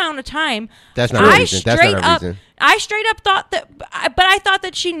quite amount of time. That's not a reason. That's not a reason. I straight up thought that, but I thought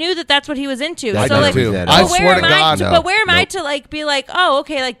that she knew that that's what he was into. That's so not like, a reason. I swear to God, no. But where am I to like be like, oh,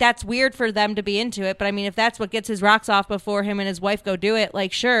 okay, like that's weird for them to be into it. But I mean, if that's what gets his rocks off before him and his wife go do it,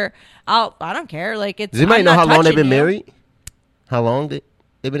 like sure, I don't care. Like it's. Does anybody I'm know not how long they've touching been you. married? How long they've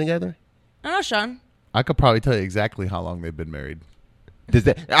been together? I don't know, Sean. I could probably tell you exactly how long they've been married.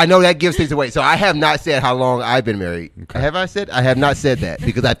 I know that gives things away. So I have not said how long I've been married. Okay. Have I said? I have not said that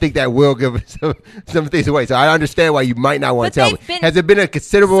because I think that will give some things away. So I understand why you might not want to tell me. Has it been a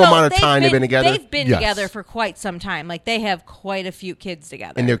considerable amount of time they've been together? They've been together for quite some time. Like they have quite a few kids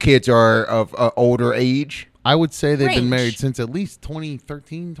together. And their kids are of older age? I would say they've been Range. married since at least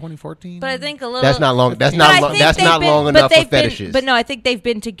 2013, 2014. But I think a little. That's not long. That's not long. That's not long enough for fetishes. But no, I think they've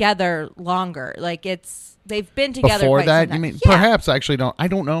been together longer. Like they've been together Before quite that, some time. you mean? Yeah. Perhaps I actually don't. I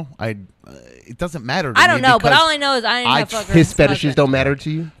don't know. It doesn't matter. To I me don't know, but because all I know is I didn't have fucker His and fetishes husband. don't matter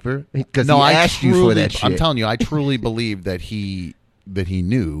to you, because No, he I asked you for that shit. I'm telling you, I truly believe that he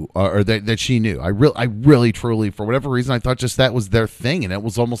knew or that she knew. I really truly, for whatever reason, I thought just that was their thing, and it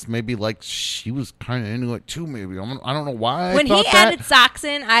was almost maybe like she was kind of into it too. Maybe I don't know why. When I he thought that. added socks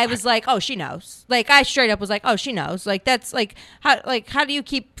in, I was like, "Oh, she knows." Like I straight up was like, "Oh, she knows." Like that's like how do you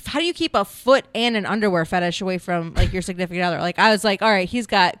keep a foot and an underwear fetish away from like your significant other? Like I was like, "All right, he's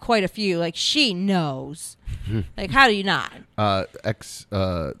got quite a few." Like she knows. Like how do you not?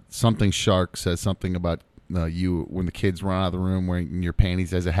 Something Shark says something about you when the kids run out of the room wearing your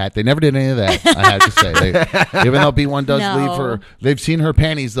panties as a hat. They never did any of that. I have to say, even though B1 does leave her, they've seen her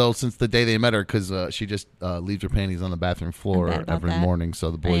panties though since the day they met her because she just leaves her panties on the bathroom floor every morning.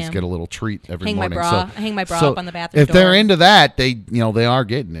 So the boys get a little treat every morning. I hang my bra up on the bathroom If door. they're into that, they are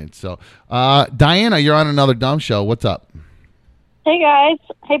getting it. So Diana, you're on another dumb show. What's up? Hey guys.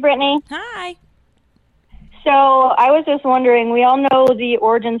 Hey Brittany. Hi. So I was just wondering, we all know the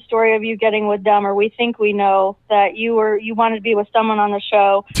origin story of you getting with them, or we think we know that you wanted to be with someone on the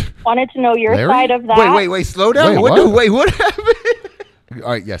show. Wanted to know your Larry? side of that. Wait, slow down. Wait, what happened? All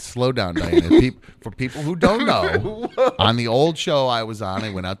right, yes, slow down, Diana. For people who don't know, on the old show I was on,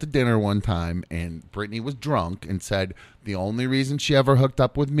 I went out to dinner one time, and Brittany was drunk and said the only reason she ever hooked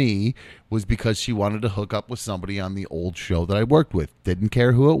up with me was because she wanted to hook up with somebody on the old show that I worked with. Didn't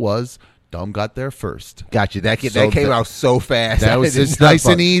care who it was. Dumb got there first. Got you. That came out so fast. That was just nice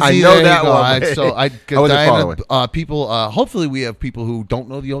and easy. I know that one. So I wasn't following. People. Hopefully, we have people who don't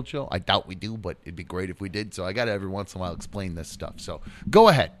know the old show. I doubt we do, but it'd be great if we did. So I got to every once in a while explain this stuff. So go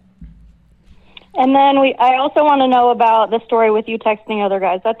ahead. And then I also want to know about the story with you texting other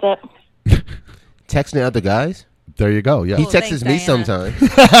guys. That's it. Texting other guys? There you go. Yeah, he texts me sometimes.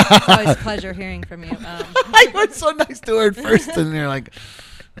 It's always a pleasure hearing from you. I was so nice to her at first, and you're like,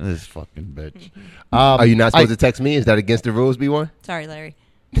 this fucking bitch. Are you not supposed to text me? Is that against the rules, B1? Sorry, Larry.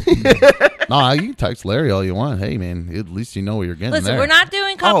 No, you can text Larry all you want. Hey, man, at least you know what you're getting. Listen, we're not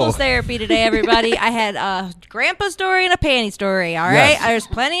doing couples therapy today, everybody. I had a grandpa story and a panty story. All right, there's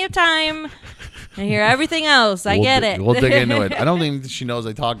plenty of time to hear everything else. I get it. We'll dig into it. I don't think she knows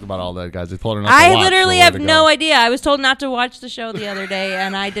I talked about all that, guys. I told her not to watch. I literally have no idea. I was told not to watch the show the other day,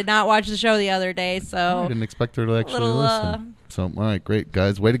 and I did not watch the show the other day. So I didn't expect her to actually listen. So, all right, great,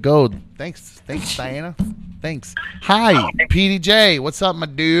 guys. Way to go. Thanks, Diana. Thanks. Hi, PDJ. What's up, my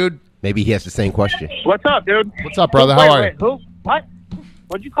dude? Maybe he has the same question. What's up, dude? What's up, brother? How are you? Who? What?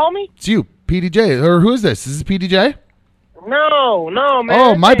 What'd you call me? It's you, PDJ. Or who is this? Is this PDJ? No, man.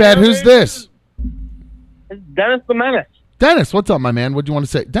 Oh, my bad. Who's this? It's Dennis the Menace. Dennis, what's up, my man? What do you want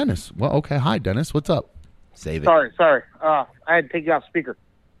to say? Dennis. Well, okay. Hi, Dennis. What's up? Save it. Sorry. I had to take you off speaker.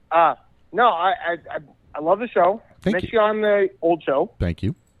 No, I love the show. Thank Met you on the old show. Thank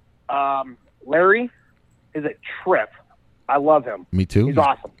you. Larry is a trip. I love him. Me too. He's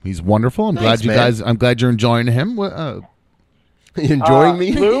awesome. He's wonderful. I'm glad you guys. I'm glad you're enjoying him. You enjoying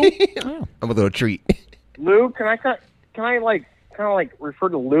me? Lou? I'm a little treat. Lou, can I kind of refer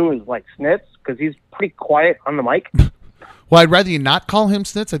to Lou as like Snitz because he's pretty quiet on the mic. Well, I'd rather you not call him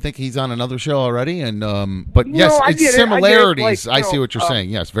Snitz. I think he's on another show already, and but yes, I it's get it. similarities. I see what you're saying.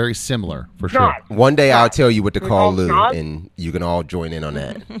 Yes, very similar for Snot. sure. One day I'll tell you what to call Lou, Snot? and you can all join in on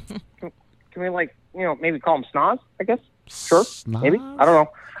that. Can we maybe call him Snoz? I guess. Sure. Snoz? Maybe. I don't know.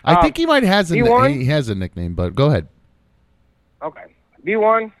 I think he might has B1? he has a nickname, but go ahead. Okay.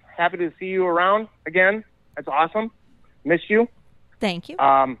 B1, happy to see you around again. That's awesome. Miss you. Thank you.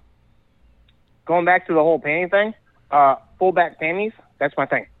 Going back to the whole panty thing, full back panties, that's my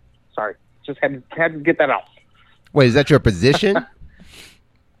thing. Sorry. Just had to get that out. Wait, is that your position?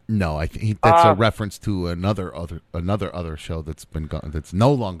 No, I think that's a reference to another show that's been gone, that's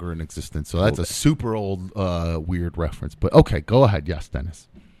no longer in existence. So that's a super old weird reference. But okay, go ahead. Yes, Dennis.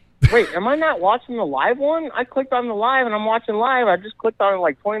 Wait, am I not watching the live one? I clicked on the live and I'm watching live. I just clicked on it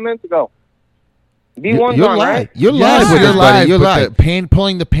like 20 minutes ago. B1's you're on, live. right? You're Yes, live with you're us, buddy. live. You're but live.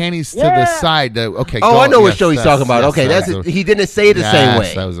 Pulling the panties to the side. Okay. Oh, I know what yes, show he's talking about. Okay, he didn't say it the same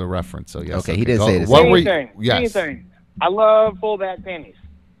way. That was a reference. So yes. Okay, he didn't say it the What same were way. you? Yes. Anything. I love full back panties.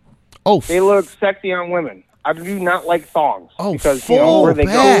 Oh, they look sexy on women. I do not like thongs. Oh, because where they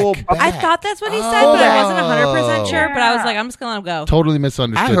go. I thought that's what he said, but I wasn't 100% sure. But I was like, I'm just gonna let him go. Totally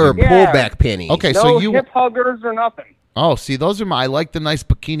misunderstood. I heard you. pullback panties. Okay, no so you hip huggers or nothing. Oh, see, those are I like the nice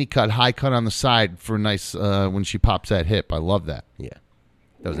bikini cut, high cut on the side for nice when she pops that hip. I love that. Yeah,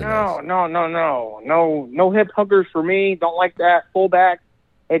 those are nice. No hip huggers for me. Don't like that full back.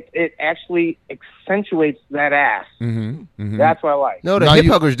 It actually accentuates that ass. Mm-hmm. That's what I like. No, the hip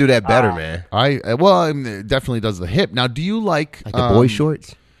huggers do that better, man. It definitely does the hip. Now, do you like the boy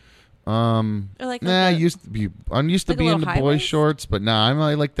shorts? I'm used to be in the boy shorts, but I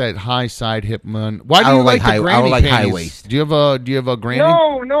like that high side hip man. Why I do you don't like high, the granny I don't like panties? high waist. Do you have a granny?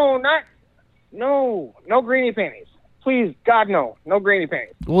 No granny panties. Please, God, no granny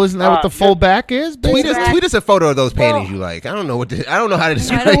panties. Well, isn't that what the full back is? Tweet us a photo of those panties you like. I don't know I don't know how to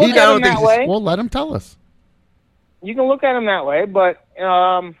describe it. I don't think well, let him tell us. You can look at them that way, but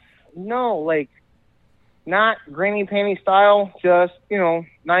no, like not granny panty style. Just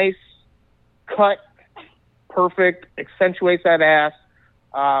nice cut, perfect, accentuates that ass.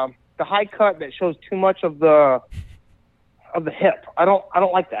 The high cut that shows too much of the hip. I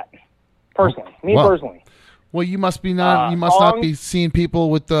don't like that personally. Personally. Well, you must be not. You must not be seeing people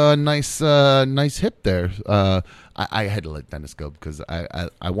with a nice hip there. I had to let Dennis go because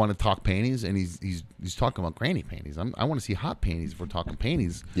I want to talk panties, and he's talking about granny panties. I want to see hot panties if we're talking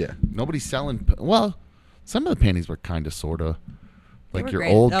panties. Yeah. Nobody's selling. Well, some of the panties were kind of sort of like your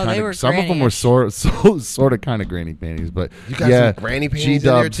great. old No, kind of. Some of them were sort of kind of granny panties, but you got some granny panties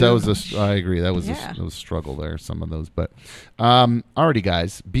in there too? That was I agree. That was a struggle there. Some of those, but alrighty,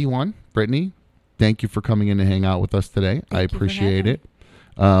 guys. B1, Brittany. Thank you for coming in to hang out with us today. I appreciate it.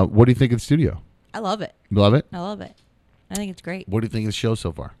 What do you think of the studio? I love it. Love it? I love it. I think it's great. What do you think of the show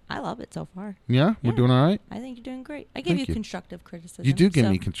so far? I love it so far. Yeah? We're doing all right? I think you're doing great. I give Thank you you. constructive criticism. You do give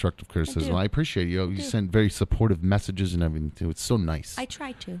so me constructive criticism. do. I appreciate you. You do. send very supportive messages and everything, too. It's so nice. I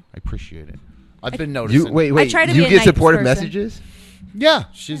try to. I appreciate it. I've been noticing. I try to you be a get nice supportive person. messages? Yeah.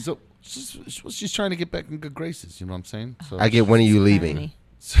 She's trying to get back in good graces. You know what I'm saying? So I get, when are you leaving?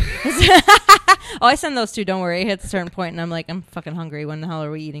 Oh, I send those too. Don't worry. It hits a certain point, and I'm like, I'm fucking hungry. When the hell are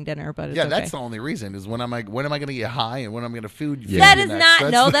we eating dinner? But it's yeah, okay. that's the only reason is when am I going to get high and when I'm going to food. That you is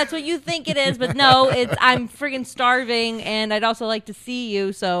next. not. That's what you think it is, but no, it's I'm friggin' starving, and I'd also like to see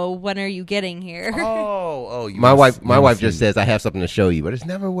you. So when are you getting here? Oh, my wife just says I have something to show you, but it's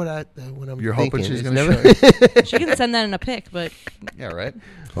never what I'm. You're thinking. hoping she's It's going to never- show you. She can send that in a pic, but Yeah, right.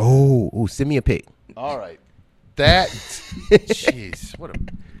 Oh, send me a pic. All right. That. Jeez, what a.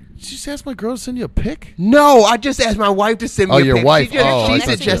 Did you just ask my girl to send you a pic? No, I just asked my wife to send me Oh, a pic. your wife. She, just, Oh, she I thought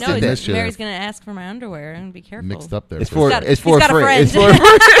you suggested said that. that. Mary's gonna ask for my underwear, and be careful. Mixed up there. It's for for a it's second. for He's got a free.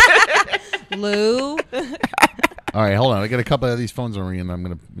 friend. It's for Lou. All right, hold on. I got a couple of these phones on ringing. I'm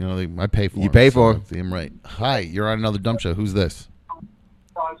gonna, I pay for. You them, pay so for them. I'm right. Hi, you're on another dump show. Who's this?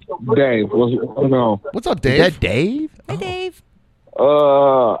 Dave, what's going on? What's up, Is Dave? that Dave? Hey, Dave.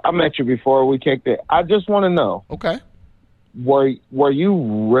 I met you before we kicked it. I just want to know. Okay. Were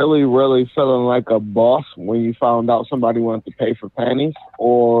you really feeling like a boss when you found out somebody wanted to pay for panties,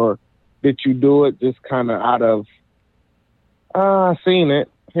 or did you do it just kind of out of seen it?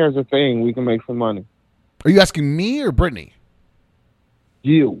 Here's the thing: we can make some money. Are you asking me or Brittany?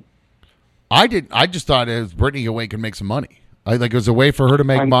 You. I just thought it was Brittany a way can make some money. It was a way for her to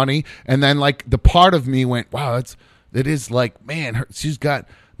make money, and then like the part of me went, wow, it is like, man, she's got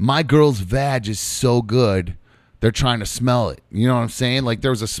my girl's vag is so good. They're trying to smell it. You know what I'm saying? Like there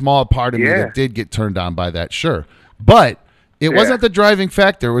was a small part of me that did get turned on by that, sure. But it wasn't the driving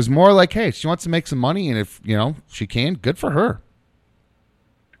factor. It was more like, hey, she wants to make some money, and if, she can, good for her.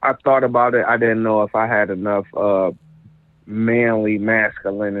 I thought about it. I didn't know if I had enough manly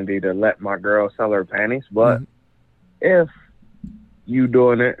masculinity to let my girl sell her panties. But if you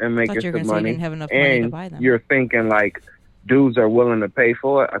doing it and making you were some gonna say you money, didn't have enough money to and buy them. you're thinking like dudes are willing to pay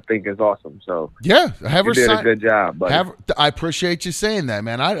for it, I think it's awesome. So Yeah, have her you did sign. a good job, buddy. I appreciate you saying that,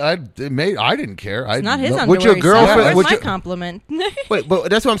 man. I didn't care. It's not his no, underwear. Would your he girlfriend- said. would Where's my your- compliment? Wait, but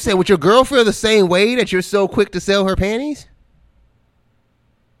that's what I'm saying. Would your girl feel the same way that you're so quick to sell her panties?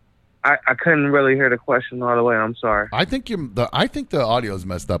 I couldn't really hear the question all the way. I'm sorry. I think the audio's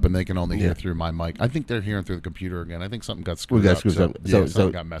messed up and they can only hear through my mic. I think they're hearing through the computer again. I think something got screwed up.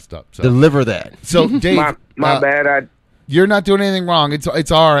 Something got messed up. So Deliver that. So Dave, my bad. You're not doing anything wrong.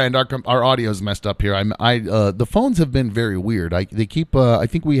 It's our end. Our audio's messed up here. The phones have been very weird. They keep. I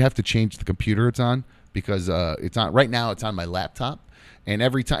think we have to change the computer it's on because it's on right now. It's on my laptop. And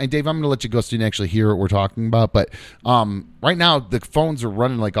every time, and Dave, I'm going to let you go so you can actually hear what we're talking about. But right now, the phones are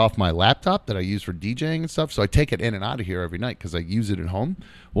running like off my laptop that I use for DJing and stuff. So I take it in and out of here every night because I use it at home.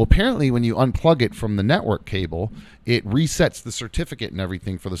 Well, apparently, when you unplug it from the network cable, it resets the certificate and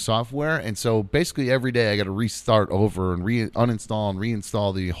everything for the software. And so basically, every day I got to restart over and uninstall and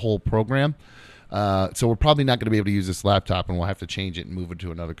reinstall the whole program. So we're probably not going to be able to use this laptop, and we'll have to change it and move it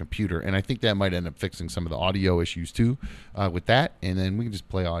to another computer. And I think that might end up fixing some of the audio issues too with that. And then we can just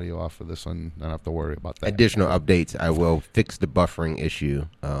play audio off of this one. Don't have to worry about that. Additional updates. I will fix the buffering issue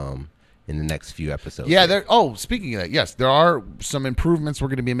in the next few episodes. Yeah. Speaking of that, yes, there are some improvements we're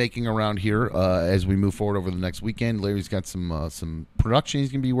going to be making around here as we move forward over the next weekend. Larry's got some production he's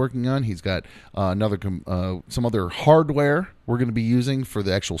going to be working on. He's got some other hardware we're going to be using for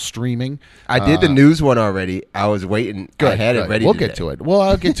the actual streaming. I did the news one already. I was waiting. Good, I had it ready. We'll get to it. Well,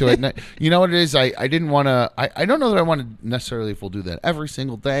 I'll get to it. You know what it is? I didn't want to. I don't know that I want to necessarily if we'll do that every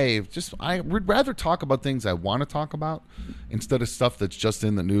single day. I would rather talk about things I want to talk about instead of stuff that's just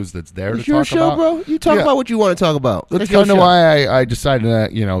in the news that's there It's to your talk show, about. bro. You talk about what you want to talk about. That's It's your kind of show. why I decided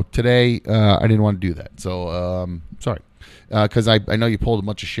that today I didn't want to do that. So sorry, because I know you pulled a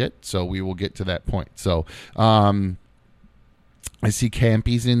bunch of shit. So we will get to that point. So. I see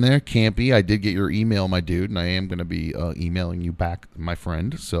Campy's in there. Campy, I did get your email, my dude, and I am going to be emailing you back, my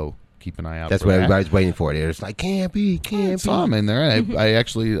friend. So keep an eye out. That's for what that. everybody's waiting for. They're just like, Campy. I saw him in there. I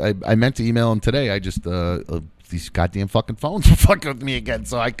actually meant to email him today. I just these goddamn fucking phones were fucking with me again,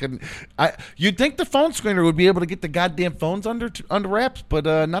 so I couldn't. You'd think the phone screener would be able to get the goddamn phones under wraps, but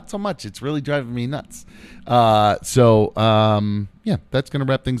not so much. It's really driving me nuts. Yeah, that's going to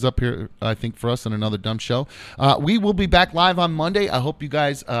wrap things up here, I think, for us on another dumb show. We will be back live on Monday. I hope you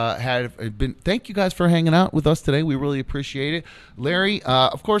guys have been. Thank you guys for hanging out with us today. We really appreciate it. Larry,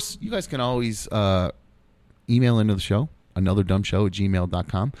 of course, you guys can always email into the show,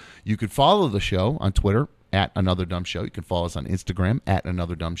 anotherdumbshow@gmail.com. You could follow the show on Twitter at Another Dumb Show. You can follow us on Instagram at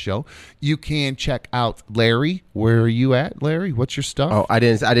Another Dumb Show. You can check out Larry. Where are you at, Larry? What's your stuff? Oh, I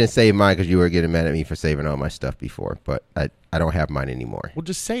didn't save mine because you were getting mad at me for saving all my stuff before, but I don't have mine anymore. Well,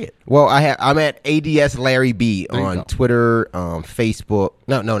 just say it. Well, I'm at ADS Larry B on Twitter, Facebook.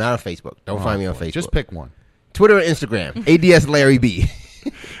 No, not on Facebook. Don't find me on Facebook. Just pick one. Twitter and Instagram. ADS Larry B.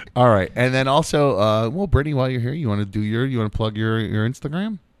 All right, and then also, Brittany, while you're here, you want to plug your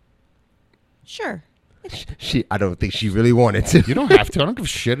Instagram? Sure. I don't think she really wanted to. You don't have to. I don't give a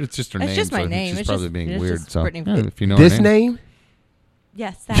shit. It's just her name. It's just my so name. She's It's probably just- being it's weird. just So Brittany. if you know This her name?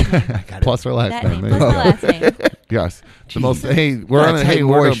 Yes, that name. plus her last That name. name, plus my last name. Yes. The most. Jesus. Hey, we're Gotta on. type Hey,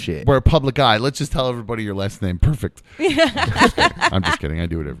 more shit. we're a public eye. Let's just tell everybody your last name. Perfect. I'm just kidding. I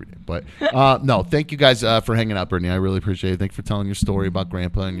do it every day. But no, thank you guys for hanging out, Brittany. I really appreciate it. Thank you for telling your story about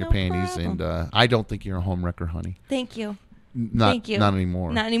Grandpa and your panties. problem. And I don't think you're a home wrecker, honey. Thank you. Thank you. Not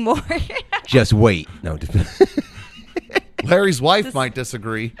anymore. Not anymore. Just wait. No. Larry's wife might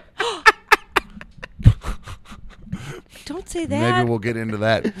disagree. Don't say that. Maybe we'll get into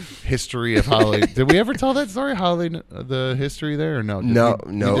that history of how they. Did we ever tell that story? How they the history there or no? No.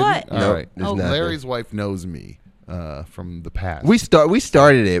 We didn't? What? All right. there's nothing. Larry's wife knows me from the past. We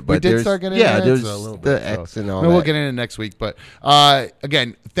started it, but we did there's start getting into there's a little the bit, X and all We'll that. get into it next week. But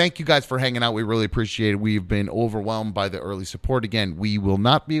again, thank you guys for hanging out. We really appreciate it. We've been overwhelmed by the early support. Again, we will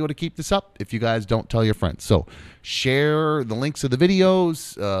not be able to keep this up if you guys don't tell your friends. So share the links of the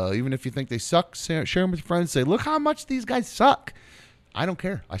videos. Even if you think they suck, share them with your friends. Say, look how much these guys suck. I don't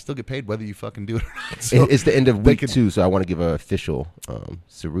care. I still get paid whether you fucking do it or not. So It's the end of week 2, so I want to give an official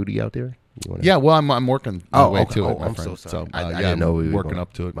Cerruti out there. Yeah, well, I'm working my way to it, my I'm friend. so sorry. I yeah, didn't know we were working going.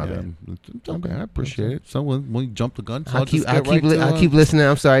 up to it. My Yeah, bad. it's okay, I appreciate it. So we'll jump the gun. So I keep listening.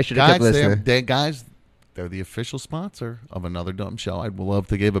 I'm sorry. I should have kept listening. Guys, they're the official sponsor of Another Dumb Show. I'd love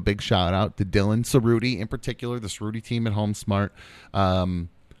to give a big shout out to Dylan Cerruti, in particular, the Cerruti team at Home Smart.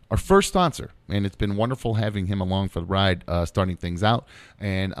 Our first sponsor, and it's been wonderful having him along for the ride, starting things out.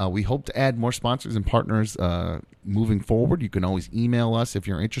 And we hope to add more sponsors and partners moving forward. You can always email us if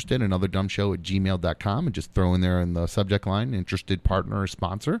you're interested, anotherdumbshow@gmail.com, and just throw in there in the subject line, interested partner or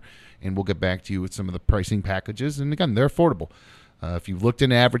sponsor, and we'll get back to you with some of the pricing packages. And again, they're affordable. If you've looked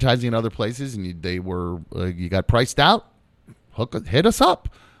into advertising in other places and you got priced out, hit us up.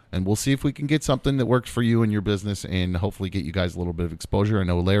 And we'll see if we can get something that works for you and your business and hopefully get you guys a little bit of exposure. I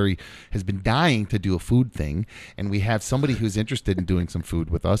know Larry has been dying to do a food thing, and we have somebody who's interested in doing some food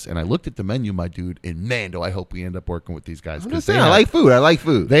with us. And I looked at the menu, my dude, and man, do I hope we end up working with these guys. I like food. I like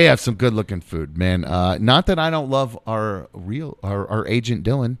food. They have some good-looking food, man. Not that I don't love our agent,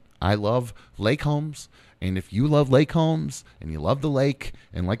 Dylan. I love Lake Homes. And if you love Lake Homes and you love the lake,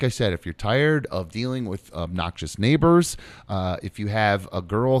 and like I said, if you're tired of dealing with obnoxious neighbors, if you have a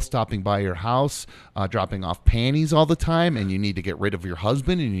girl stopping by your house, dropping off panties all the time, and you need to get rid of your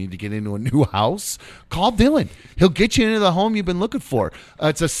husband and you need to get into a new house, call Dylan. He'll get you into the home you've been looking for.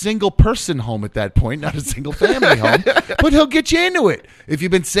 It's a single-person home at that point, not a single-family home, but he'll get you into it. If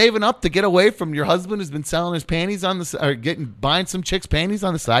you've been saving up to get away from your husband who's been selling his panties on the or buying some chicks' panties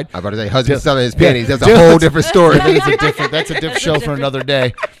on the side. I'm about to say husband selling his panties. That's a whole different story. That's a different show for another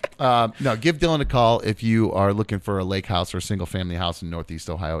day. No, give Dylan a call if you are looking for a lake house or a single family house in Northeast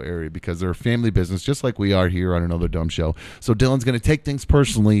Ohio area, because they're a family business just like we are here on Another Dumb Show. So Dylan's going to take things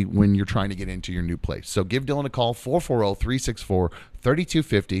personally when you're trying to get into your new place. So give Dylan a call,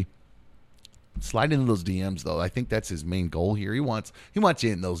 440-364-3250. Slide into those DMs, though. I think that's his main goal here. He wants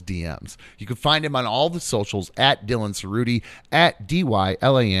you in those DMs. You can find him on all the socials at Dylan Cerruti, at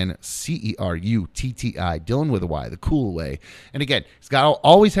DYLANCERUTTI, Dylan with a Y, the cool way. And again,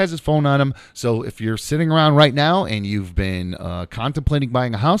 always has his phone on him. So if you're sitting around right now and you've been contemplating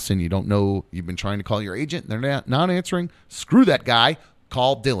buying a house and you don't know, you've been trying to call your agent, and they're not answering, screw that guy.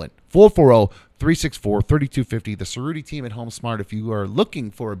 Call Dylan, 440-364-3250. The Cerruti team at Home Smart. If you are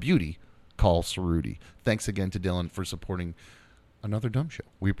looking for a beauty, call Cerruti. Thanks again to Dylan for supporting Another Dumb Show.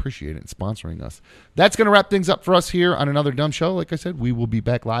 We appreciate it and sponsoring us. That's going to wrap things up for us here on Another Dumb Show. Like I said, we will be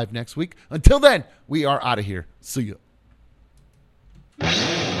back live next week. Until then, we are out of here. See you.